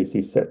minimal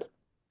basis set.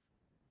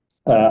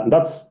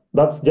 That's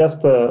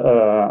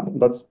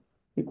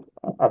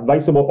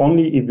advisable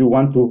only if you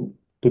want to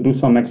do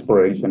some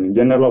exploration. In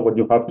general, what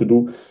you have to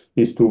do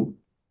is to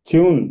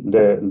tune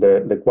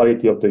the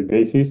quality of the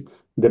basis.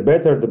 The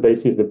better the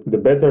basis, the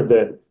better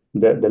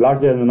the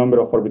larger the number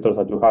of orbitals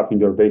that you have in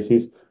your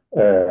basis,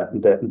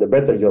 the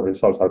better your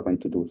results are going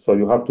to do. So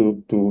you have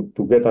to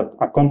get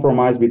a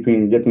compromise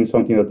between getting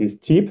something that is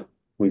cheap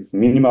with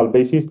minimal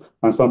basis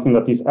and something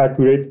that is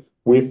accurate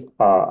with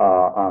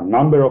a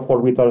number of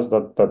orbitals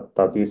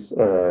that is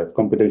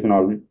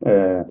computationally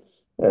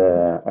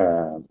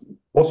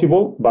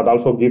possible, but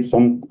also give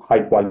some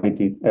high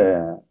quality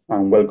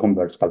and well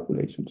converged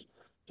calculations.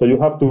 So you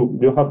have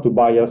to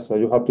bias.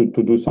 You have to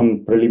do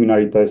some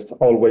preliminary tests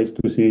always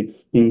to see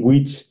in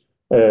which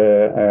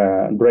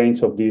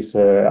range of this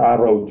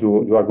arrow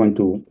you are going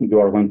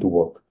to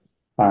work.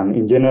 And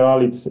in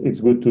general, it's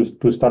good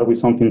to start with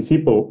something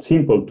simple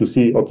to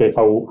see, okay,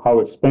 how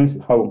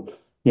expensive, how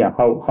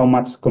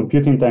much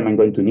computing time I'm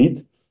going to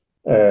need,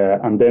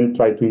 and then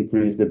try to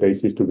increase the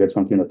basis to get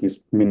something that is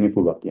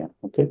meaningful at the end.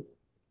 Okay.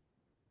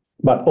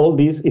 But all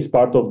this is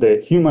part of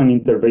the human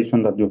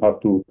intervention that you have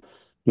to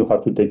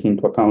take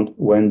into account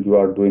when you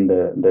are doing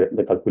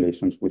the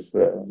calculations with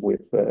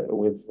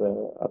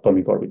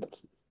atomic orbitals.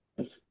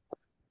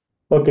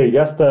 Okay,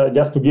 just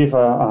to give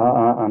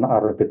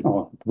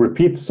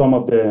repeat some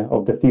of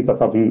the things that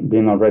have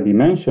been already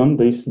mentioned.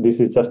 This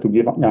is just to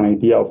give an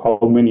idea of how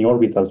many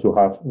orbitals you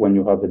have when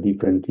you have the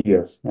different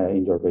tiers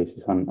in your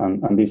basis.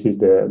 And this is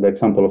the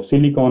example of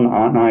silicon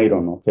and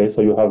iron. Okay,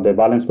 so you have the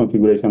valence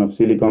configuration of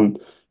silicon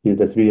is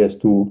the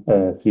 3s2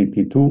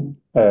 3p2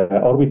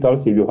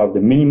 orbitals. If you have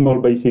the minimal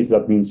basis,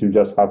 that means you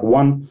just have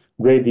one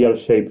radial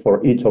shape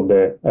for each of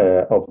the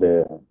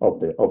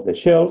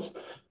shells.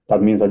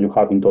 That means that you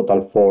have in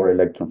total 4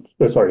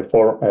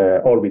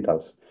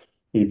 orbitals.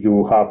 If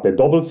you have the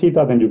double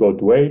zeta, then you go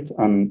to 8,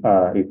 and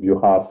if you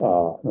add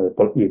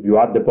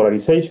the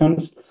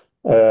polarizations,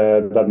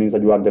 that means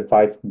that you add the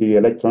 5d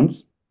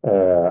electrons,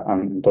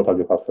 and in total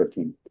you have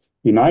 13.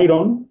 In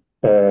iron,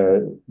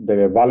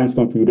 the valence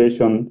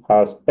configuration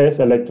has s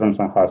electrons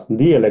and has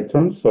d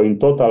electrons. So in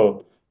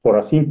total, for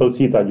a simple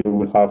zeta, you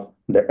will have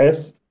the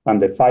s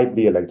and the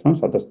 5d electrons.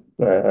 So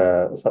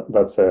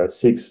that's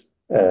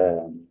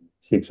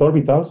 6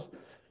 orbitals.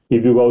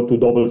 If you go to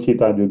double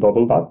zeta, you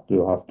double that,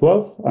 you have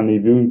 12. And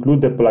if you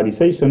include the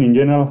polarization, in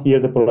general, here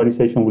the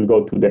polarization will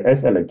go to the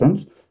s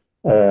electrons.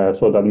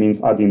 So that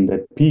means adding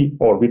the p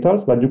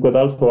orbitals, but you could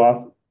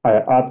also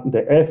add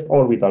the f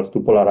orbitals to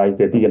polarize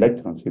the d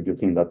electrons if you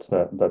think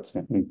that's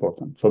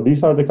important. So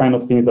these are the kind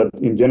of things that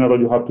in general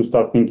you have to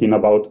start thinking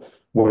about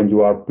when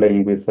you are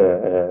playing with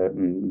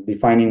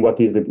defining what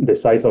is the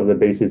size of the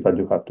basis that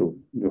you have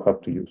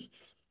to use.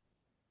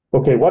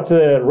 Okay, what's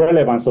the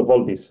relevance of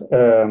all this?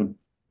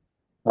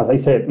 As I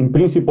said, in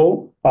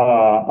principle,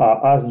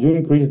 as you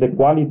increase the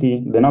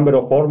quality, the number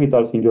of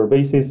orbitals in your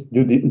basis,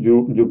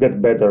 you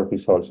get better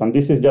results. And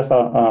this is just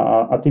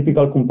a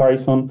typical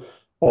comparison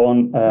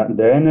on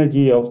the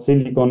energy of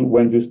silicon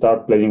when you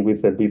start playing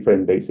with the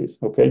different bases.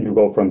 Okay, you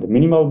go from the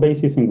minimal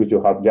basis in which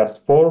you have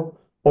just 4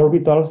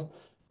 orbitals,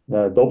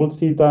 double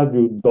zeta,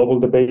 you double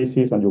the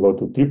basis, and you go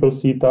to triple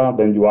zeta.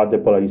 Then you add the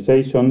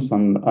polarizations,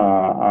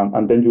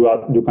 and then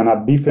you can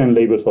add different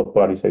levels of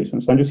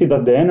polarizations. And you see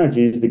that the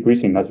energy is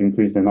decreasing as you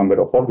increase the number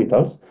of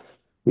orbitals,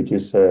 which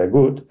is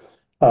good.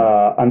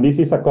 And this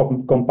is a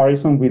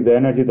comparison with the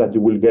energy that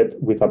you will get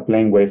with a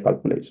plane wave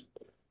calculation.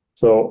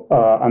 So,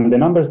 and the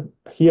numbers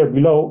here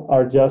below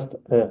are just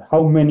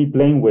how many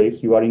plane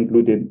waves you are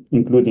including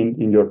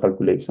in your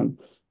calculation.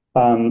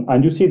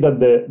 And you see that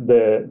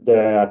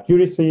the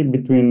accuracy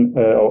between,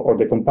 or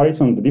the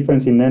comparison, the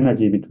difference in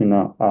energy between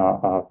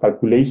a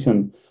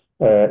calculation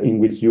in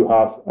which you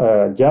have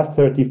just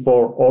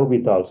 34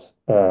 orbitals,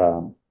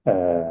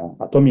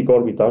 atomic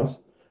orbitals,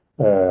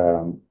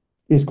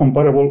 is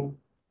comparable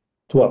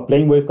to a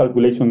plane wave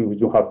calculation in which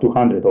you have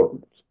 200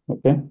 orbitals,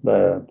 okay?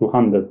 The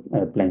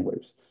 200 plane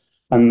waves.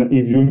 And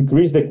if you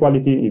increase the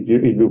quality, if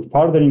you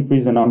further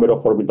increase the number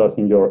of orbitals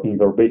in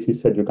your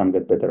basis set, you can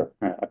get better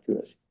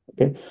accuracy,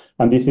 okay?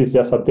 And this is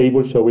just a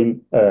table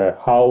showing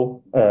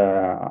how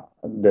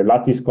the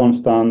lattice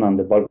constant and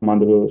the bulk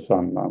modulus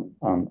and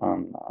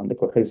the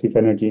cohesive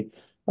energy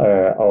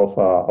of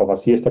a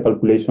SIESTA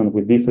calculation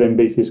with different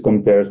bases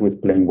compares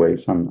with plane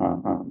waves and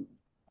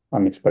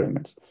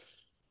experiments.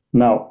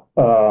 Now,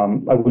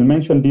 I will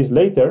mention this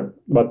later,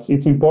 but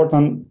it's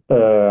important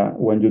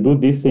when you do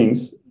these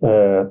things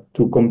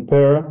to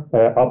compare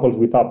apples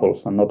with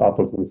apples and not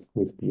apples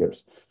with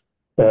peers.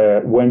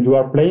 When you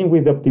are playing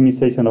with the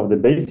optimization of the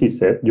basis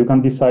set, you can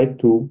decide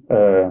to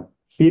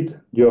fit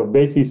your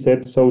basis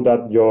set so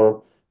that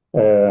your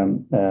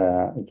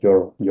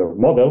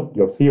model,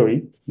 your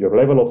theory, your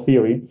level of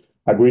theory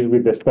agrees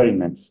with the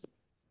experiments.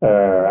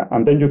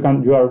 And then you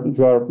are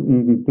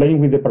playing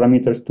with the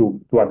parameters to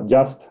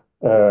adjust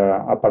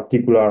a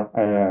particular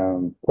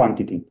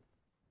quantity.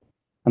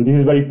 And this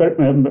is very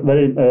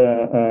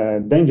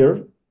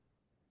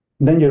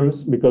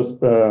dangerous because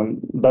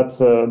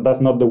that's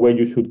not the way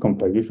you should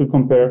compare. You should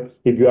compare,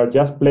 if you are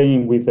just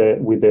playing with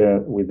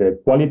the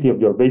quality of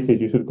your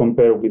basis, you should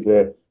compare with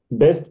the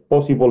best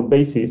possible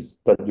basis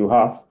that you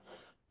have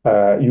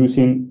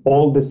using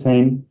all the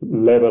same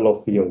level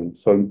of theory.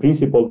 So in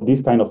principle,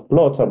 these kind of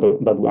plots that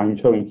I'm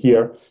showing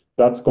here,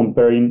 that's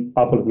comparing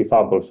apples with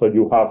apples. So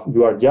you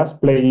are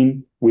just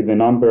playing with the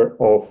number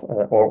of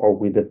or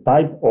with the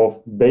type of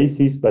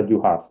basis that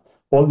you have.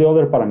 All the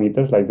other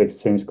parameters like the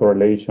exchange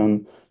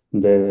correlation,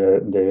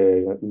 the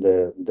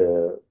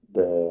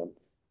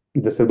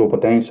pseudo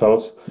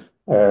potentials,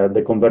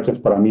 the convergence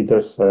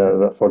parameters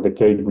for the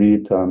K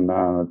grid and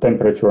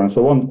temperature and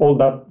so on, all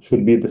that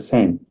should be the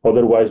same.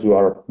 Otherwise, you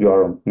are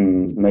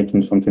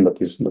making something that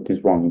is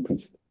wrong in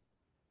principle.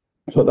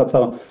 So that's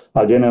a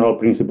general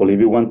principle. If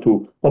you want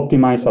to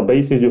optimize a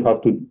basis, you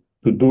have to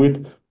do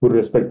it with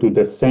respect to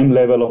the same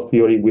level of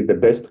theory with the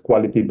best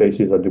quality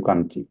basis that you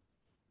can achieve.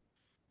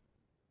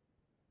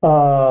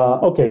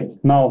 Okay,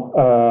 now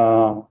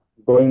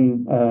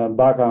going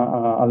back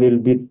a little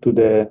bit to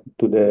the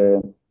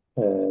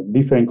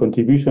different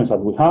contributions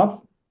that we have.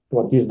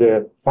 What is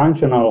the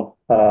functional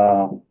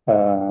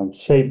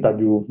shape that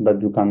you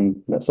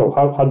can? So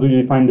how do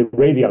you define the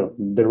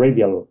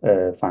radial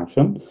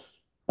function?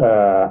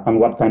 And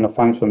what kind of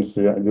functions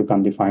you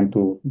can define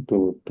to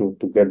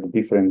get the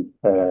different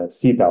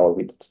zeta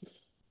orbitals.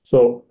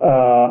 So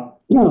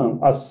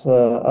as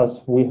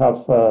we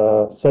have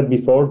said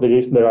before,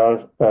 there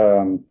are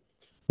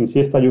in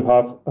SIESTA you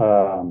have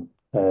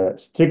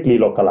strictly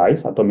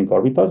localized atomic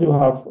orbitals. You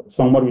have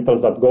some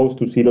orbitals that goes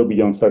to zero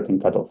beyond certain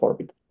cutoff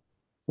orbit.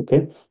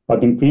 Okay,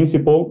 but in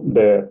principle,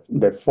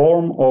 the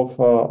form of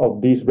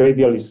this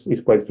radial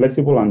is quite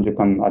flexible, and you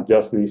can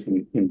adjust this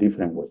in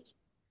different ways.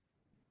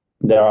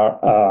 There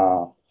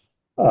are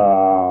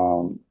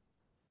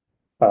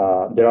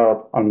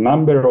a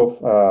number of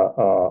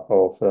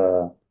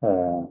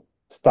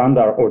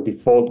standard or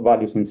default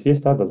values in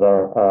SIESTA that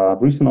are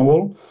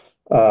reasonable,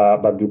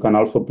 but you can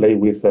also play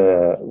with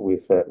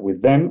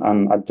them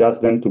and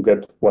adjust them to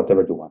get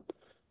whatever you want.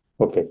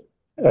 Okay.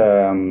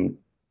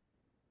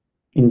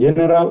 In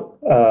general,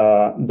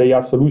 they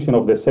are solution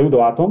of the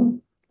pseudo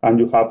atom, and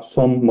you have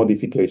some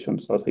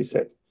modifications, as I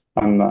said.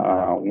 And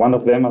one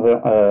of them,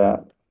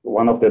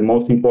 one of the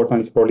most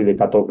important is probably the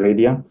cutoff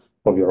radii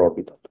of your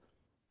orbital.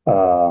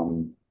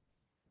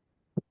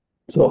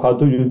 So how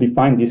do you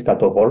define this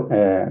cutoff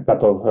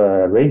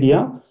radii?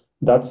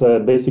 That's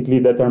basically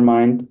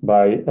determined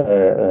by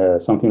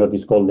something that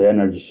is called the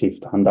energy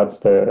shift, and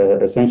that's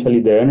essentially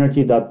the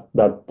energy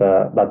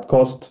that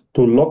costs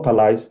to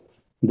localize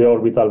the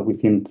orbital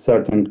within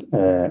certain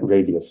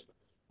radius.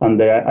 And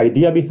the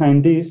idea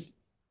behind this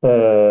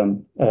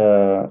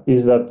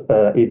is that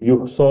if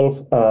you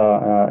solve,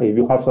 if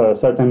you have a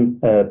certain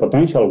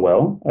potential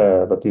well,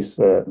 that is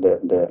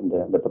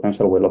the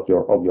potential well of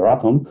your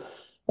atom,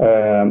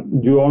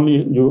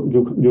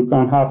 you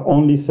can have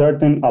only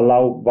certain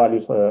allowed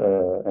values,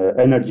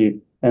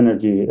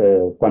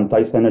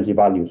 quantized energy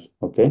values.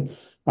 Okay,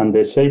 and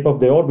the shape of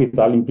the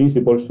orbital, in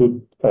principle,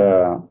 should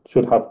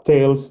have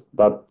tails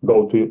that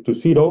go to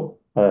zero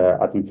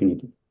at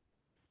infinity.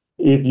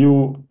 If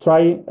you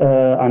try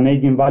an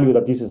eigenvalue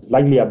that is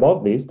slightly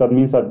above this, that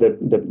means that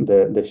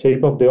the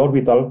shape of the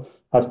orbital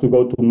has to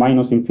go to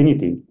minus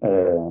infinity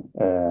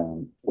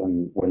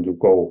when you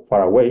go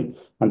far away,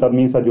 and that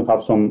means that you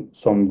have some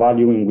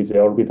value in which the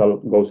orbital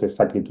goes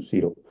exactly to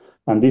zero.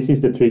 And this is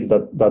the trick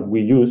that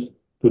we use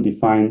to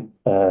define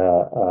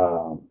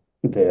the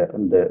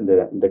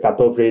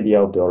cutoff radii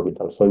of the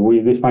orbital. So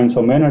we define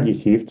some energy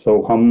shift,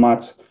 so how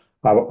much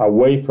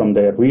away from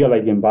the real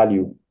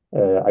eigenvalue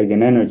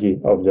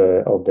eigenenergy of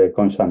the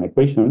constant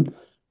equation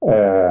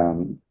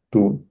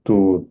to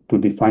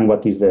define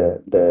what is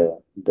the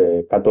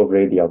cutoff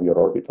radii of your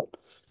orbital.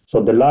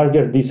 So the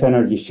larger this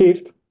energy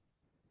shift,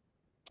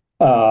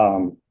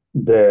 the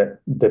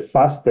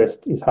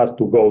fastest it has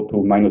to go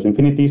to minus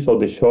infinity, so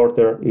the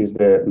shorter is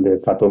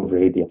the cutoff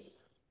radius.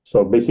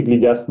 So basically,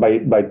 just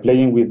by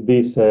playing with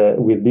this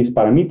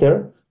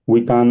parameter,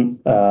 we can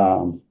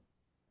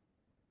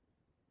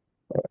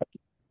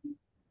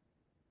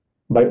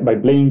by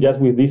playing just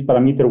with this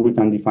parameter, we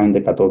can define the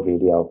cutoff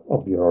area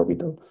of your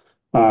orbital.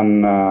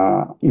 And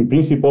in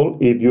principle,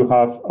 if you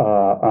have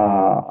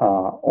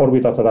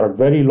orbitals that are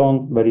very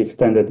long, very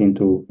extended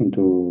into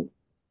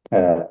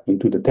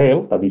the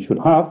tail that it should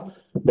have,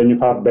 then you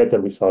have better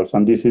results.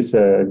 And this is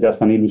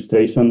just an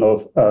illustration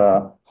of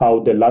how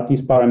the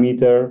lattice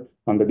parameter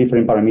and the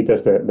different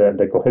parameters,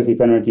 the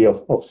cohesive energy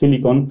of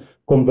silicon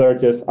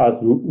converges as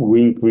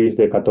we increase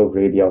the cutoff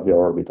radius of your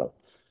orbital.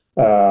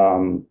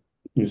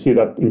 You see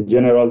that in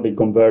general, they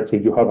converge.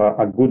 If you have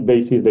a good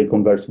basis, they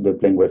converge to the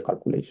plane wave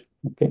calculation.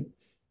 Okay.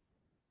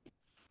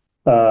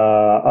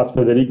 As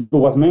Federico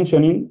was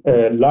mentioning,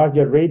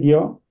 larger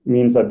radio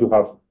means that you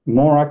have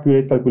more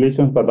accurate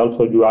calculations, but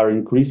also you are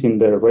increasing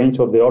the range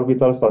of the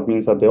orbitals. That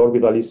means that the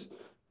orbital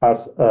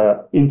has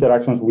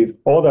interactions with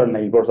other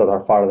neighbors that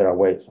are farther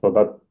away. So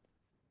that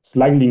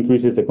slightly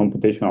increases the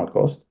computational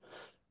cost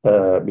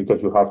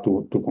because you have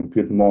to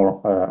compute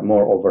more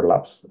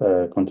overlaps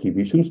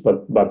contributions,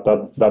 but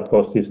that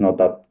cost is not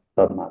that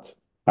much,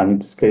 and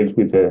it scales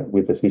with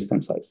the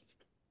system size.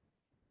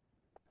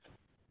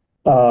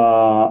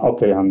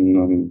 Okay,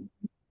 and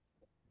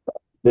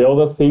the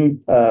other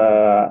thing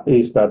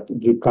is that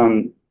you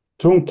can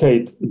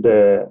truncate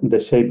the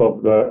shape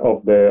of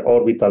the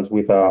orbitals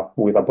with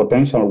a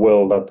potential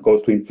well that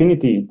goes to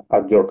infinity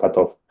at your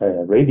cutoff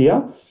radii,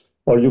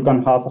 or you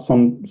can have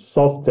some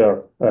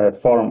softer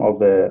form of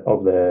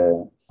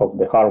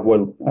the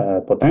Harwell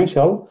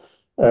potential,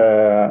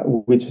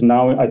 which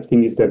now I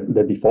think is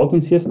the default in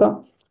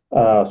SIESTA.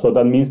 So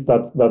that means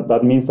that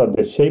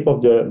the shape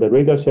of the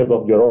radial shape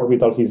of your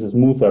orbitals is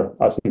smoother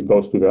as it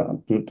goes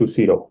to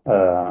zero,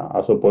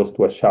 as opposed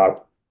to a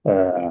sharp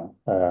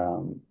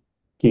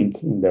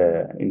kink in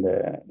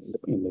the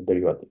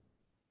derivative.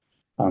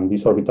 And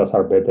these orbitals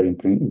are better in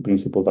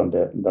principle than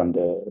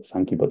the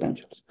Sankey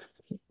potentials.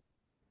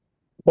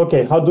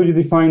 Okay, how do you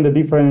define the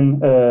different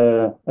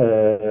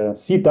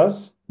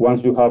zetas?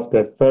 Once you have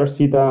the first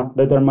zeta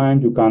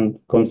determined, you can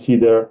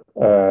consider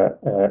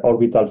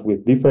orbitals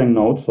with different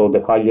nodes. So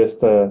the highest,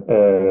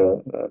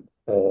 the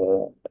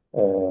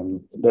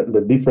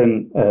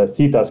different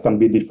zetas can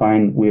be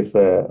defined with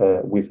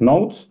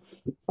nodes,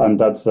 and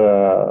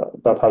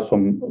that has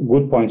some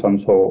good points and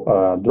so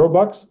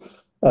drawbacks.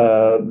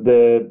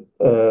 The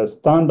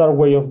standard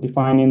way of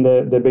defining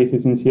the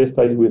basis in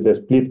SIESTA is with the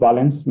split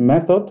valence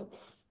method,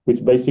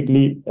 which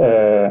basically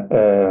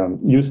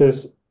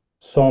uses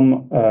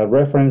some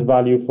reference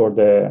value for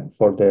the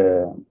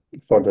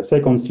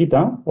second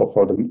zeta or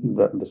for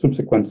the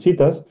subsequent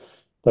zetas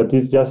that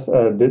is just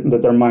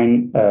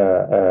determined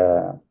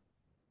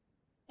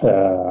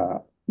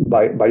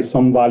by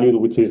some value,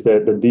 which is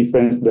the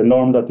difference, the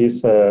norm that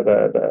is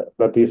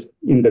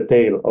in the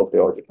tail of the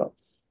orbital.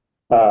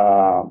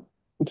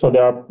 So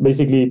there are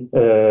basically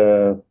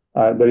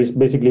there is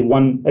basically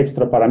one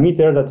extra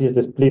parameter that is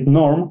the split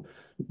norm,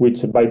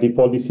 which by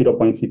default is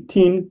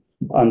 0.15,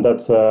 and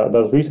that's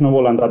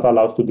reasonable, and that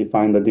allows to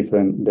define the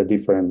different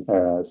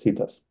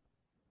zetas.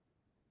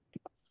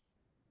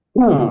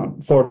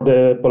 For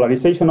the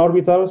polarization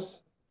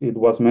orbitals, it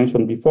was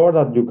mentioned before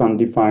that you can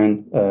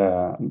define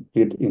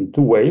it in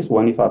two ways.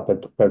 One is a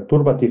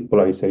perturbative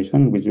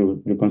polarization, which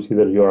you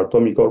consider your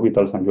atomic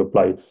orbitals and you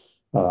apply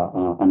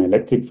an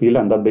electric field,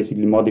 and that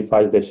basically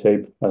modifies the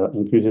shape,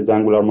 increases the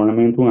angular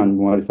momentum and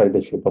modifies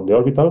the shape of the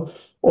orbital.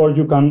 Or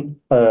you can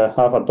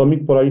have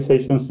atomic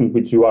polarizations in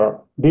which you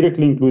are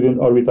directly including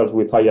orbitals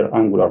with higher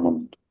angular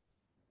momentum.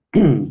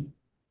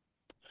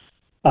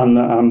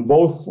 And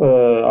both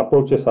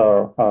approaches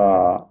are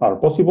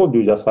possible.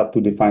 You just have to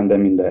define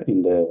them in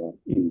the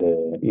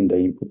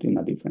input in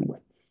a different way.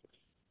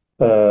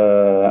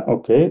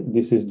 Okay,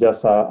 this is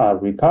just a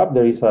recap.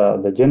 There is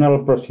the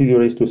general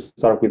procedure is to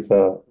start with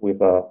a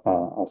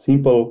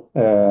simple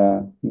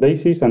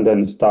basis and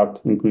then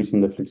start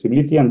increasing the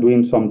flexibility and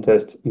doing some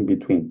tests in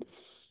between.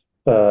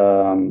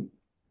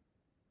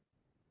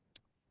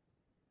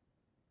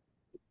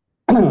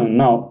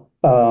 Now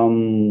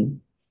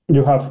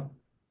you have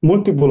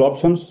multiple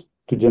options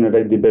to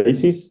generate the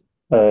basis.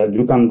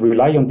 You can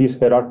rely on this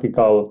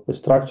hierarchical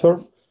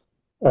structure.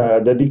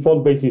 The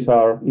default bases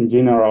are in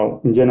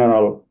general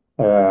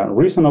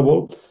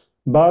reasonable,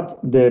 but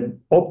the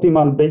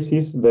optimal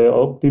basis, the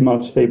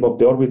optimal shape of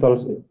the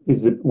orbitals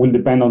will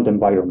depend on the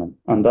environment,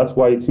 and that's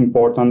why it's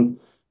important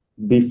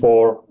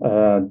before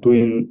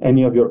doing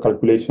any of your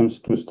calculations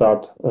to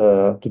start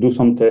to do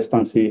some tests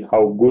and see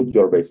how good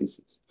your basis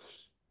is.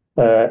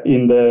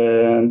 In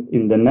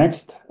the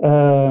next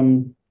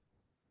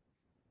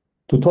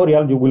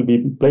tutorial, you will be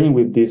playing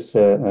with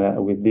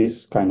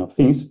these kind of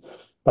things.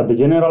 But the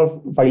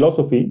general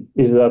philosophy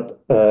is that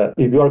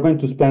if you are going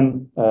to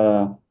spend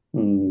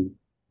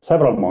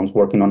several months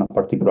working on a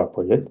particular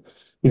project,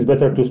 it's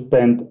better to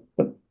spend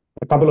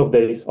a couple of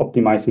days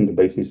optimizing the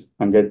basis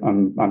and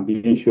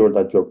being sure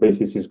that your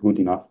basis is good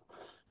enough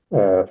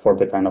for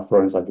the kind of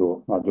problems that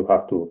you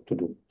have to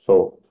do.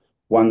 So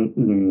one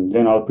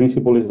general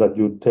principle is that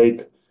you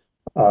take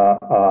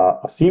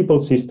a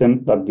simple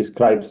system that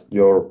describes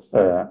your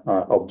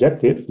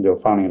objective, your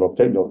final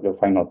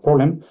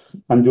problem,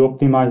 and you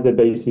optimize the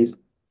basis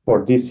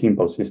for this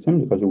simple system,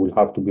 because you will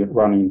have to be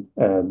running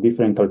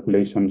different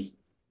calculations,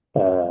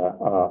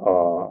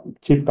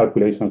 cheap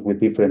calculations with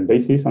different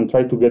bases, and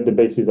try to get the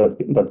basis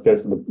that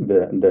gets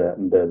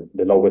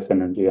the lowest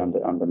energy and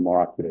the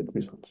more accurate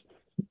results.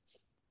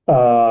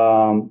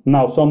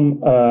 Now,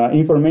 some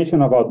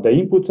information about the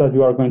inputs that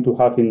you are going to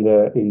have in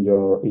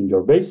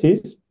your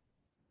basis.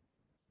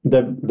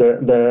 The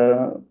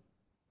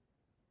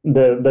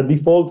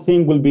default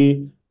thing will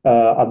be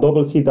a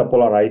double zeta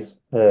polarized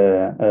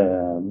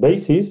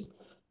basis,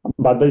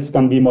 but this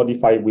can be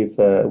modified with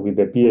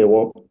the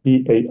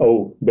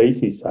PAO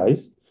basis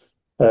size.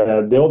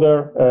 The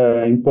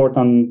other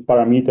important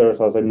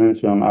parameters, as I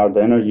mentioned, are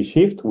the energy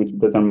shift, which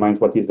determines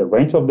what is the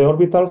range of the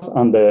orbitals,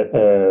 and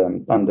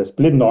the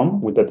split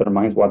norm, which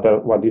determines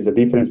what is the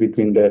difference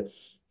between the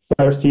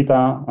first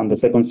zeta and the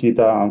second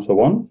zeta, and so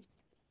on.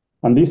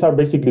 And these are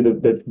basically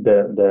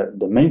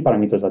the main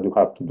parameters that you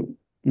have to do.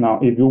 Now,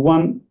 if you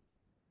want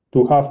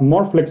to have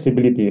more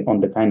flexibility on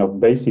the kind of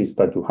basis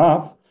that you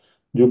have,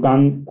 you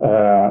can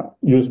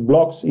use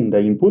blocks in the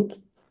input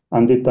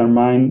and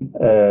determine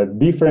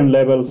different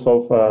levels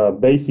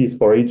of basis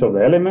for each of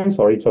the elements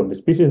or each of the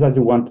species that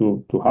you want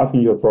to have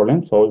in your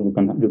problem. So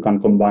you can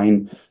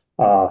combine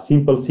a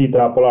simple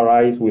zeta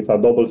polarized with a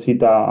double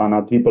zeta and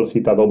a triple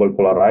zeta double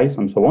polarized,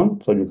 and so on.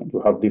 So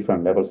you have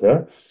different levels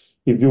there.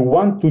 If you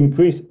want to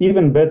increase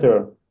even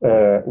better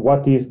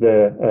what is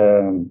the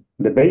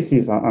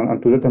basis,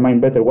 and to determine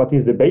better what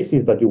is the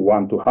basis that you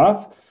want to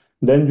have,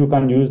 then you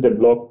can use the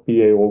block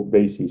PAO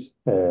basis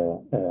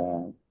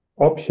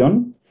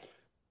option.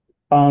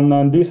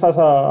 And this has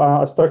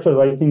a structure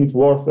that I think it's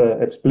worth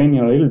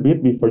explaining a little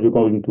bit before you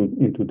go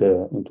into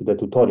the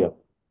tutorial.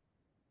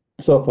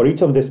 So for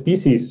each of the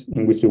species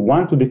in which you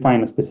want to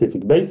define a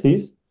specific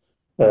basis,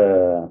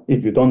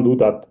 if you don't do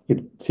that,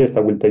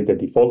 SIESTA will take the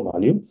default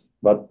value.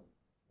 But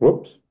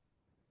whoops,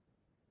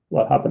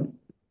 what happened?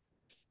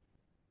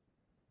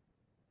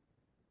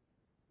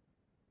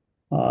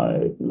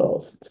 I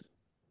lost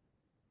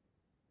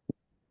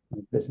my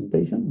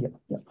presentation.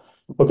 Yeah.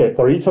 Okay,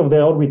 for each of the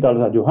orbitals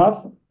that you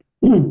have,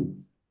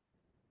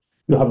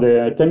 you have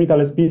the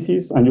chemical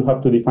species, and you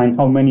have to define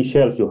how many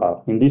shells you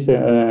have. In this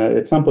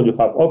example, you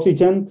have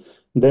oxygen.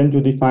 Then you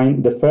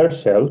define the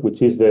first shell,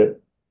 which is the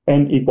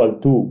n equal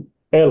 2,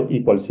 L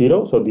equals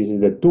 0. So this is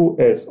the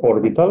 2s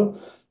orbital.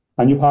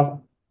 And you have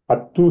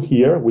a 2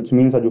 here, which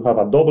means that you have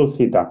a double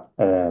zeta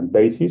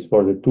basis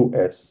for the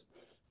 2s.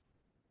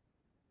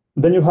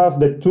 Then you have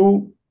the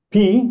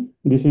 2p.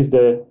 This is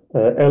the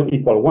L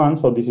equal 1.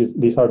 So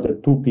these are the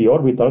 2p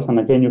orbitals. And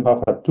again, you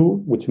have a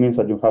 2, which means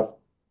that you have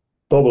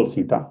double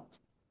zeta.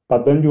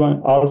 But then you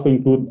also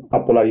include a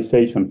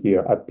polarization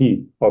here, a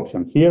p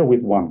option here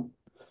with 1.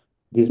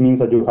 This means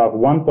that you have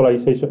one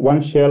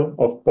shell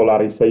of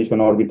polarization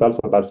orbitals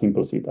that are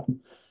simple zeta.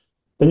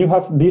 Then you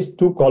have these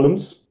two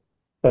columns,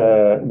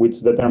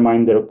 which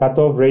determine the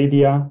cutoff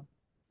radii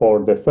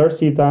for the first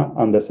zeta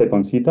and the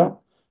second zeta,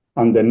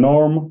 and the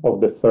norm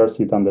of the first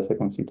zeta and the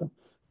second zeta.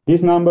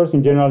 These numbers,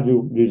 in general,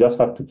 you just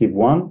have to keep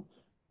 1.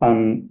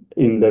 And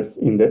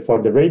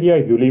for the radii,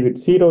 if you leave it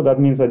 0, that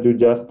means that you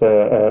just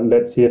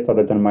let SIESTA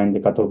determine the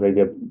cutoff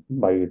radii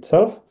by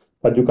itself.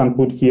 But you can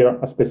put here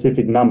a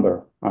specific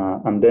number,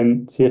 and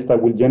then SIESTA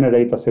will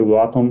generate a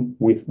pseudoatom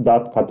with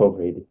that cutoff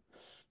radii.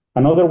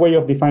 Another way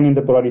of defining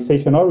the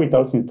polarization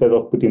orbitals, instead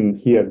of putting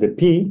here the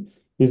p,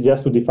 is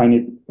just to define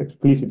it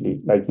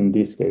explicitly, like in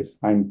this case.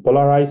 I'm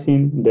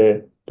polarizing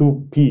the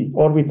 2p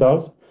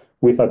orbitals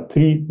with a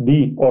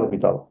 3d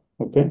orbital,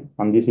 okay?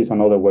 And this is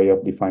another way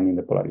of defining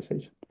the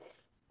polarization.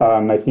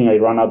 And I think I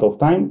ran out of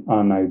time,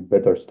 and I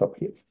better stop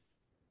here.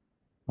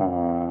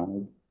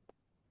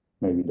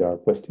 Maybe there are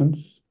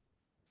questions.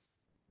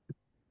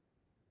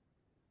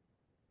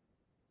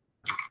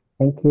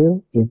 Thank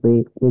you. If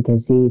we can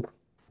see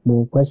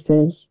more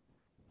questions.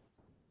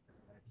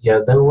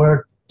 Yeah, there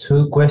were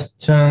two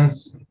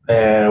questions,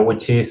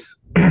 which is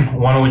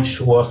one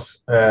which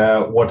was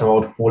what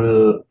about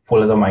full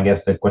atom? I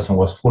guess the question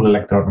was full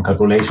electron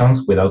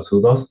calculations without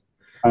pseudos.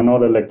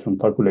 Another electron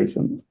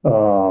calculation.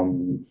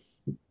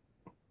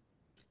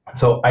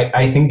 So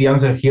I think the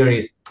answer here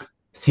is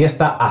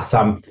SIESTA as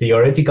a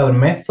theoretical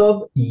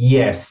method.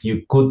 Yes,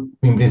 you could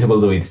in principle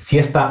do it.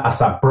 SIESTA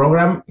as a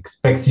program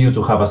expects you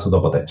to have a pseudo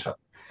potential.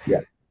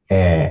 Yeah.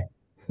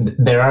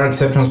 There are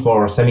exceptions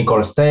for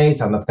semi-core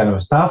states and that kind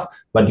of stuff,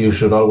 but you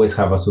should always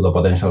have a pseudo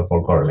potential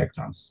for core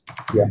electrons.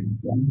 Yeah.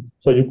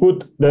 So you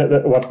could,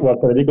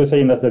 what Federico is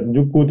saying is that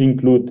you could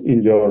include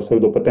in your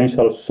pseudo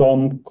potential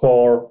some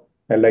core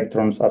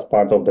electrons as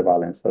part of the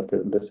balance. That's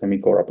the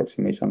semi-core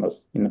approximation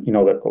as in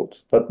other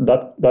codes.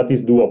 That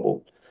is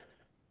doable.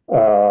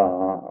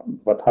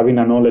 But having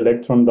an all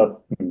electron,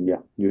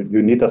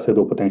 you need a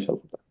pseudo potential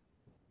for that.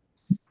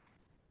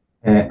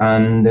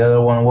 And the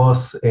other one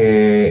was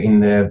in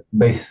the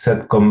basis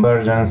set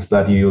convergence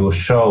that you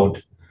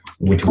showed,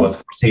 which was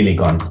for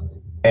silicon.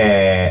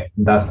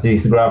 Does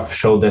this graph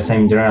show the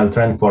same general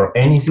trend for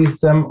any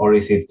system, or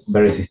is it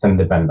very system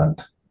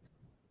dependent?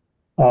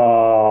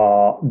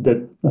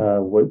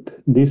 Wait,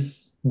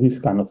 this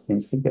kind of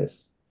things, I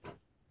guess.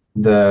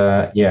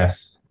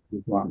 Yes.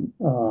 This one.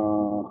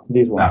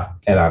 This one.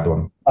 That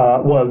one.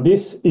 Well,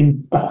 this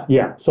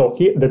yeah. So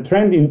here the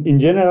trend in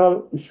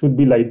general should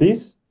be like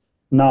this.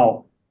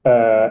 Now,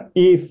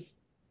 if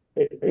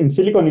in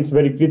silicon, it's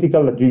very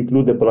critical that you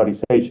include the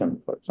polarization,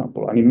 for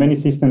example, and in many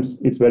systems,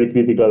 it's very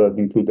critical that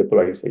you include the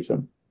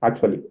polarization.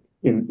 Actually,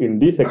 in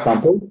this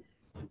example,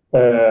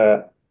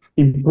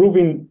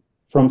 improving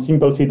from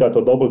simple zeta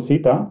to double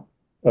zeta,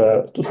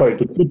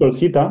 to triple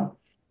zeta,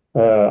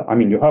 I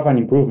mean, you have an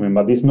improvement,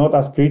 but it's not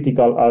as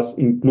critical as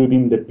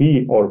including the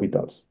p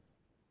orbitals.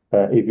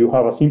 If you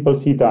have a simple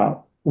zeta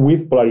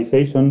with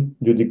polarization,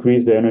 you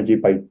decrease the energy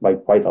by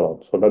quite a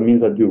lot. So that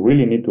means that you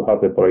really need to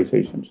have the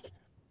polarizations.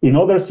 In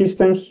other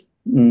systems,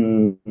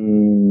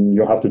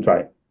 you have to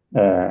try.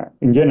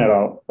 In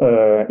general,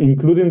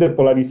 including the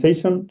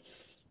polarization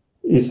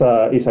is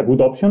a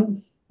good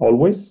option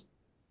always.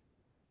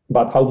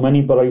 But how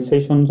many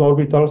polarizations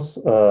orbitals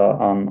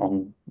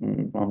on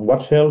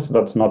what shells,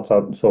 that's not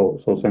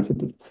so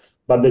sensitive.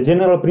 But the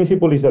general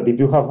principle is that if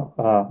you have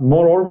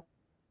more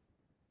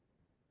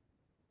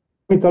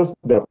orbitals,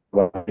 there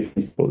are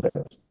principle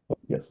there. So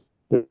yes,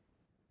 it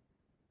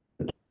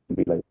will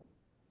be like.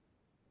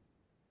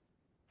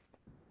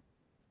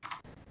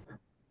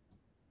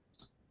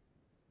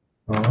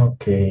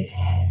 Okay,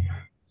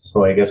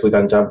 so I guess we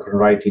can jump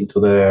right into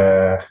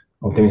the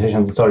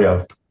optimization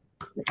tutorial.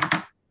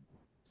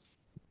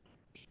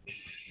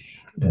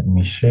 Let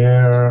me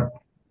share.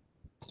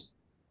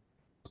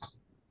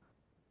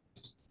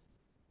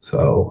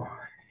 So,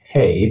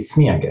 hey, it's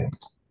me again.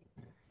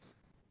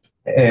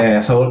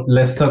 So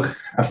let's talk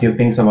a few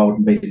things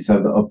about basis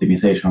of the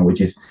optimization,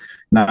 which is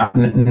now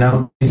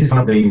this is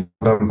one of the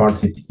important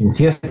parts in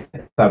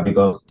SIESTA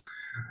because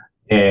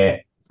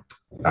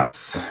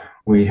as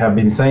we have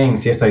been saying,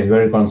 SIESTA is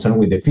very concerned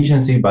with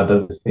efficiency, but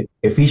the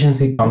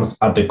efficiency comes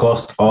at the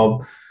cost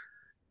of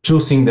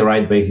choosing the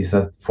right basis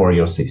set for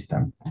your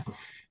system.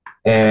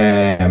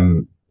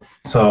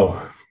 So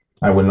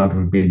I will not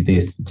repeat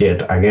this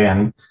yet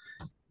again.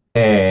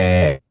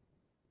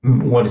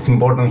 What is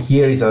important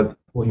here is that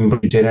when you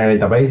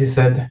generate a basis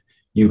set,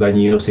 you can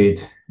use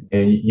it.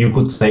 You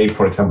could save,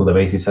 for example, the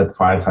basis set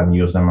files and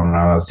use them on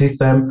another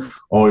system,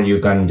 or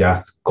you can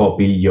just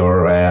copy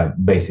your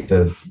basis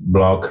set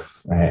block,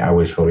 I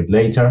will show it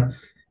later,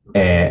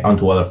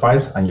 onto other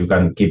files, and you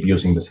can keep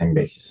using the same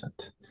basis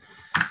set.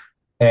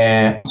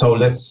 So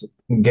let's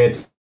get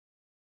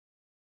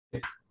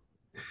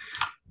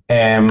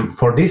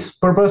for this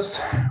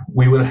purpose,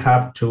 we will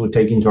have to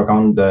take into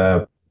account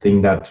the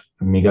thing that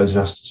Miguel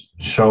just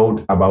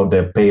showed about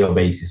the pale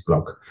basis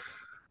block.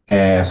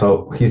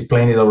 So he's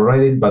explained it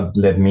already, but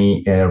let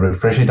me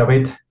refresh it a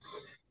bit.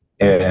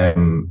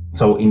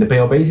 So in the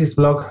pale basis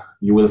block,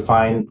 you will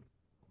find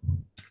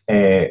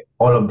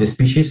all of the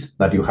species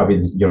that you have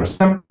in your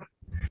system.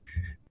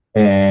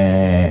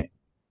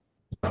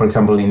 For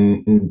example,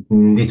 in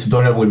this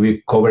tutorial, we'll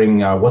be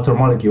covering a water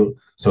molecule.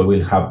 So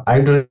we'll have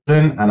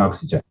hydrogen and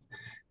oxygen.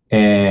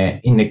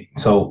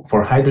 So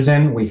for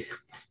hydrogen, we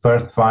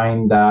first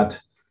find that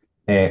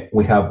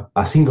we have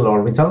a single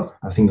orbital,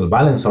 a single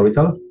valence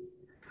orbital,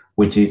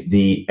 which is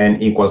the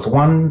n equals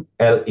 1,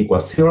 L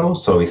equals 0.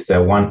 So it's the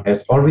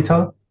 1s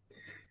orbital.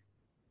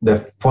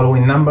 The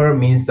following number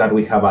means that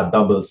we have a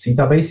double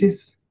zeta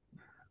basis.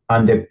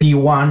 And the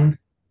P1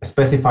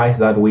 specifies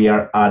that we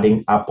are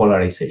adding a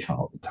polarization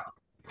orbital.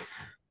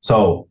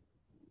 So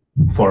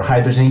for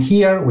hydrogen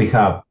here, we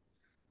have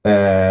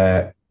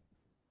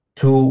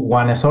two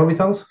 1s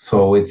orbitals.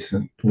 So it's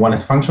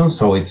 1s functions.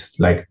 So it's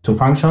like two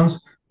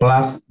functions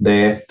plus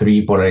the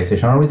 3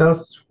 polarization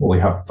orbitals. We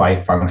have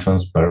 5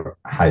 functions per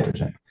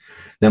hydrogen.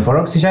 Then for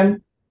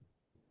oxygen,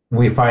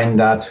 we find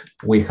that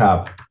we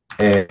have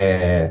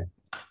 2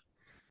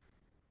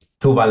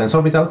 valence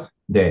orbitals,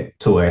 the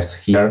 2s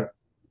here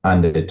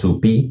and the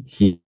 2p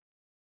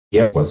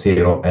here equals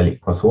 0, L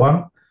equals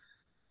 1.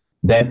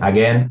 Then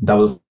again,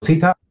 double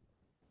zeta,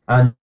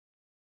 and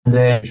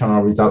the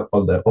orbital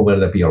over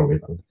the p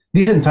orbital.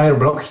 This entire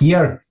block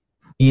here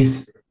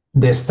is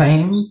the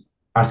same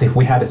as if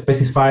we had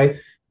specified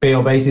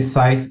pale basis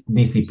size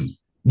DCP.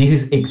 This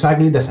is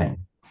exactly the same.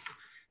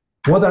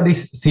 What are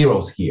these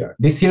zeros here?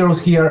 These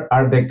zeros here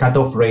are the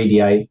cutoff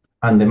radii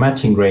and the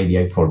matching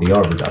radii for the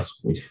orbitals,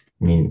 which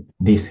mean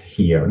this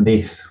here,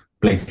 this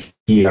place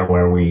here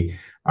where we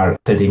are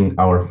setting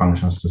our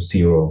functions to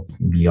 0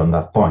 beyond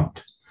that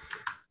point.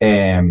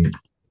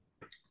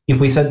 If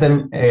we set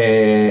them,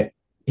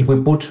 if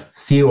we put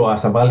 0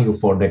 as a value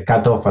for the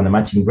cutoff and the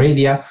matching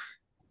radii,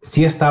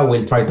 SIESTA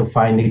will try to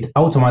find it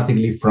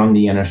automatically from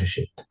the energy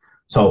shift.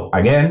 So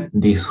again,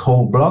 this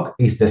whole block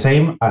is the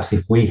same as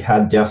if we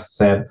had just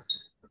said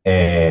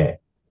pale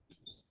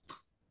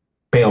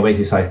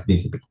basis size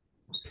DCP.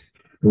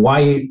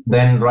 Why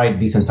then write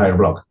this entire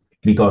block?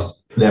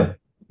 Because the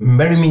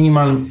very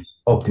minimal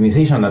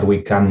optimization that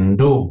we can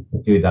do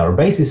with our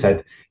basis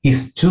set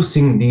is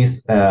choosing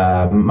these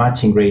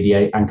matching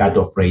radii and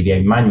cutoff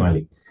radii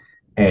manually.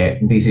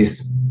 This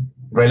is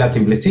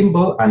relatively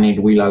simple, and it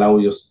will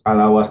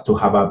allow us to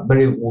have a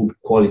very good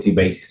quality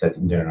basis set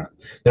in general.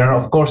 There are,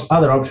 of course,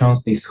 other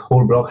options. This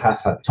whole block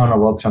has a ton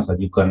of options that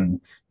you can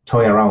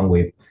toy around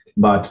with,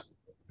 but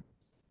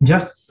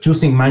just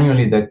choosing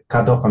manually the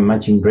cutoff and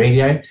matching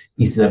radii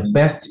is the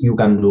best you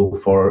can do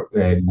for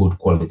good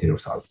quality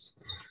results.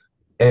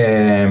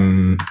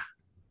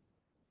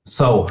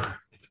 So,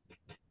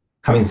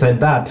 having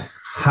said that,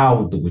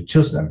 how do we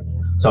choose them?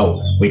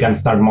 So we can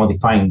start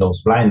modifying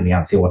those blindly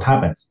and see what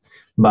happens.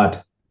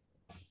 But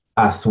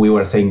as we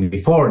were saying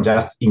before,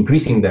 just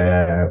increasing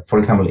for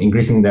example,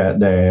 increasing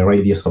the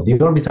radius of the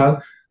orbital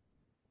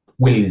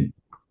will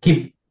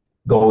keep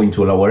going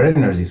to lower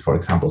energies, for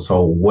example.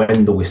 So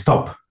when do we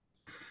stop?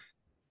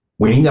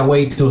 We need a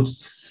way to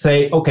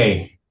say,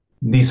 okay,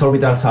 these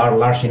orbitals are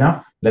large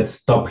enough. Let's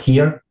stop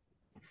here.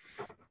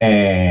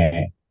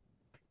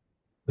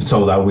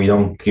 So that we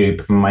don't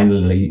keep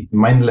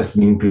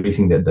mindlessly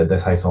increasing the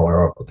size of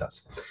our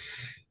orbitals.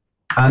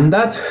 And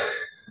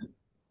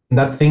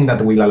that thing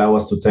that will allow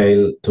us to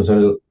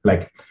tell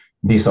like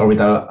these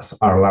orbitals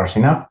are large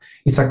enough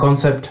is a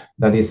concept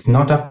that is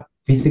not a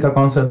physical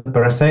concept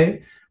per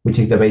se, which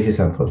is the basis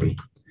enthalpy.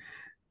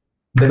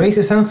 The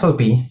basis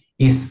enthalpy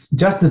is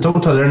just the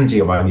total energy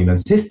of a given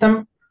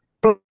system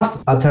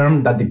plus a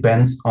term that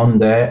depends on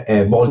the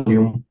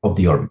volume of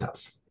the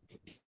orbitals.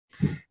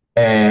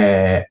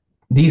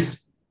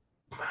 This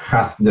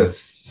has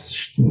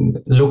this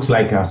looks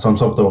like some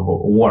sort of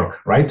work,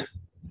 right?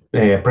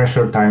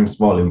 Pressure times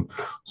volume.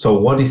 So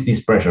what is this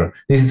pressure?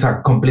 This is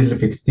a completely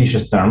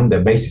fictitious term, the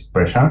basis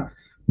pressure,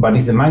 but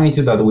it's the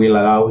magnitude that will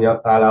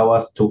allow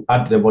us to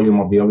add the volume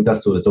of the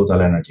orbitals to the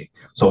total energy.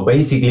 So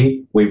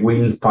basically, we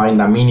will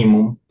find a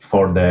minimum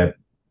for the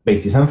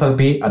basis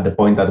enthalpy at the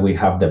point that we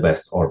have the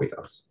best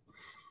orbitals.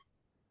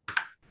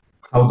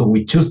 How do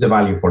we choose the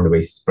value for the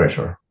basis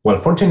pressure? Well,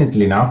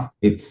 fortunately enough,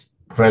 it's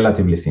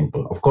relatively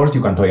simple. Of course,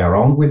 you can toy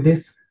around with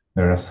this.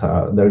 There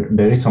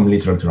is some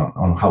literature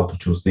on how to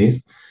choose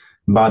this.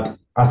 But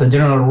as a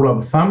general rule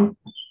of thumb,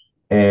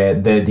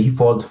 the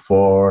default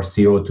for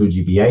CO2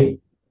 GPa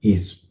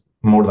is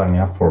more than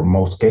enough for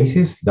most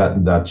cases.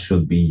 That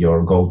should be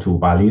your go-to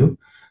value.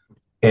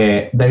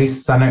 There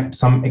is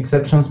some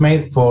exceptions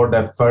made for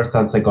the first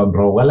and second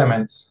row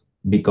elements,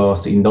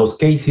 because in those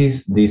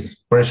cases, this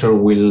pressure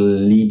will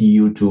lead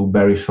you to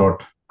very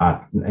short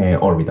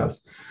orbitals.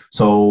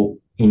 So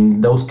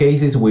in those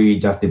cases, we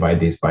just divide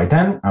this by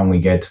 10 and we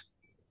get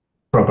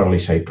properly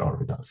shaped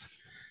orbitals.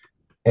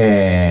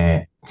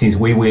 Since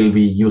we will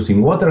be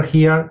using water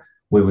here,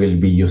 we will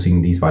be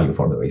using this value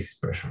for the basis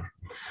pressure.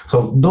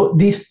 So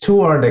these two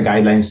are the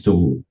guidelines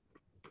to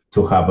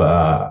have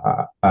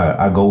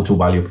a go-to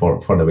value for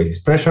the basis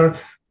pressure.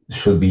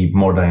 Should be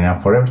more than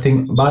enough for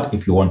everything. But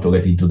if you want to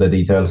get into the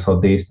details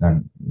of this,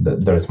 then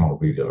there is more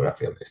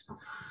bibliography of this.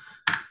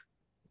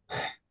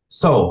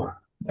 So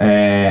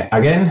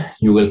again,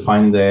 you will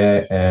find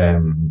the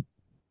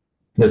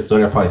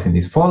tutorial files in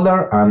this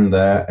folder and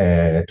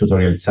the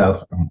tutorial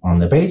itself on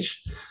the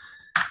page.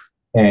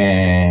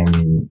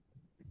 And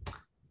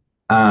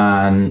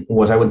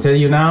what I will tell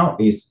you now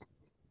is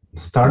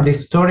start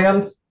this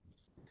tutorial.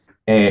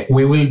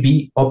 We will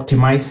be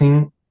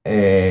optimizing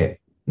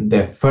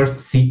the first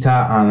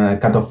zeta and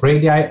cutoff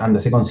radii and the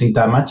second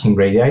zeta matching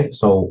radii.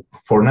 So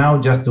for now,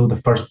 just do the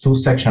first two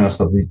sections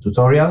of this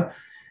tutorial.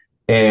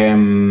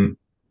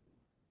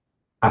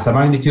 As a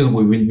magnitude,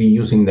 we will be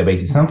using the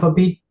basis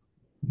enthalpy,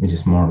 which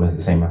is more or less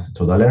the same as the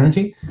total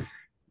energy.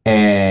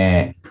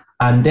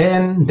 And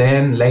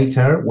then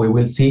later, we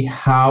will see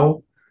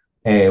how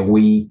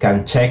we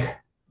can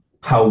check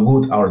how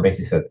good our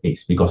basis set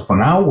is. Because for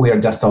now, we are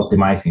just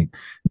optimizing.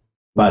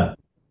 But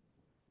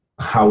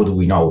how do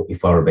we know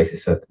if our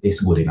basis set is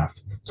good enough?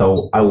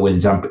 So I will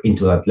jump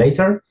into that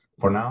later.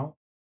 For now,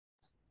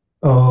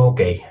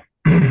 okay.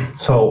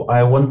 So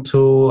I want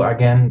to,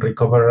 again,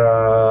 recover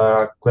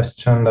a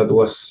question that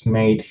was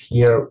made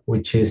here,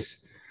 which is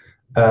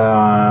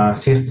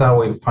SIESTA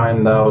will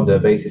find out the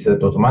basis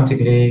set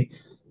automatically,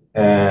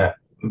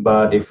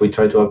 but if we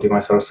try to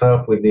optimize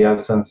ourselves, will the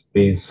answers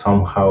be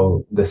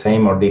somehow the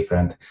same or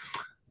different?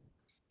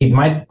 It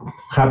might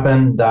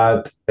happen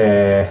that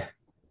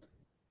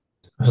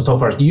so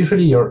far,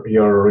 usually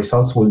your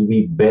results will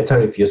be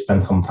better if you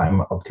spend some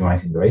time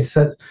optimizing the basis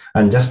set,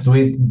 and just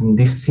doing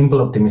this simple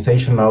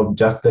optimization of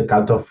just the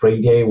cutoff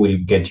radii will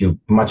get you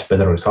much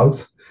better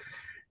results.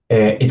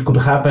 It could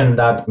happen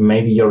that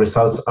maybe your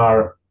results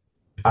are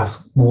as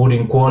good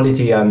in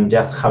quality and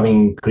just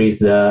having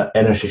increased the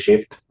energy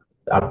shift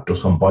up to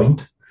some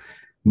point.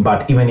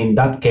 But even in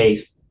that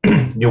case,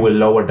 you will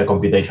lower the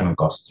computational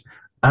cost.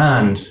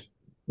 And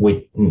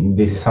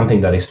this is something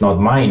that is not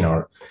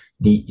minor.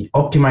 The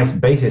optimized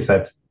basis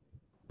sets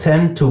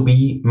tend to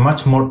be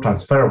much more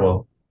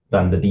transferable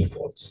than the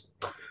defaults.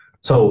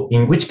 So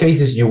in which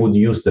cases you would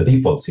use the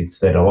defaults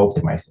instead of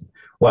optimizing?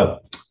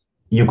 Well,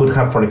 you could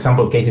have, for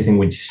example, cases in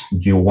which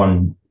you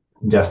want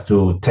just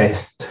to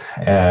test,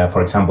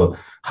 for example,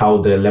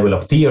 how the level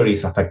of theory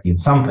is affecting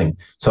something.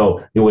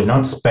 So you will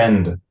not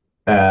spend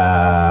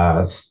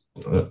a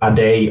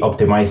day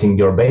optimizing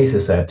your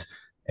basis set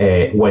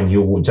when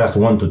you just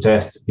want to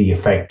test the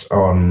effect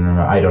on,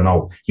 I don't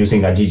know,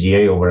 using a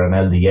GGA over an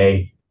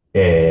LDA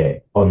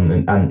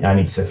and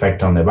its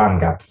effect on the band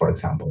gap, for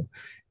example.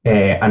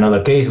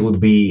 Another case would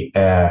be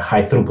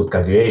high throughput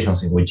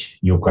calculations, in which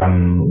you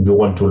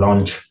want to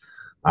launch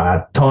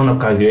a ton of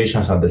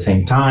calculations at the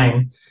same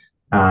time,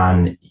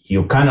 and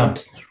you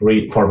cannot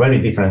for very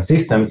different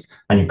systems,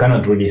 and you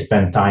cannot really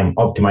spend time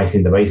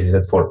optimizing the basis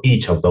set for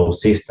each of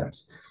those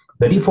systems.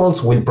 The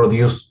defaults will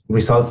produce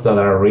results that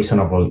are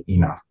reasonable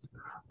enough.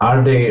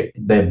 Are they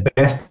the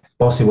best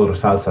possible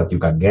results that you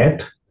can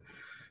get?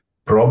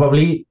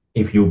 Probably,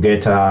 if you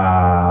get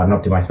an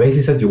optimized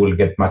basis set, you will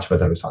get much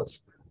better results.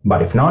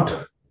 But if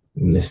not,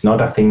 it's not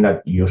a thing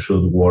that you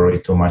should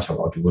worry too much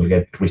about. You will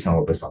get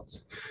reasonable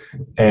results.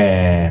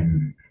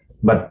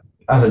 But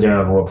as a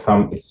general rule of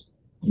thumb, it's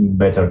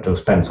better to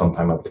spend some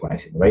time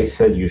optimizing the basis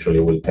set. Usually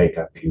will take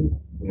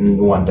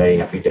one day,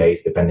 a few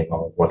days, depending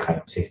on what kind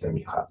of system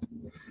you have.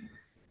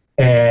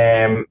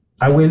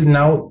 I will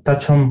now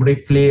touch on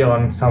briefly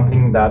on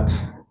something that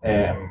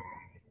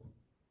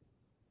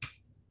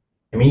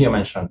Emilio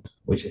mentioned,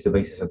 which is the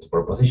basis set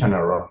superposition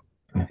error.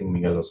 I think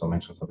Miguel also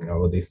mentioned something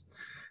about this,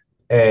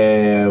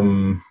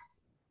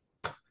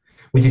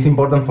 which is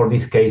important for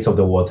this case of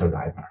the water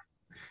dimer,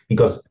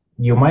 because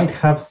you might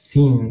have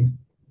seen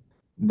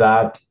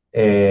that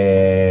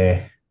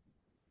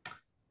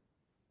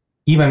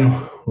even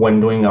when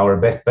doing our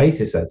best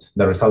basis sets,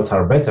 the results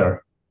are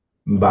better,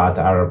 but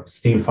are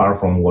still far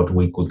from what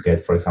we could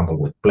get, for example,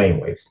 with plane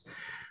waves.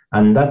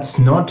 And that's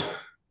not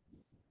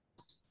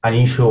an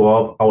issue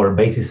of our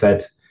basis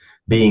set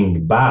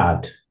being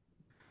bad,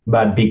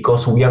 but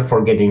because we are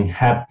forgetting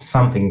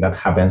something that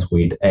happens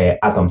with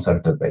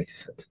atom-centered basis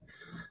set.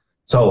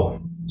 So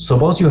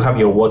suppose you have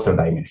your water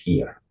dimer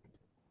here.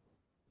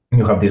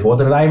 You have this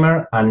water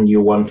dimer, and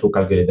you want to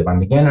calculate the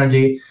banding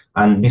energy,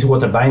 and this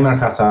water dimer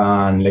has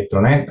an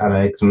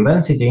electron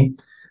density,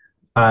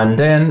 and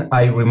then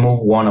I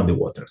remove one of the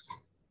waters.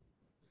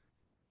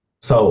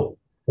 So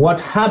what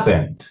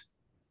happened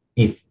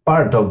if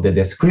part of the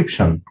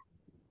description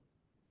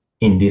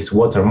in this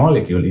water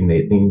molecule, in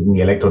the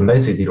electron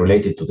density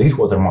related to this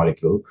water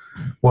molecule,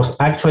 was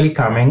actually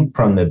coming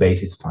from the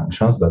basis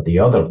functions that the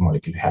other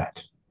molecule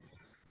had?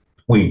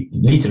 We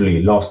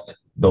literally lost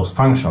those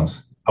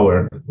functions.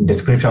 Our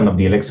description of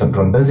the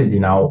electron density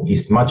now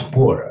is much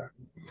poorer.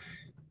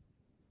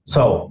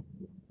 So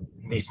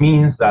this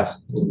means that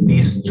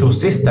these two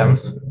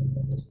systems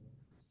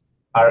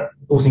are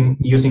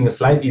using a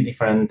slightly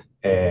different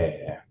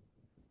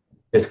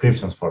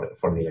descriptions for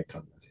the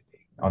electron density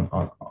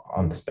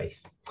on the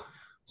space.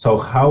 So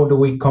how do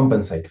we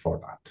compensate for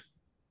that?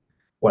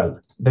 Well,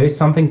 there is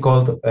something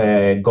called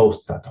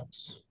ghost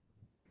atoms.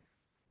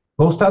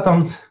 Ghost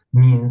atoms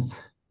means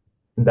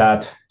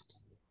that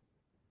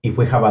if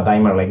we have a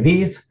dimer like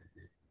this,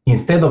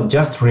 instead of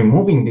just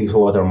removing this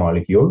water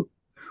molecule,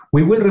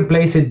 we will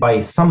replace it by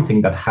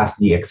something that has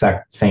the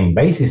exact same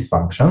basis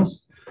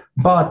functions,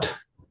 but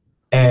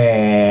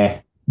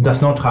does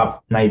not have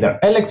neither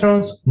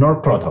electrons nor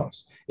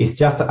protons. It's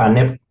just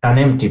an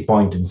empty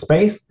point in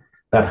space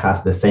that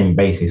has the same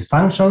basis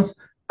functions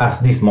as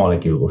this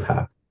molecule would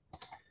have.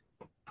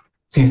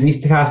 Since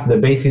this has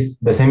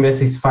the same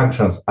basis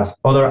functions as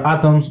other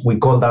atoms, we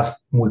call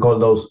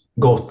those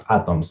ghost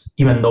atoms,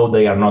 even though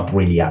they are not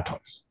really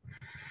atoms.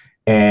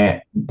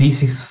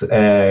 This is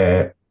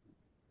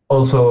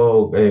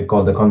also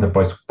called the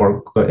counterpoise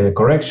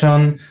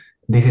correction.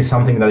 This is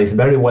something that is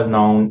very well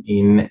known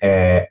in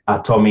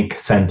atomic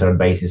centered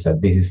basis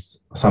set. This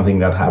is something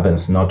that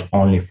happens not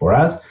only for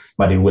us,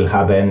 but it will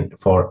happen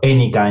for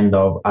any kind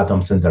of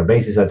atom centered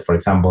basis set. For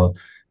example,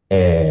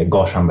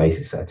 Gaussian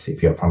basis sets,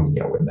 if you're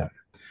familiar with them.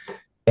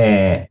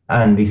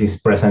 And this is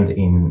present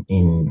in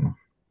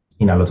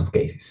a lot of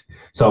cases.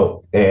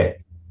 So there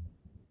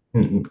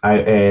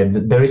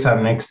is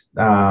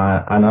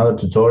another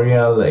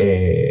tutorial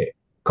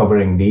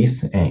covering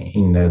this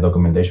in the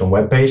documentation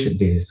webpage.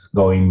 This is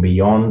going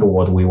beyond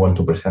what we want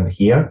to present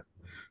here.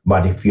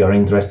 But if you are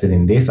interested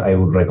in this, I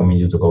would recommend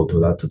you to go to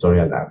that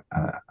tutorial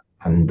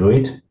and do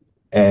it.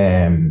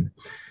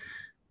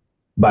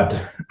 But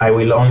I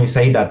will only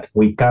say that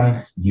we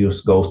can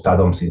use ghost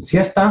atoms in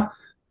SIESTA,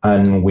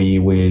 and we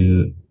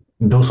will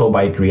do so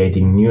by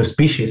creating new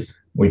species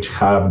which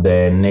have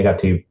the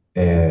negative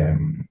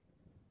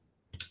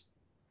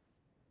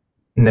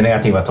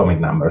atomic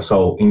number.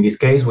 So in this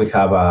case, we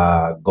have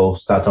a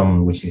ghost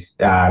atom, which is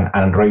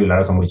an regular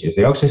atom, which is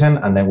the oxygen,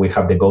 and then we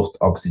have the ghost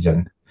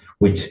oxygen,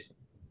 which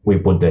we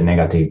put the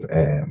negative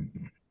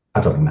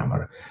atomic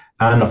number.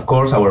 And of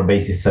course, our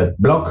basis set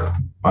block,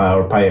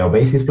 our PIO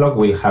basis block,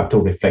 will have to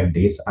reflect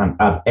this and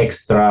add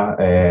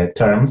extra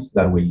terms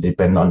that will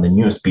depend on the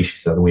new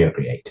species that we are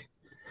creating.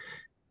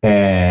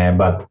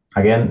 But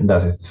again,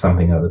 that is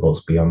something that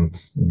goes beyond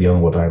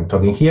what I'm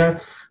talking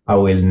here. I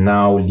will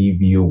now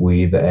leave you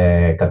with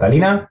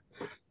Catalina,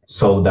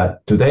 so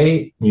that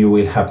today you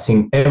will have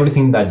seen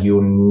everything that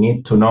you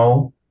need to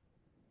know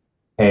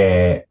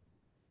to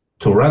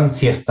run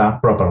Siesta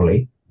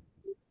properly.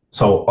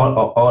 So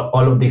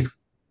all of these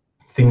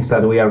things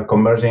that we are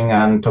converging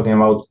and talking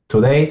about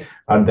today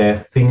are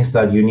the things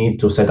that you need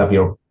to set up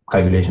your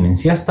calculation in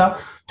Siesta.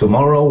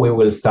 Tomorrow we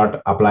will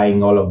start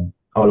applying all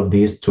of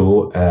these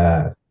to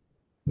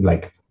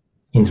like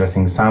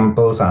interesting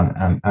samples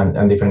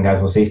and different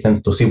kinds of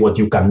systems to see what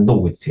you can do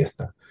with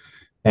Siesta.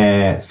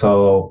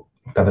 So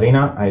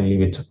Katarina, I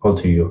leave it all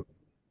to you.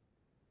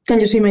 Can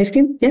you see my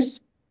screen? Yes,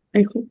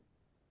 I hope.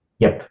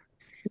 Yep.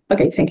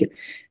 Okay, thank you.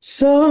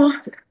 So,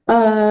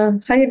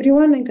 hi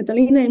everyone, I'm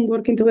Catalina. I'm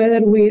working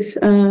together with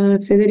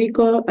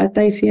Federico at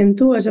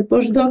ICN2 as a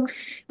postdoc,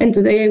 and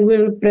today I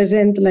will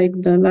present like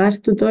the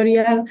last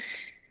tutorial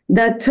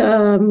that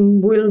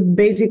will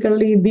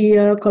basically be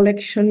a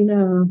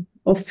collection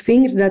of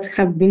things that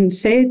have been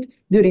said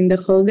during the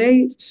whole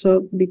day.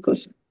 So,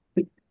 because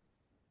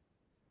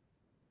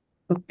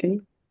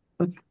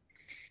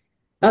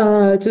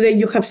today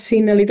you have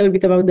seen a little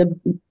bit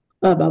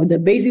about the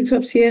basics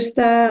of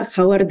Siesta,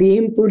 how are the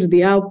inputs,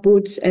 the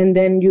outputs, and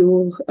then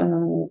you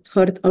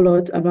heard a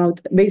lot about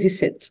basis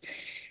sets.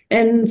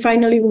 And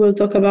finally, we will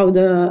talk about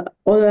the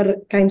other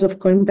kinds of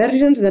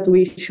conversions that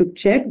we should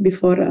check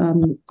before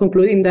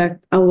concluding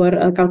that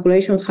our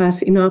calculation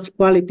has enough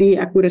quality,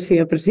 accuracy,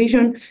 and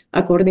precision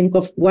according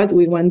to what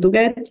we want to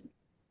get,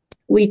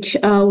 which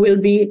will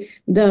be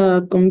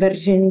the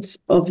convergence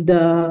of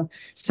the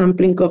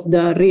sampling of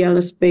the real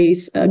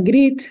space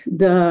grid,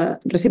 the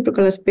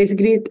reciprocal space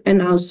grid,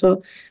 and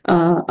also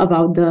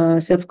about the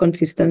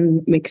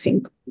self-consistent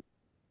mixing.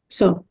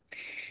 So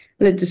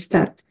let's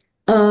start.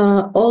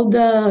 All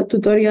the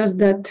tutorials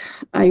that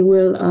I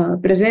will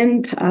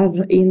present are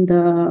in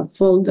the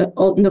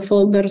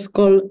folders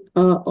called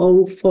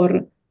O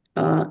for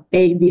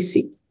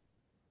ABC.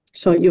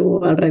 So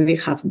you already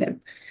have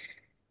them.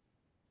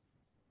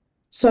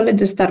 So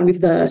let's start with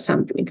the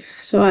sampling.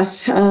 So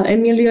as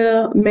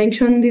Emilio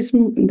mentioned this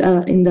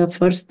in the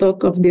first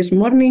talk of this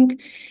morning,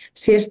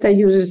 Siesta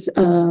uses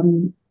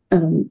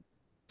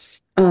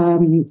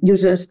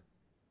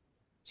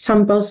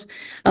samples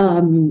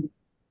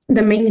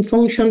the main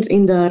functions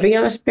in the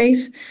real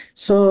space.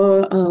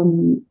 So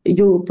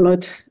you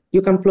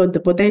can plot the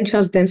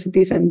potentials,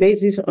 densities, and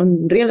bases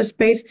on real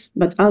space,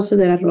 but also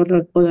there are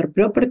other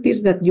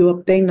properties that you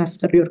obtain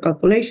after your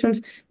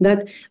calculations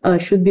that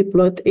should be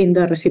plotted in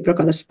the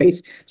reciprocal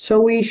space.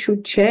 So we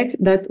should check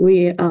that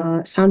we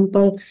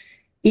sample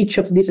each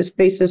of these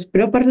spaces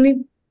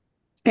properly.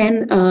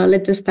 And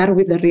let's start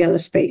with the real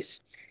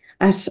space.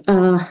 As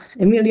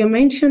Emilio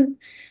mentioned,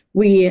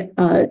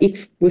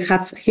 if we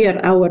have here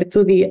our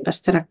 2D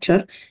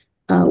structure,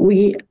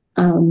 we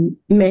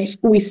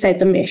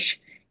set a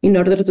mesh in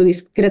order to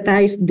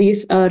discretize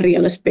this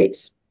real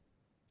space.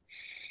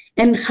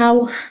 And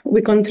how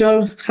we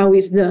control how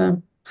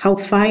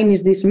fine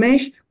is this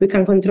mesh? We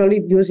can control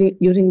it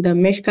using the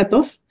mesh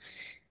cutoff,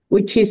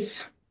 which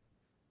is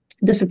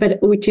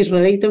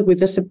related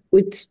with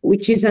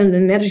which is an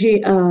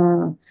energy.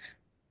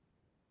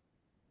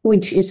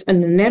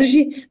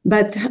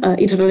 But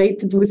it's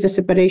related with the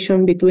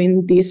separation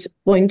between these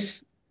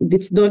points,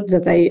 these dots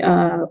that I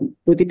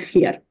put it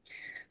here.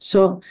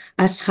 So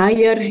as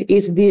higher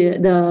is the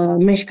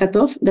mesh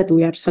cutoff that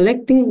we are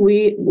selecting,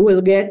 we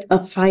will get a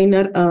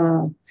finer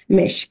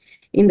mesh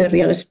in the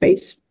real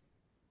space.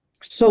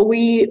 So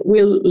we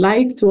will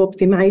like to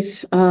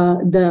optimize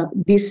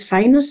this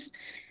fineness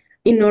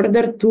in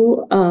order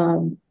to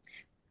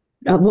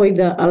avoid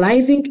the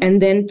aliasing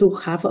and then to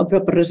have a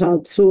proper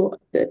result. So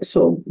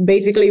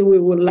basically we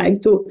would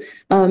like to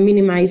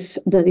minimize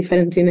the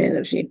difference in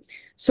energy.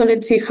 So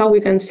let's see how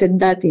we can set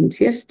that in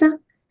Siesta.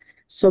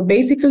 So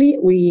basically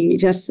we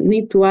just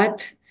need to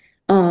add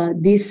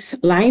this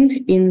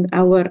line in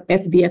our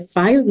FDF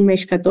file,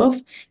 mesh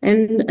cutoff,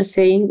 and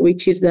saying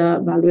which is the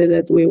value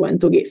that we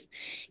want to give.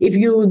 If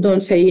you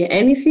don't say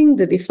anything,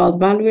 the default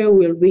value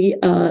will be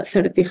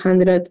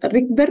 3000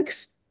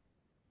 Rydbergs.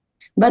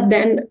 But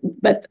in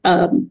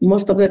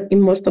most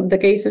of the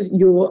cases,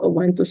 you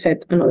want to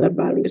set another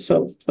value.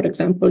 So, for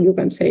example, you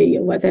can say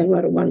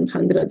whatever,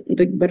 100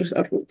 Rydbergs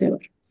or whatever.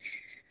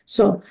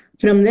 So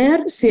from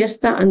there,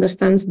 Siesta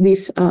understands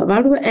this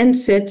value and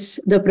sets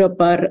the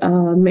proper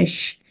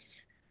mesh.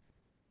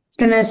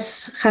 And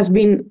as has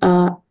been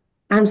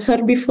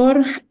answered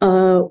before,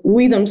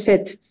 we don't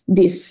set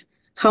this,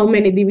 how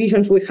many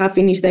divisions we have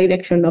in each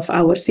direction of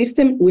our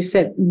system. We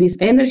set this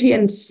energy,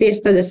 and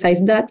Siesta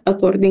decides that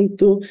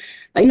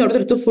in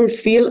order to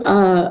fulfill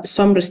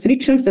some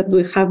restrictions that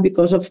we have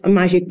because of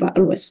magic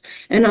values.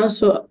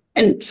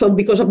 And so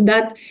because of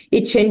that,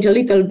 it changed a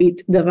little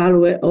bit the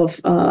value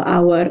of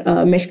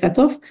our mesh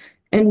cutoff.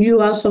 And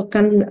you also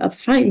can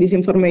find this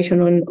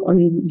information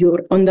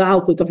on the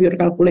output of your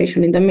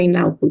calculation in the main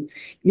output.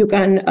 You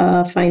can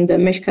find the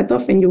mesh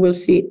cutoff, and you will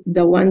see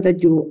the one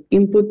that you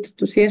input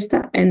to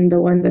Siesta and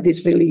the one that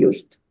is really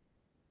used.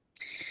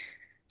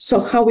 So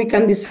how we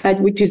can decide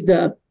which is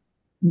the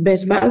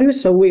best value?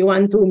 So we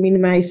want to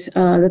minimize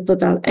the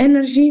total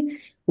energy.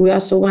 We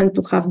also want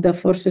to have the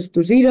forces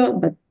to zero,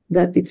 but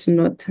that it's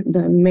not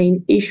the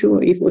main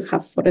issue if we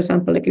have, for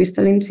example, a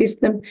crystalline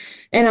system.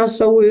 And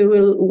also we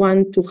will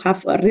want to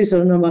have a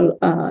reasonable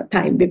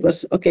time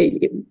because,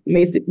 okay,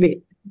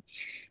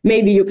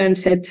 maybe you can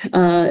set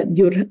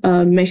your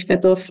mesh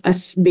cutoff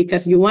as big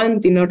as you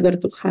want in order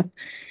to have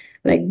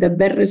like the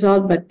best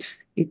result, but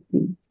it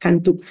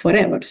can take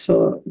forever.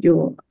 So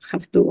you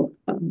have to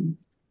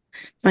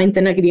find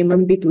an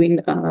agreement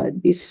between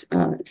these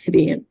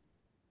three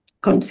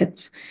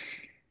concepts.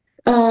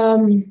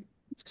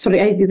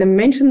 Sorry, I didn't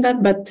mention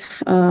that, but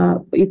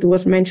it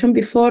was mentioned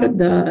before.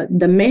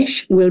 The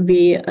mesh will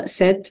be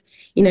set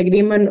in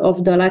agreement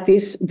of the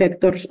lattice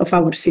vectors of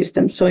our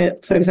system. So,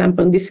 for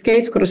example, in this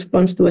case,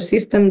 corresponds to a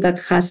system that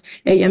has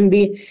A and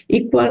B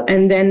equal,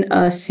 and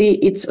then C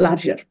it's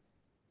larger.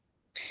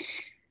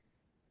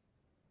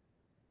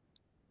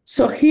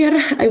 So here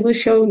I will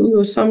show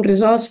you some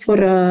results for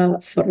a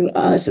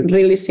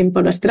really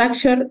simple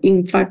structure.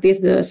 In fact, it's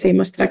the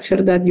same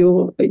structure that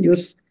you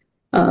used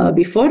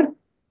before,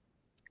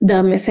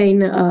 the methane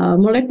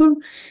molecule.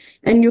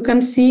 And you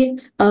can see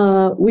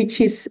which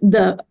is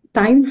the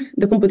time,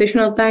 the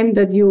computational time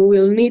that you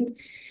will need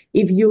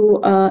if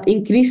you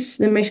increase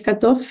the mesh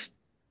cutoff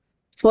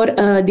for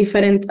a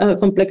different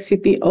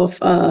complexity of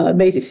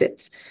basis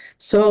sets.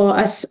 So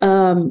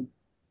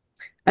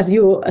as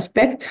you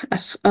expect,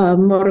 as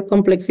more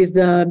complex is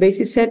the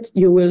basis set,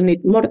 you will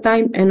need more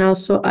time, and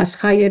also as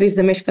higher is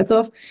the mesh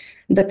cutoff,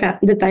 the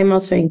time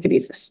also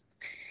increases.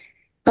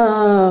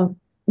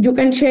 You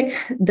can check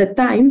the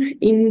time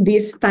in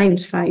this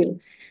times file.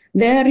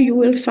 There you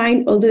will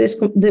find all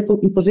the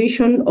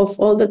composition of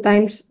all the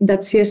times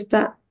that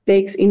SIESTA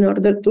takes in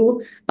order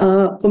to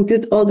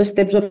compute all the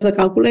steps of the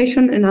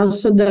calculation, and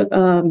also the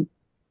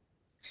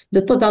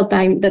total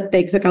time that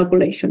takes the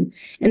calculation.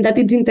 And that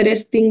is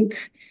interesting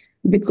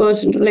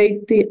because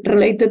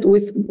related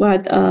with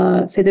what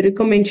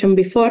Federico mentioned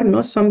before,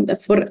 no?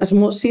 For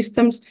small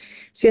systems,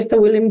 SIESTA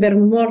will invest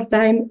more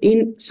time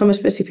in some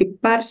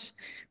specific parts,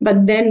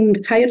 but then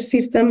higher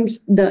systems,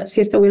 the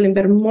SIESTA will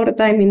invest more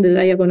time in the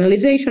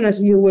diagonalization, as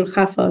you will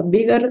have a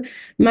bigger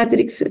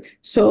matrix.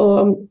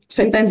 So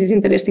sometimes it's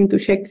interesting to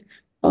check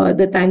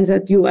the times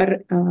that you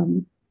are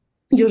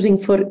using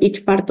for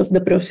each part of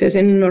the process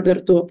in order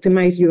to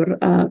optimize your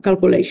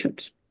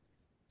calculations.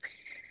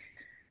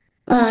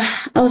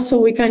 Also,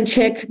 we can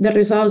check the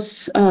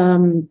results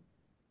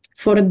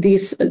for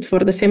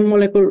the same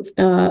molecule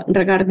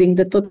regarding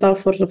the total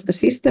force of the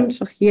system.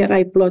 So here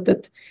I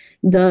plotted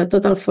the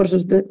total force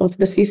of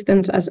the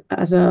systems as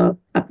a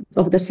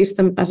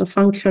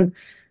function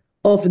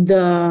of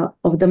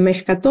the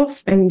mesh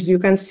cutoff, and you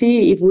can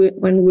see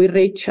when we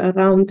reach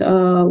around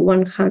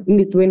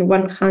between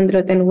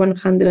 100 and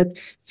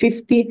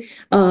 150,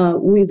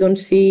 we don't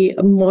see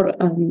more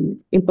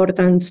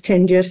important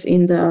changes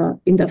in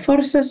the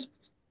forces.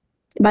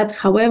 But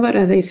however,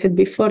 as I said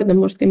before, the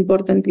most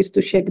important is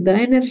to check the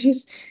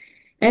energies,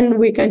 and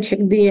we can check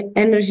the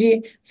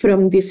energy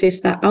from the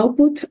SIESTA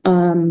output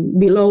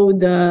below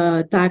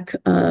the tag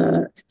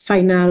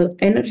final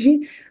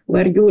energy,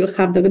 where you will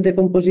have the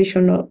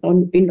decomposition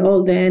in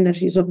all the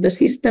energies of the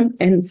system,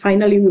 and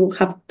finally we will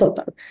have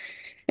total.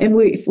 And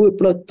if we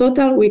plot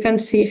total, we can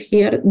see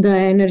here the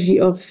energy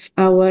of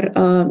our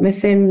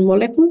methane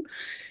molecule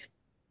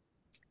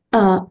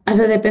as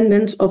a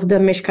dependence of the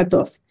mesh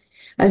cutoff.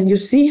 As you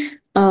see,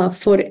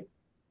 for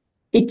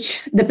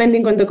each,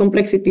 depending on the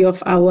complexity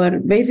of our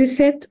basis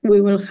set, we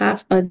will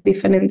have a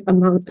different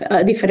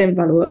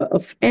value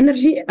of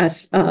energy,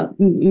 as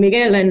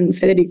Miguel and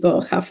Federico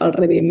have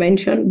already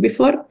mentioned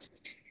before.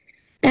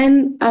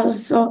 And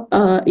also,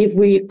 if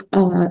we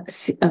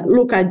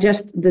look at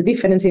just the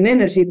difference in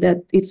energy,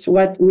 that it's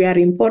what we are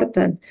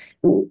important,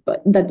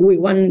 that we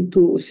want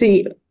to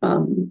see,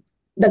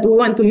 that we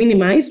want to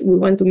minimize. We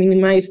want to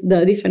minimize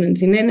the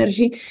difference in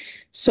energy.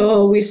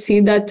 So we see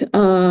that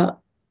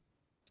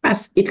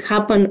as it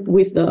happened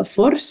with the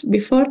force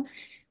before,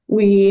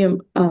 we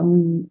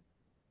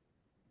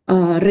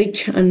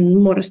reach a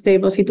more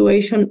stable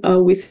situation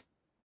with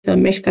the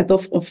mesh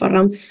cutoff of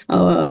around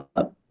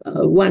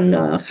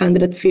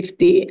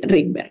 150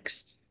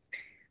 Rydbergs.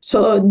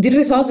 So the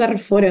results are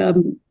for a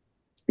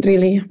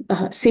really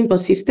simple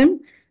system,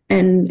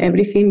 and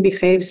everything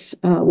behaves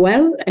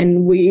well,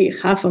 and we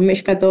have a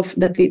mesh cutoff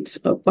that is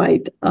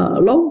quite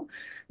low.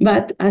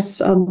 But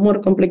as more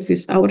complex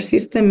is our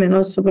system, and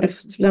also, for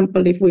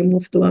example, if we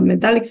move to a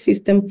metallic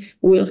system,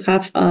 we'll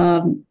have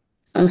a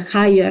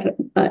higher,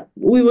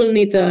 we will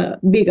need a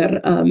bigger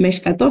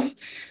mesh cutoff.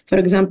 For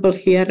example,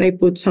 here I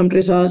put some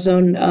results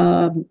on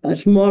a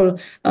small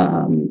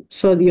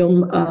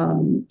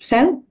sodium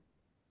cell,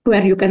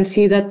 where you can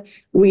see that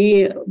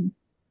we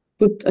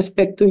could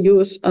expect to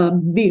use a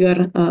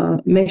bigger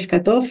mesh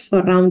cutoff,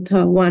 around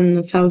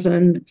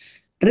 1,000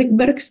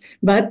 Rydbergs,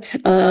 but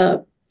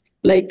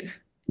like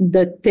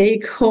the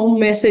take-home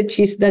message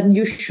is that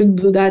you should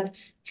do that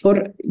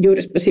for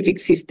your specific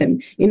system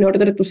in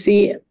order to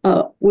see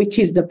which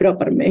is the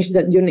proper mesh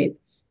that you need.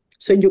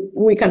 So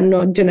we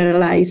cannot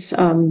generalize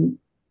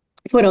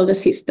for all the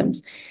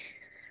systems.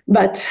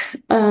 But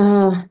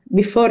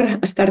before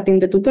starting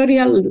the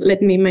tutorial,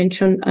 let me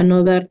mention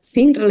another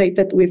thing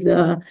related with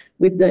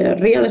the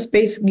real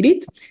space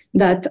grid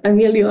that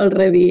Emilio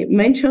already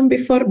mentioned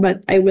before,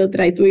 but I will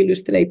try to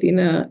illustrate in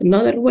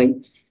another way.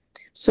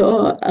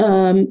 So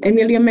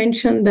Emilio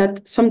mentioned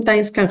that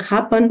sometimes can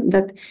happen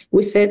that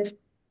we set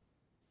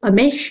a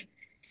mesh,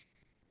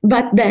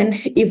 but then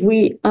if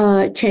we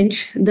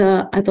change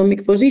the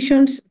atomic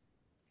positions,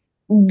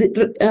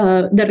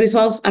 the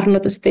results are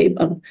not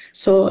stable.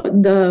 So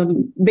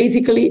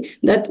basically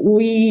that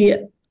we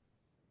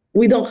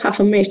don't have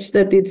a mesh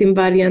that is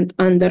invariant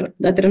under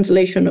the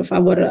translation of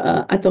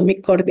our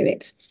atomic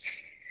coordinates.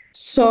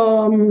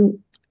 So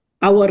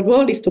our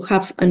goal is to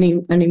have a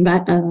mesh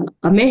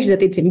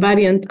that is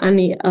invariant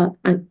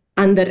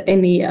under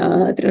any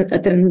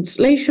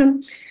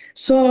translation.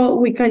 So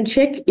we can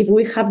check if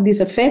we have this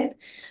effect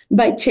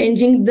by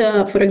changing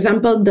for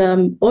example,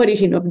 the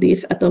origin of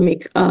these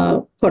atomic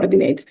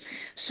coordinates.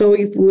 So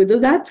if we do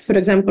that, for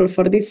example,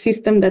 for this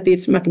system that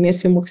is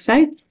magnesium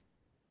oxide,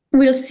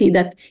 we'll see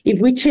that if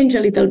we change a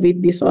little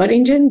bit this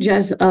origin,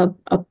 just a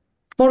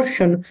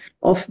portion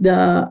of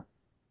a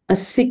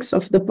sixth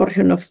of the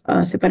portion of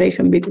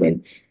separation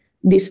between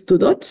these two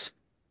dots,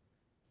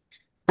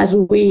 as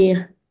we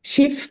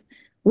shift,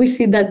 we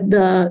see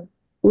that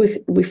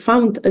we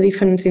found a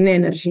difference in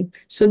energy.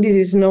 So this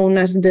is known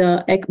as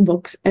the egg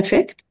box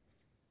effect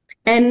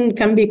and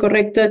can be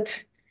corrected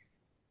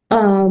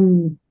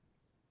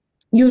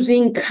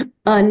using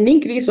an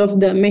increase of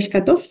the mesh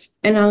cutoff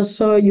and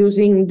also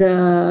using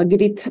the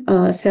grid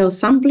cell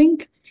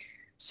sampling.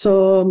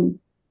 So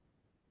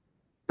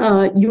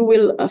you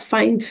will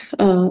find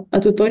a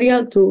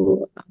tutorial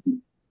to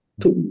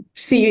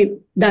see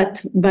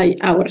that by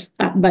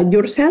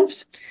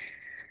yourselves.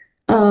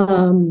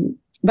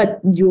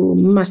 But you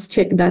must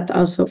check that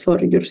also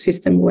for your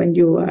system when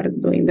you are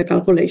doing the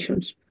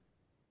calculations.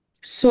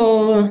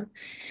 So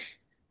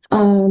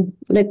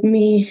let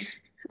me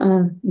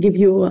give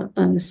you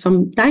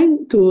some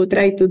time to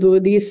try to do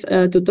this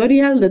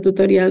tutorial. The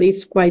tutorial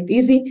is quite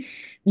easy.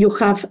 You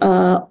have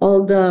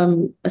all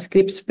the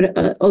scripts,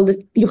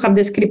 you have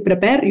the script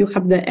prepared, you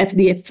have the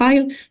FDF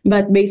file,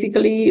 but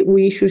basically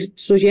we should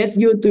suggest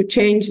you to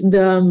change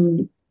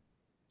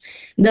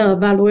the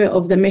value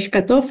of the mesh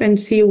cutoff and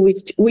see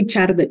which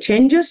are the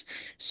changes.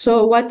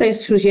 So what I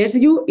suggest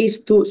you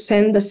is to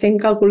send the same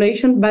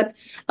calculation, but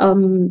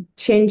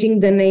changing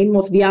the name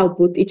of the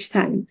output each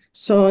time.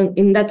 So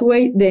in that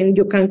way, then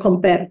you can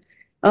compare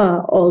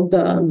all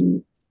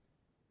the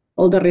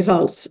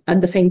results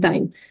at the same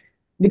time.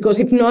 Because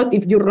if not,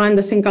 if you run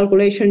the same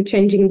calculation,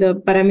 changing the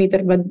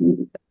parameter, but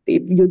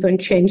if you don't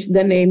change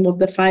the name of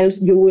the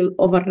files, you will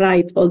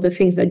overwrite all the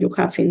things that you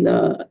have in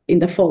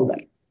the folder.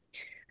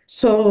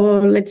 So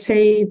let's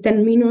say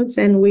 10 minutes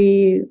and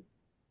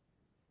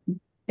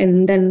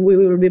then we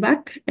will be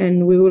back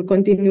and we will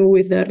continue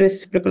with the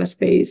reciprocal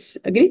space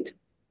grid.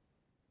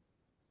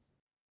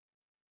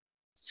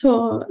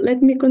 So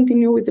let me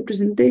continue with the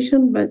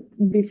presentation, but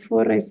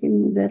before, I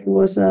think there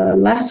was a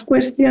last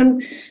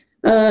question.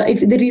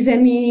 If there is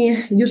any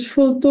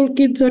useful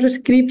toolkits or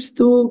scripts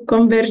to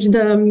converge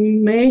the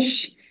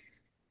mesh,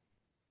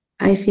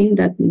 I think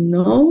that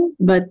no,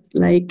 but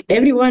like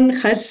everyone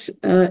has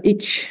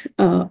each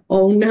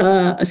own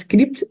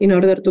script in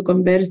order to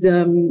converge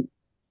the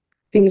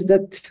things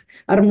that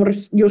are more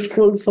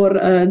useful for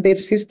their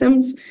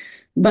systems.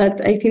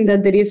 But I think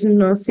that there is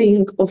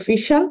nothing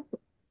official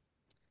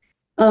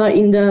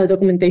in the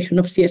documentation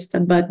of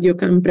SIESTA, but you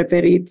can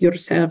prepare it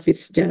yourself.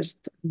 It's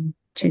just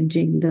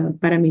changing the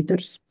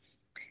parameters.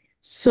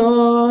 So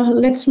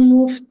let's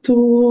move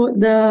to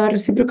the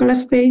reciprocal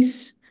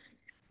space.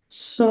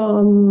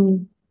 So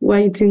why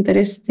it's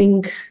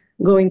interesting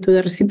going to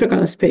the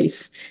reciprocal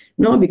space?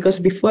 No, because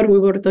before we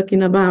were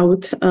talking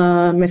about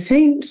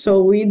methane,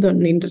 so we don't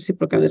need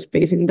reciprocal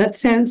space in that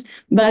sense.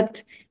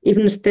 But if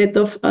instead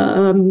of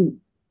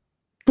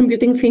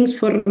computing things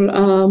for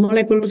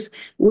molecules,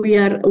 we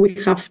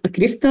have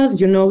crystals,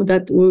 you know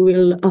that we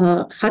will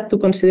have to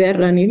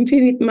consider an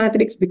infinite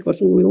matrix because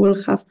we will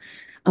have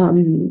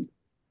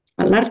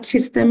a large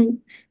system.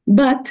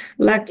 But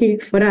lucky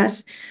for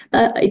us,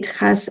 it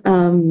has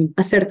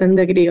a certain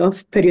degree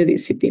of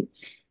periodicity.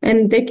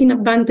 And taking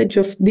advantage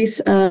of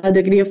this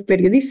degree of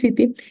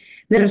periodicity,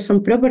 there are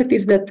some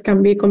properties that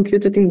can be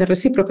computed in the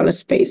reciprocal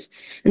space.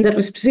 And the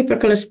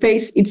reciprocal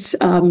space,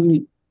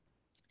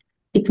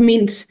 it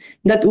means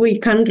that we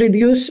can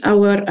reduce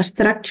our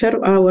structure,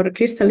 our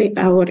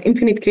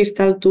infinite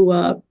crystal to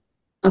a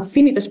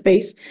finite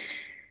space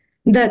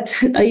that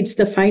it's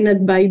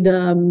defined by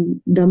the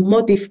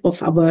motive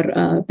of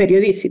our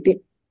periodicity.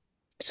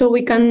 So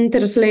we can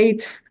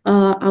translate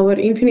our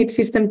infinite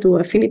system to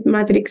a finite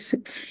matrix,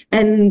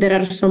 and there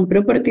are some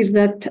properties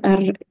that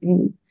are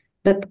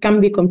that can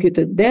be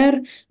computed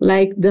there,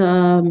 like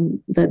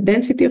the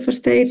density of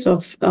states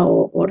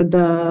or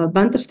the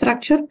band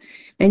structure.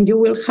 And you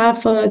will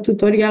have a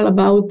tutorial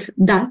about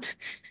that,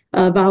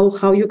 about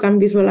how you can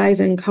visualize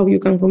and how you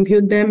can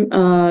compute them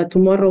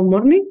tomorrow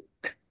morning.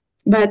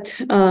 But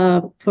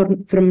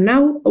from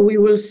now, we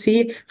will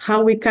see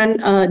how we can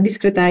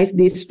discretize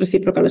this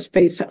reciprocal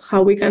space,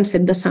 how we can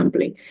set the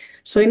sampling.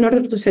 So in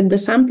order to set the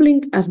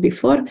sampling, as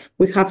before,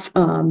 we have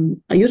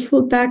a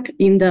useful tag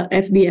in the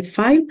FDF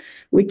file,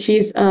 which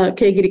is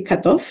K-grid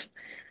cutoff.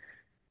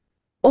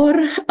 Or,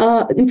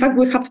 in fact,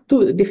 we have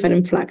two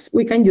different flags.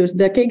 We can use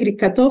the K-grid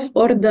cutoff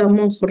or the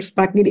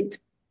Monkhorst-Pack grid,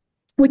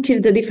 which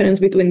is the difference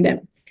between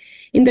them.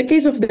 In the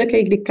case of the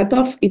K-grid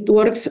cutoff, it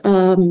works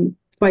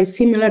quite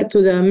similar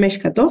to the mesh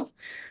cutoff.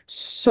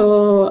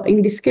 So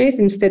in this case,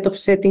 instead of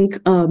setting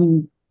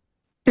an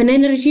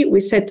energy,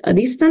 we set a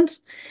distance.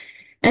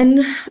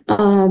 And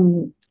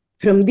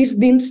from this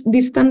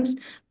distance,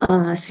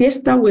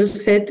 SIESTA will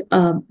set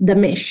the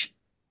mesh.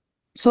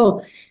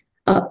 So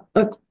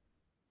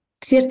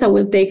SIESTA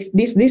will take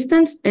this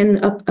distance and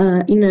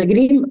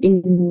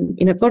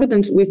in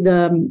accordance with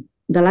the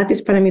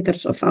lattice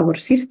parameters of our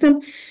system,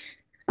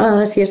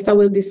 SIESTA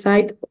will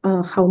decide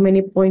how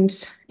many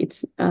points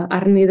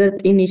are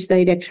needed in each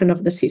direction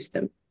of the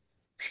system.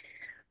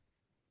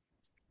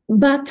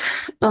 But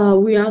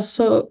we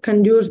also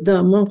can use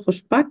the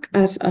Monkhorst-Pack,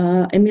 as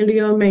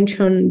Emilio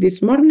mentioned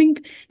this morning,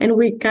 and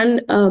we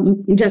can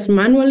just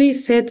manually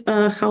set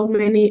how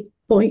many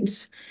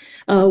points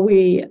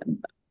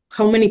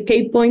how many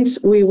K points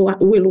we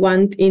will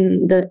want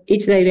in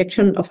each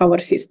direction of our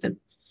system.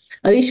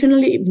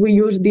 Additionally, if we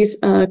use this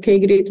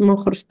K-grid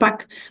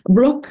Monkhorst-Pack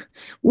block,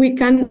 we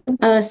can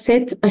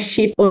set a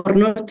shift or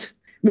not.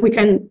 We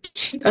can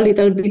shift a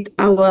little bit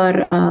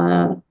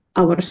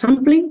our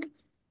sampling,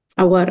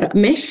 our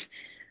mesh,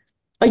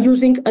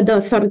 using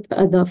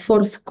the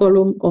fourth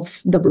column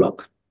of the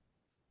block.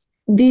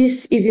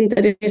 This is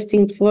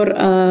interesting for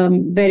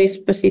very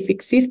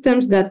specific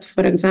systems that,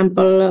 for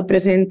example,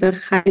 present a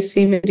high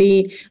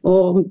symmetry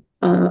or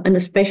a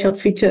special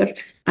feature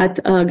at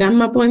a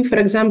gamma point, for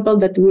example,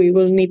 that we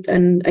will need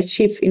a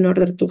shift in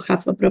order to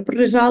have a proper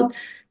result,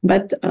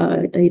 but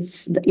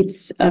it's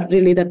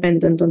really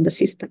dependent on the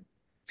system.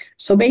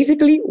 So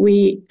basically,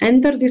 we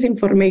enter this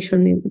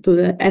information into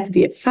the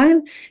FDF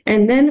file,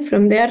 and then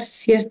from there,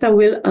 SIESTA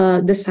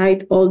will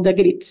decide all the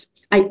grids.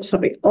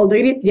 All the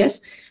grids, yes,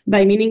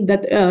 by meaning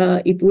that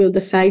it will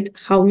decide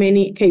how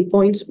many K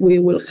points we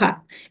will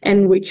have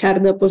and which are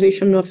the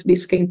position of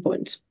these K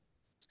points.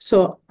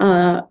 So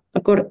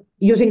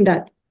using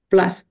that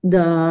plus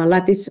the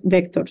lattice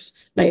vectors,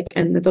 like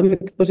and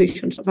atomic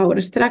positions of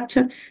our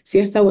structure,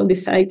 SIESTA will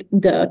decide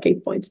the K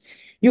points.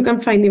 You can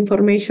find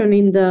information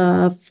in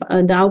the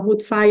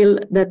output file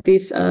that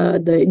is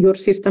your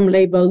system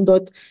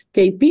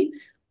label.kp,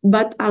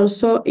 but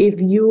also if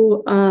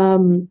you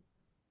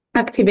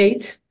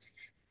activate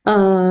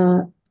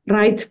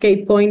write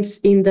K points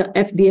in the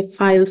FDF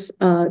files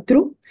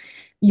true,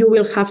 you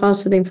will have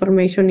also the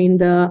information in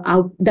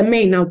the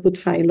main output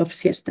file of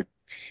SIESTA.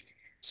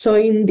 So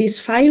in this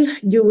file,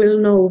 you will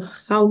know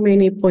how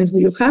many points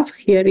you have.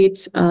 Here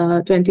it's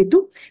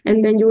 22,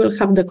 and then you will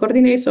have the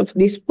coordinates of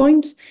these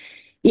points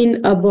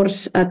in a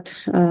Bors at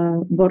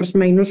Bors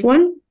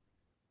 -1,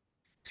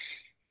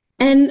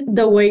 and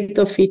the weight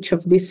of each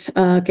of these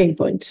K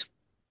points.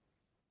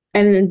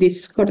 And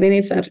these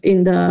coordinates are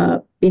in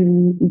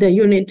the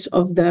units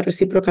of the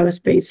reciprocal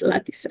space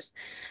lattices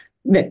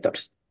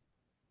vectors.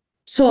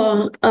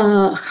 So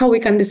how we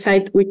can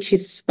decide which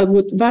is a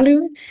good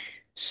value?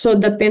 So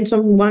depends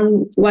on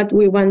what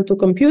we want to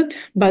compute.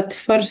 But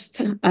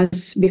first,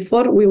 as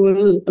before, we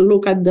will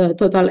look at the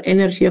total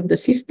energy of the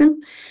system.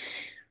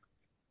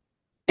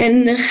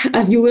 And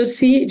as you will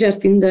see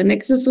just in the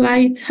next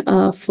slide,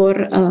 for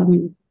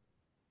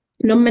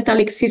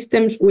non-metallic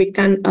systems, we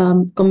can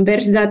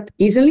converge that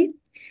easily,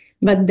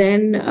 but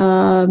then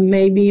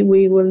maybe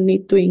we will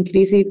need to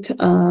increase it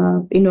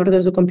in order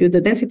to compute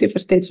the density of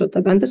states of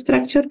the band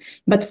structure.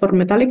 But for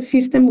metallic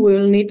system, we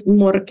will need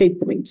more K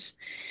points,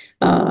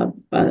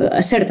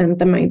 a certain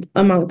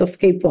amount of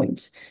K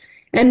points.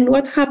 And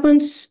what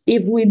happens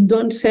if we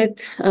don't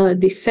set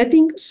this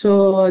setting?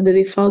 So the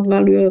default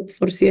value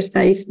for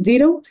SIESTA is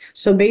 0.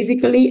 So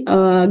basically,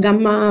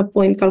 gamma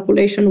point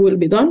calculation will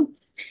be done.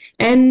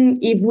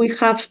 And if we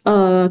have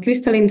a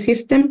crystalline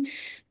system,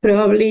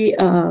 probably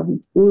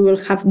we will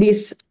have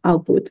this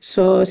output.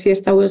 So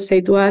SIESTA will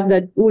say to us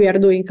that we are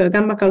doing a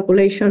gamma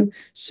calculation,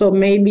 so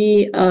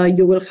maybe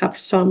you will have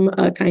some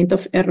kind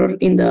of error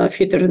in the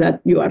future that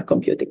you are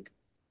computing.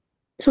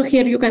 So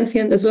here you can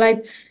see on the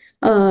slide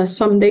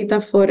some data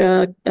for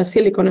a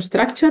silicon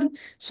structure.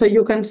 So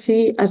you can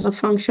see as a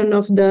function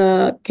of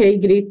the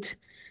K-grid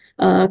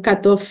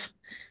cutoff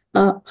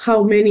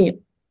how many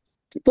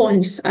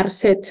points are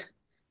set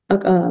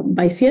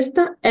by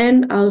SIESTA,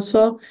 and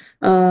also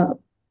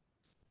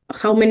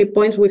how many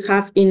points we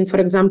have in, for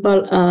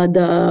example,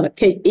 the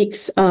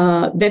KX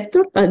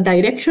vector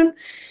direction,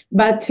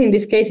 But in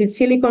this case, it's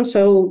silicon,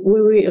 so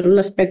we will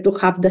expect to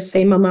have the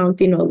same amount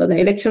in all the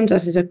directions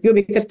as is a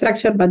cubic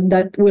structure, but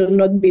that will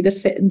not be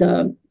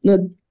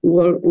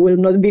will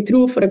not be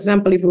true. For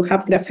example, if we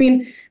have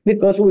graphene,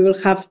 because we will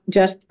have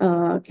just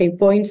K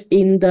points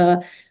in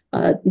the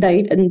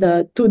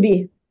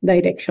 2D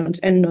directions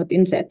and not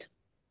in Z.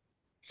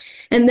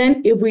 And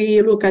then if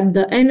we look at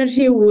the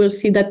energy, we will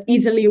see that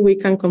easily we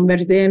can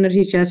convert the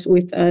energy just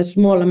with a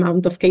small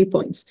amount of K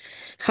points.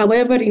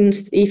 However,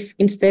 if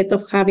instead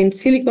of having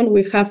silicon,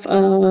 we have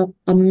a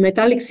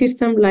metallic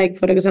system, like,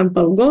 for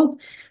example, gold,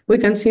 we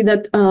can see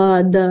that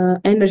the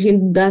energy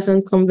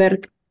doesn't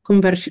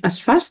converge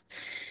as fast.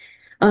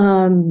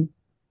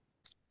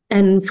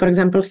 And for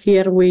example,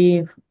 here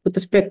we would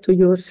expect to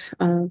use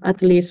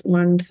at least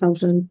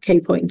 1,000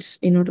 K points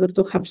in order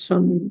to have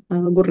some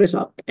good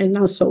result. And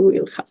also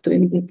we'll have to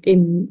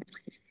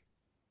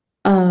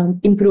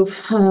improve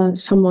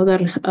some other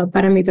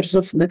parameters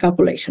of the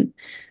calculation.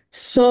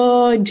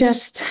 So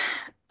just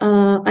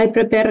I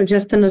prepared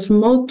just a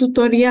small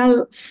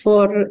tutorial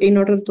in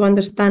order to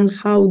understand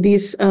how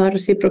this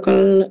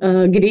reciprocal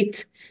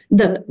grid,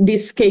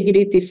 this K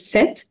grid is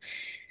set.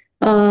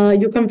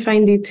 You can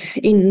find it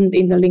in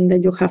the link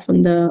that you have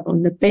on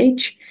the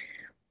page,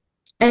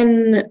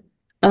 and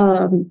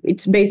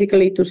it's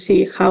basically to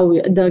see how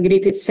the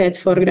grid is set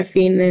for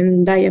graphene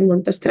and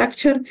diamond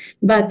structure.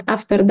 But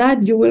after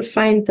that, you will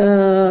find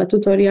a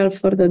tutorial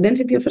for the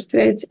density of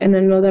states and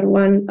another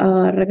one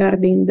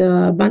regarding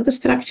the band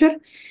structure.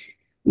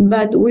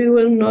 But we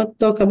will not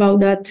talk about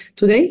that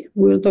today.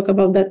 We will talk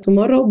about that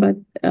tomorrow. But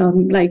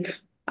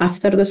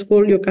after the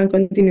school, you can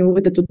continue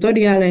with the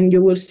tutorial and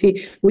you will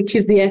see which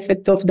is the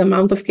effect of the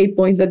amount of K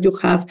points that you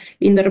have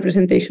in the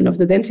representation of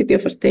the density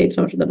of states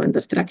or the band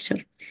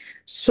structure.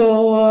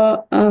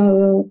 So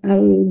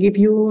I'll give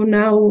you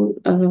now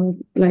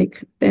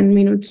 10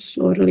 minutes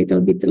or a little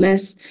bit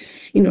less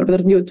in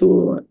order you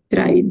to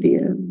try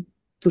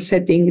to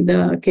setting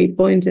the K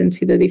points and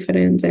see the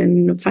difference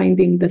and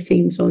finding the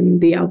things on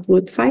the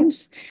output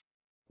files.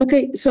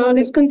 Okay, so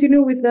let's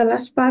continue with the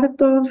last part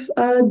of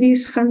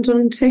this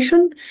hands-on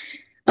session.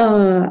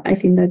 I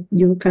think that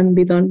you can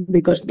be done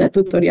because the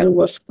tutorial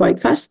was quite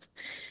fast.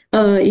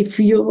 If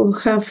you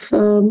have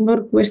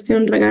more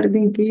questions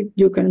regarding it,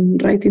 you can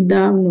write it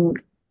down or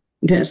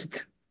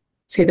just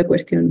say the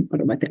question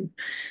or button.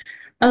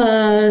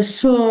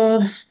 So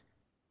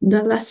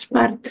the last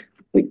part,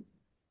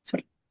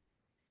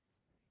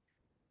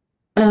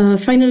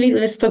 finally,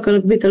 let's talk a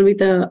little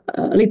bit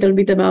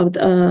about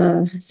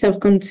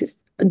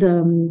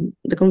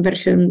the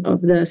conversion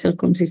of the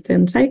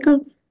self-consistent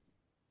cycle.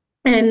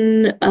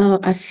 And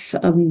as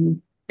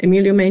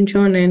Emilio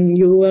mentioned, and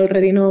you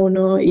already know,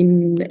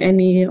 in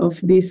any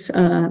of these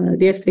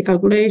DFT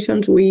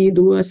calculations, we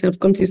do a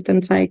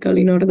self-consistent cycle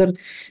in order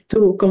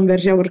to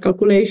converge our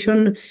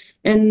calculation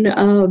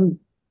and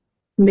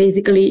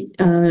basically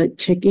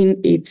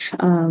checking if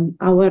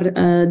our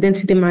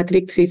density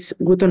matrix is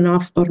good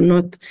enough or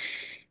not,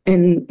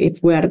 and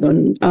if we are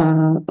done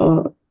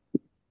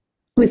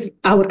with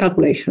our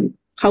calculation.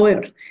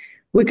 However,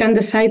 we can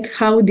decide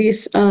how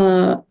this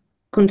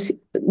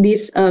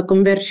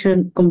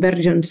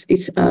convergence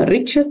is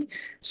reached.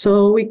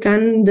 So we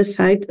can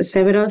decide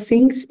several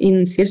things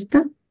in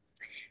SIESTA.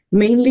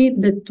 Mainly,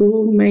 the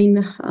two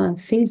main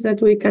things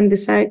that we can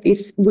decide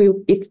is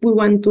if we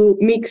want to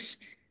mix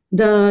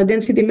the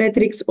density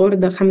matrix or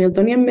the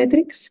Hamiltonian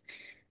matrix,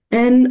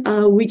 and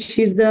which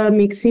is the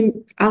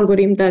mixing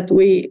algorithm that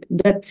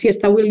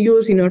SIESTA will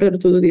use in order to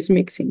do this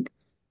mixing.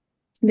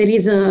 There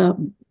is a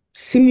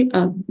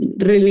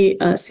really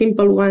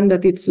simple one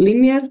that it's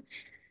linear,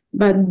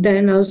 but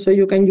then also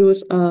you can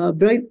use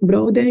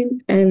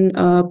Broden and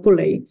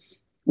Poulet,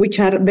 which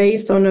are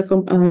based on a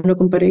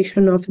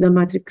comparison of the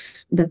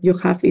matrix that you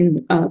have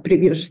in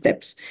previous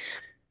steps.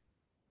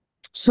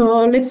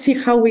 So let's see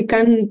how we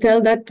can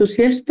tell that to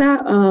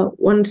SIESTA.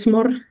 Once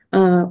more,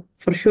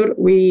 for sure,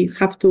 we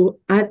have to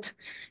add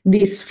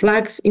these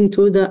flags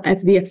into the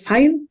FDF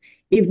file.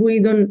 If we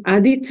don't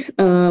add it,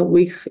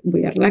 we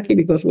are lucky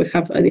because we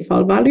have a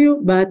default value,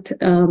 but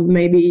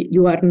maybe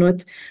you are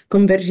not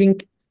converging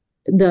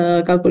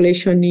the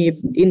calculation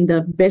in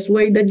the best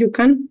way that you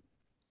can.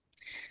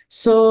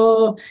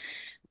 So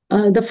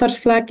the first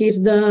flag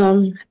is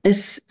the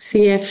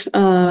SCF.mix,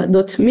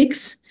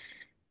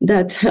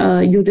 that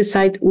you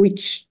decide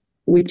which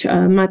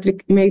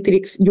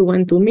matrix you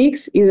want to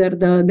mix, either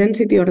the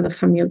density or the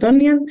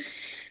Hamiltonian.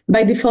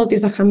 By default,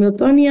 it's the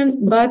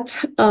Hamiltonian, but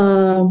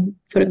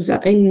for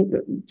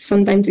example,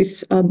 sometimes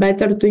it's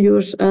better to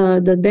use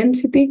the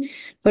density,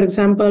 for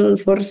example,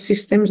 for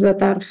systems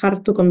that are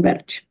hard to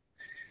converge.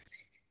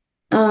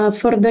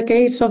 For the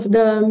case of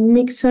the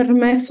mixer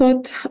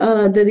method,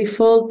 the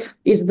default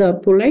is the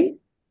Poulet.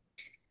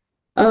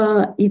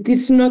 It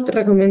is not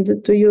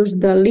recommended to use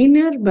the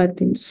linear, but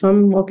in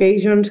some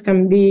occasions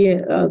can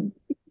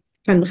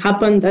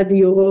happen that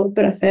you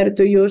prefer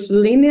to use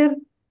linear.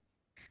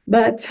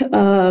 But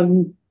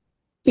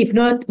if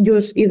not,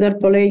 use either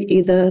Poulet,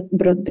 either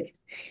Brode.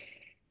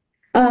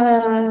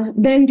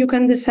 Then you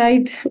can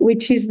decide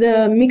which is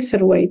the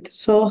mixer weight.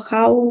 So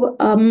how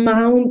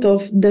amount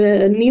of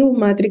the new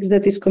matrix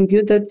that is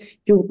computed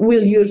you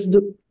will use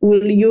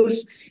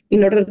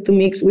in order to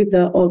mix with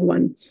the old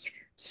one.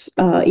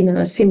 In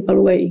a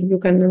simple way, you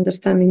can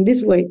understand in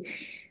this way.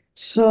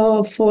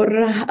 So for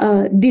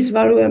this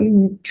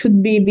value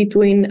should be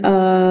between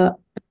 0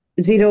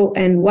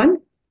 and 1.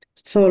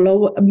 So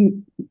low,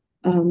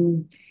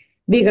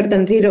 bigger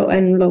than 0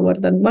 and lower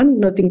than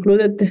 1, don't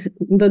include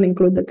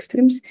the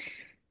extremes.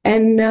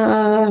 And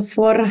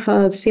for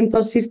a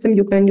simple system,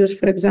 you can use,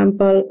 for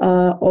example,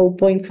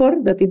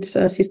 0.4, that it's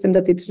a system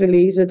that it's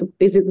really easy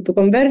to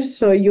converge.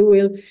 So you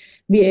will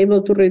be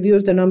able to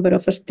reduce the number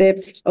of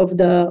steps of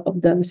the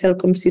cell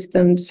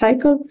consistent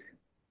cycle.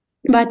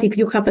 But if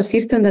you have a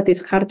system that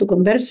is hard to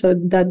converge, so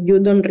that you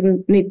don't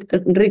need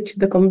reach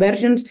the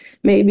conversions,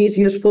 maybe it's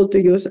useful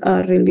to use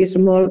a really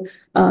small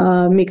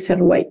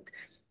mixer weight.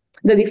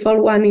 The default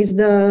one is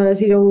the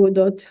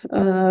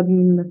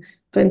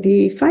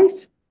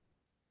 0.25.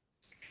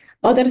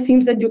 Other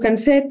things that you can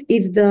set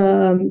is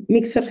the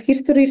mixer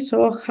history,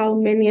 so how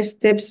many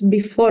steps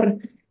before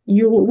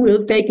you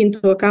will take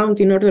into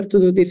account in order to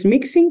do this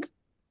mixing.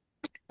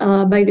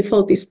 By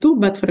default is 2,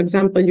 but for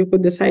example, you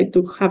could decide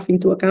to have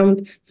into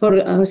account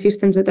for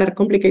systems that are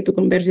complicated to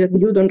converge, that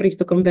you don't reach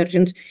the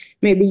conversions.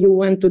 Maybe you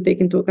want to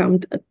take into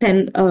account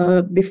 10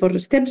 before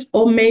steps,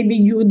 or maybe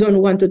you don't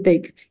want to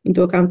take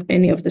into account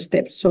any of the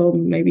steps. So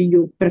maybe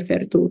you prefer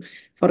to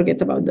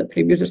forget about the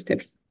previous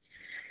steps.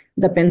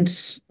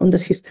 Depends on the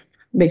system,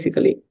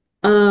 basically.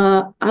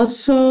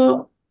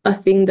 Also, I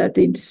think that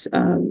it's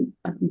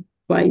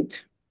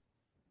quite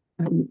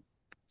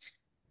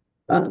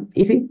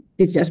easy.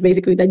 It's just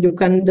basically that you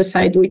can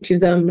decide which is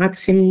the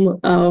maximum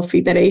of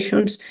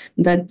iterations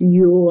that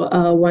you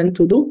want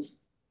to do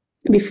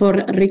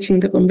before reaching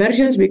the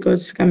conversions,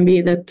 because it can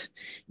be that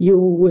you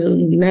will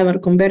never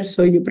converge,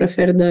 so you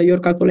prefer your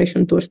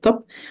calculation to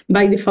stop.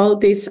 By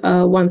default is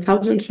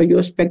 1000, so you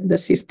expect the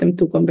system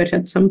to converge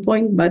at some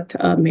point, but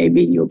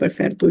maybe you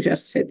prefer to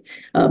just set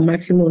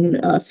maximum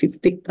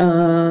 50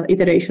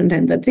 iterations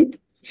and that's it.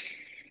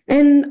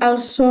 And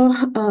also,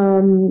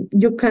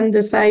 you can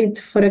decide,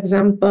 for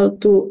example,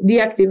 to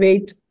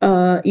deactivate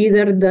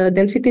either the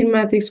density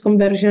matrix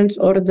conversions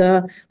or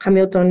the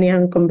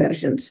Hamiltonian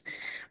conversions.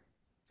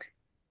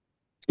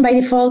 By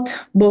default,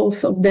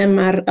 both of them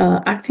are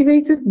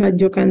activated, but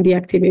you can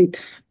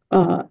deactivate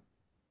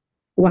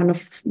one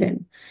of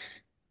them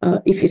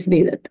if it's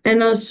needed.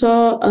 And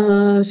also,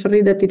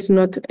 sorry that it's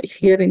not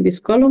here in this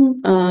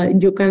column,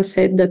 you can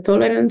set the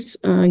tolerance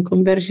in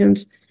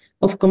conversions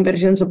of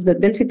the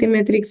density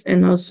matrix,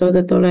 and also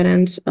the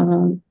tolerance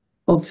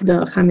of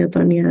the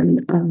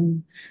Hamiltonian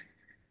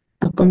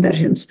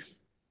conversions.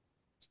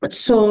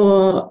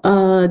 So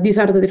these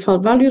are the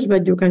default values,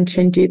 but you can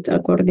change it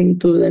according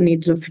to the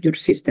needs of your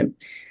system.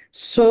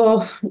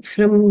 So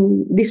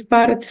from this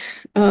part,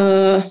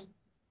 the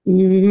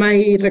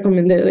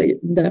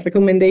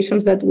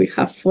recommendations that we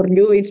have for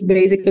you, it's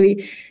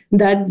basically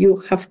that you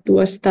have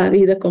to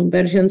study the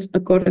conversions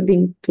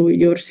according to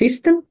your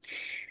system.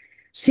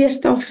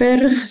 SIESTA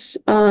offers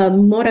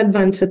more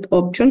advanced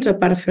options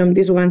apart from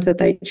these ones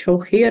that I show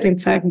here. In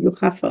fact, you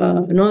have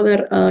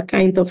another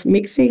kind of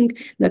mixing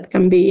that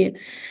can be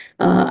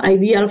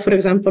ideal, for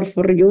example,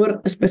 for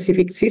your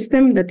specific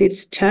system, that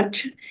is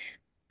charge.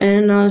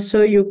 And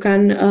also you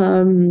can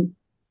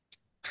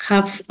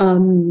have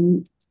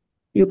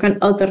you can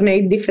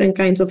alternate different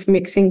kinds of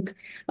mixing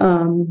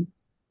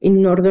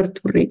in order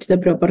to reach the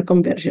proper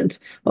conversions.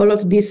 All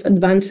of these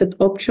advanced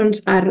options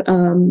are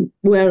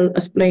well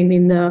explained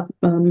in the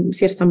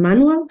SIESTA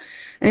manual,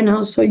 and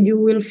also you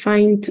will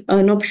find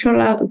an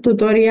optional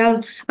tutorial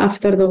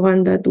after the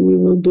one that we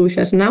will do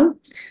just now.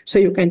 So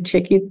you can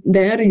check it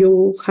there.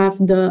 You have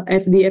the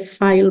FDF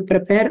file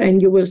prepared,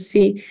 and you will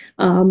see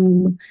a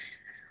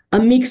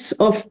mix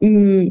of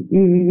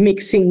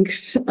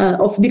mixings,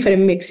 of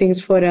different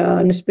mixings for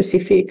a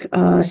specific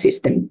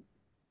system.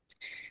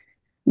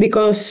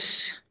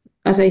 Because,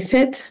 as I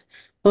said,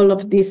 all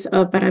of these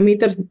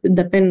parameters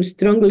depend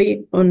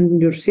strongly on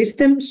your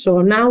system.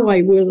 So now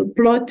I will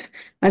plot,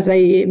 as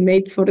I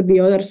made for the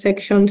other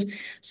sections,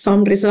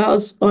 some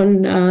results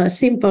on a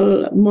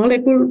simple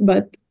molecule,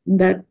 but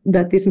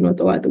that is not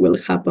what will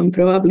happen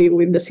probably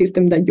with the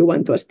system that you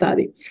want to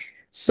study.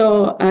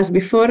 So as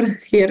before,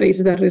 here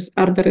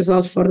are the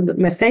results for the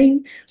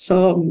methane.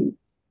 So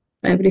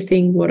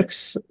everything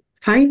works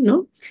fine,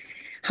 no?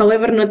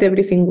 However, not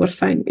everything was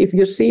fine. If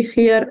you see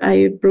here,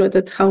 I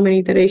plotted how many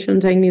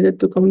iterations I needed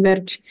to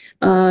converge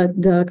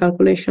the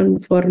calculation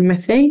for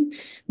methane,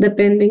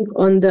 depending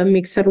on the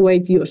mixer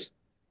weight used.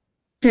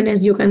 And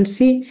as you can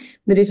see,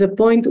 there is a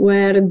point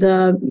where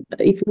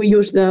if we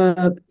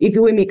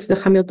mix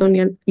the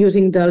Hamiltonian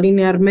using the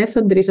linear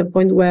method, there is a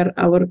point where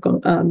our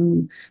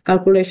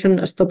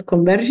calculation stopped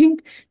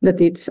converging, that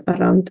it's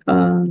around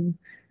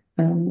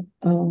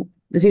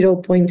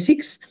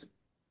 0.6.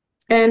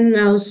 And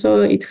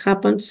also it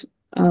happens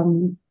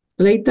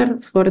later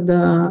for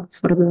the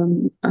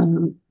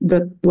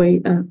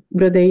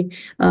Brodey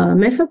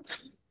method.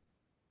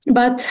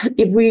 But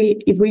if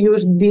we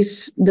use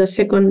the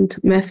second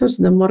methods,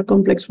 the more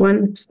complex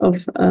ones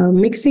of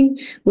mixing,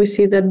 we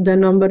see that the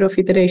number of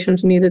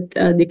iterations needed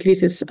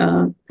decreases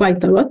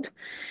quite a lot.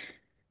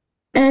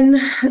 And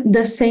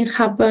the same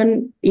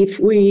happen if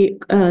we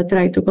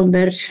try to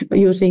converge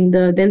using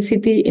the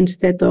density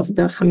instead of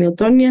the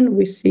Hamiltonian.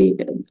 We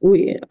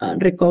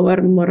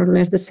recover more or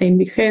less the same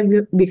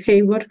behavior,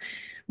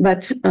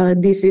 but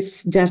this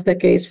is just the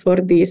case for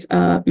this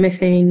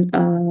methane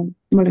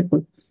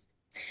molecule.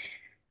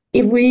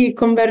 If we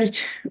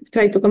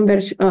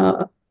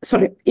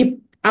if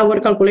our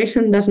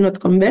calculation does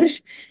not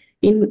converge,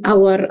 in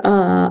our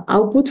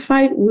output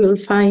file, we'll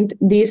find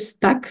this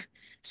tag,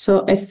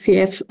 so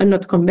SCF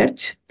not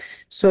converge.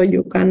 So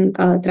you can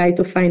try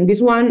to find this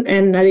one,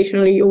 and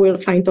additionally, you will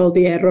find all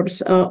the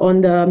errors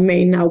on the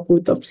main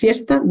output of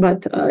SIESTA,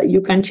 but you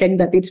can check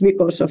that it's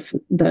because of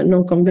the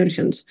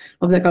non-conversions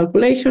of the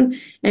calculation,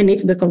 and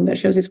if the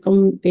conversion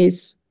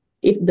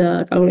if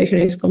the calculation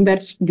is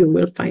converged, you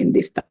will find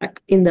this tag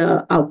in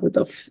the output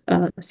of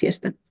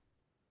SIESTA.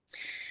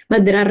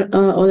 But there are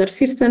other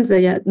systems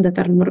that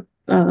are more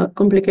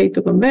complicated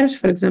to converge.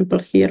 For example,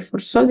 here for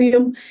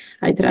sodium,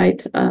 I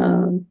tried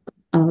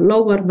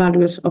lower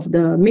values of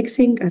the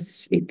mixing,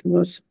 as it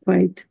was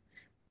quite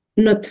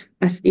not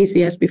as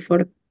easy as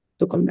before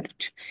to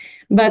converge.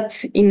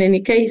 But in any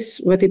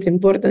case, what is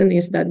important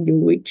is that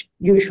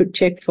you should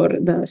check for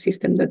the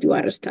system that you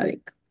are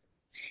studying.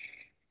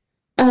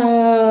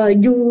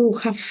 You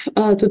have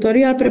a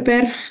tutorial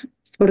prepared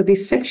for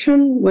this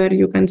section where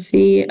you can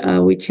see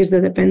which is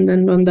the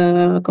dependent on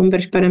the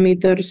converge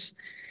parameters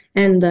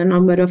and the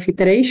number of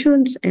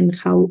iterations and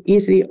how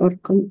easy or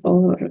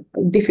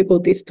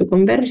difficult it is to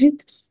converge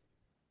it.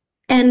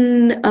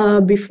 And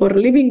before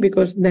leaving,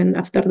 because then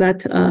after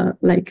that,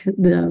 like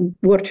the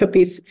workshop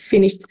is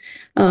finished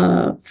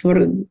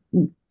for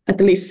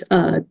at least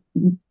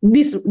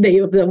this day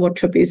of the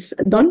workshop is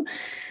done.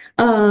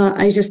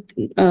 I just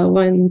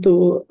want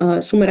to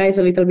summarize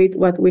a little bit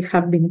what we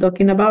have been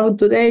talking about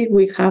today.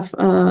 We have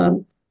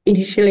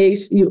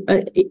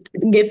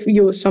give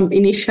you some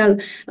initial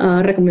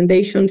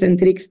recommendations and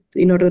tricks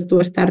in order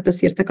to start a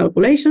SIESTA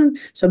calculation.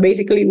 So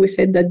basically, we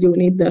said that you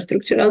need the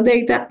structural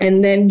data,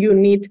 and then you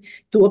need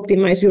to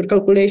optimize your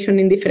calculation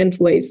in different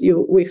ways.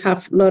 We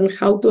have learned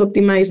how to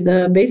optimize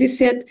the basis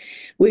set.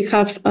 We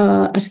have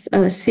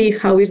see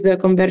how is the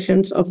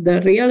conversions of the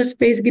real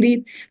space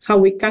grid, how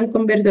we can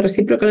convert the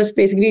reciprocal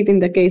space grid in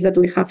the case that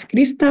we have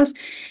crystals,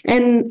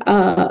 and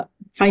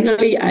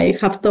finally, I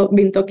have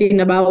been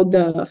talking about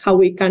how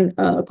we can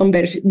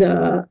converge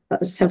the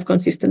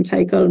self-consistent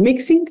cycle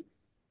mixing.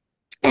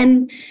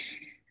 And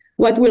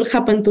what will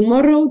happen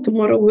tomorrow?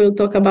 Tomorrow we'll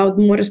talk about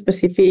more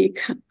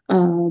specific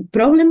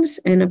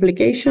problems and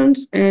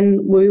applications, and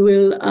we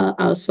will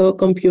also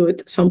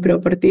compute some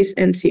properties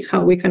and see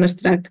how we can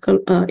extract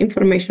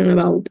information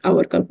about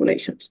our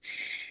calculations.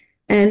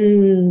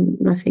 And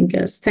nothing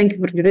else. Thank you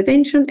for your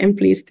attention, and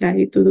please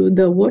try to do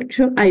the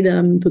workshop,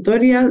 the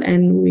tutorial,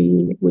 and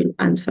we will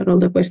answer all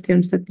the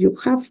questions that you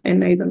have.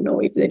 And I don't know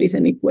if there is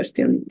any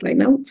question right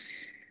now.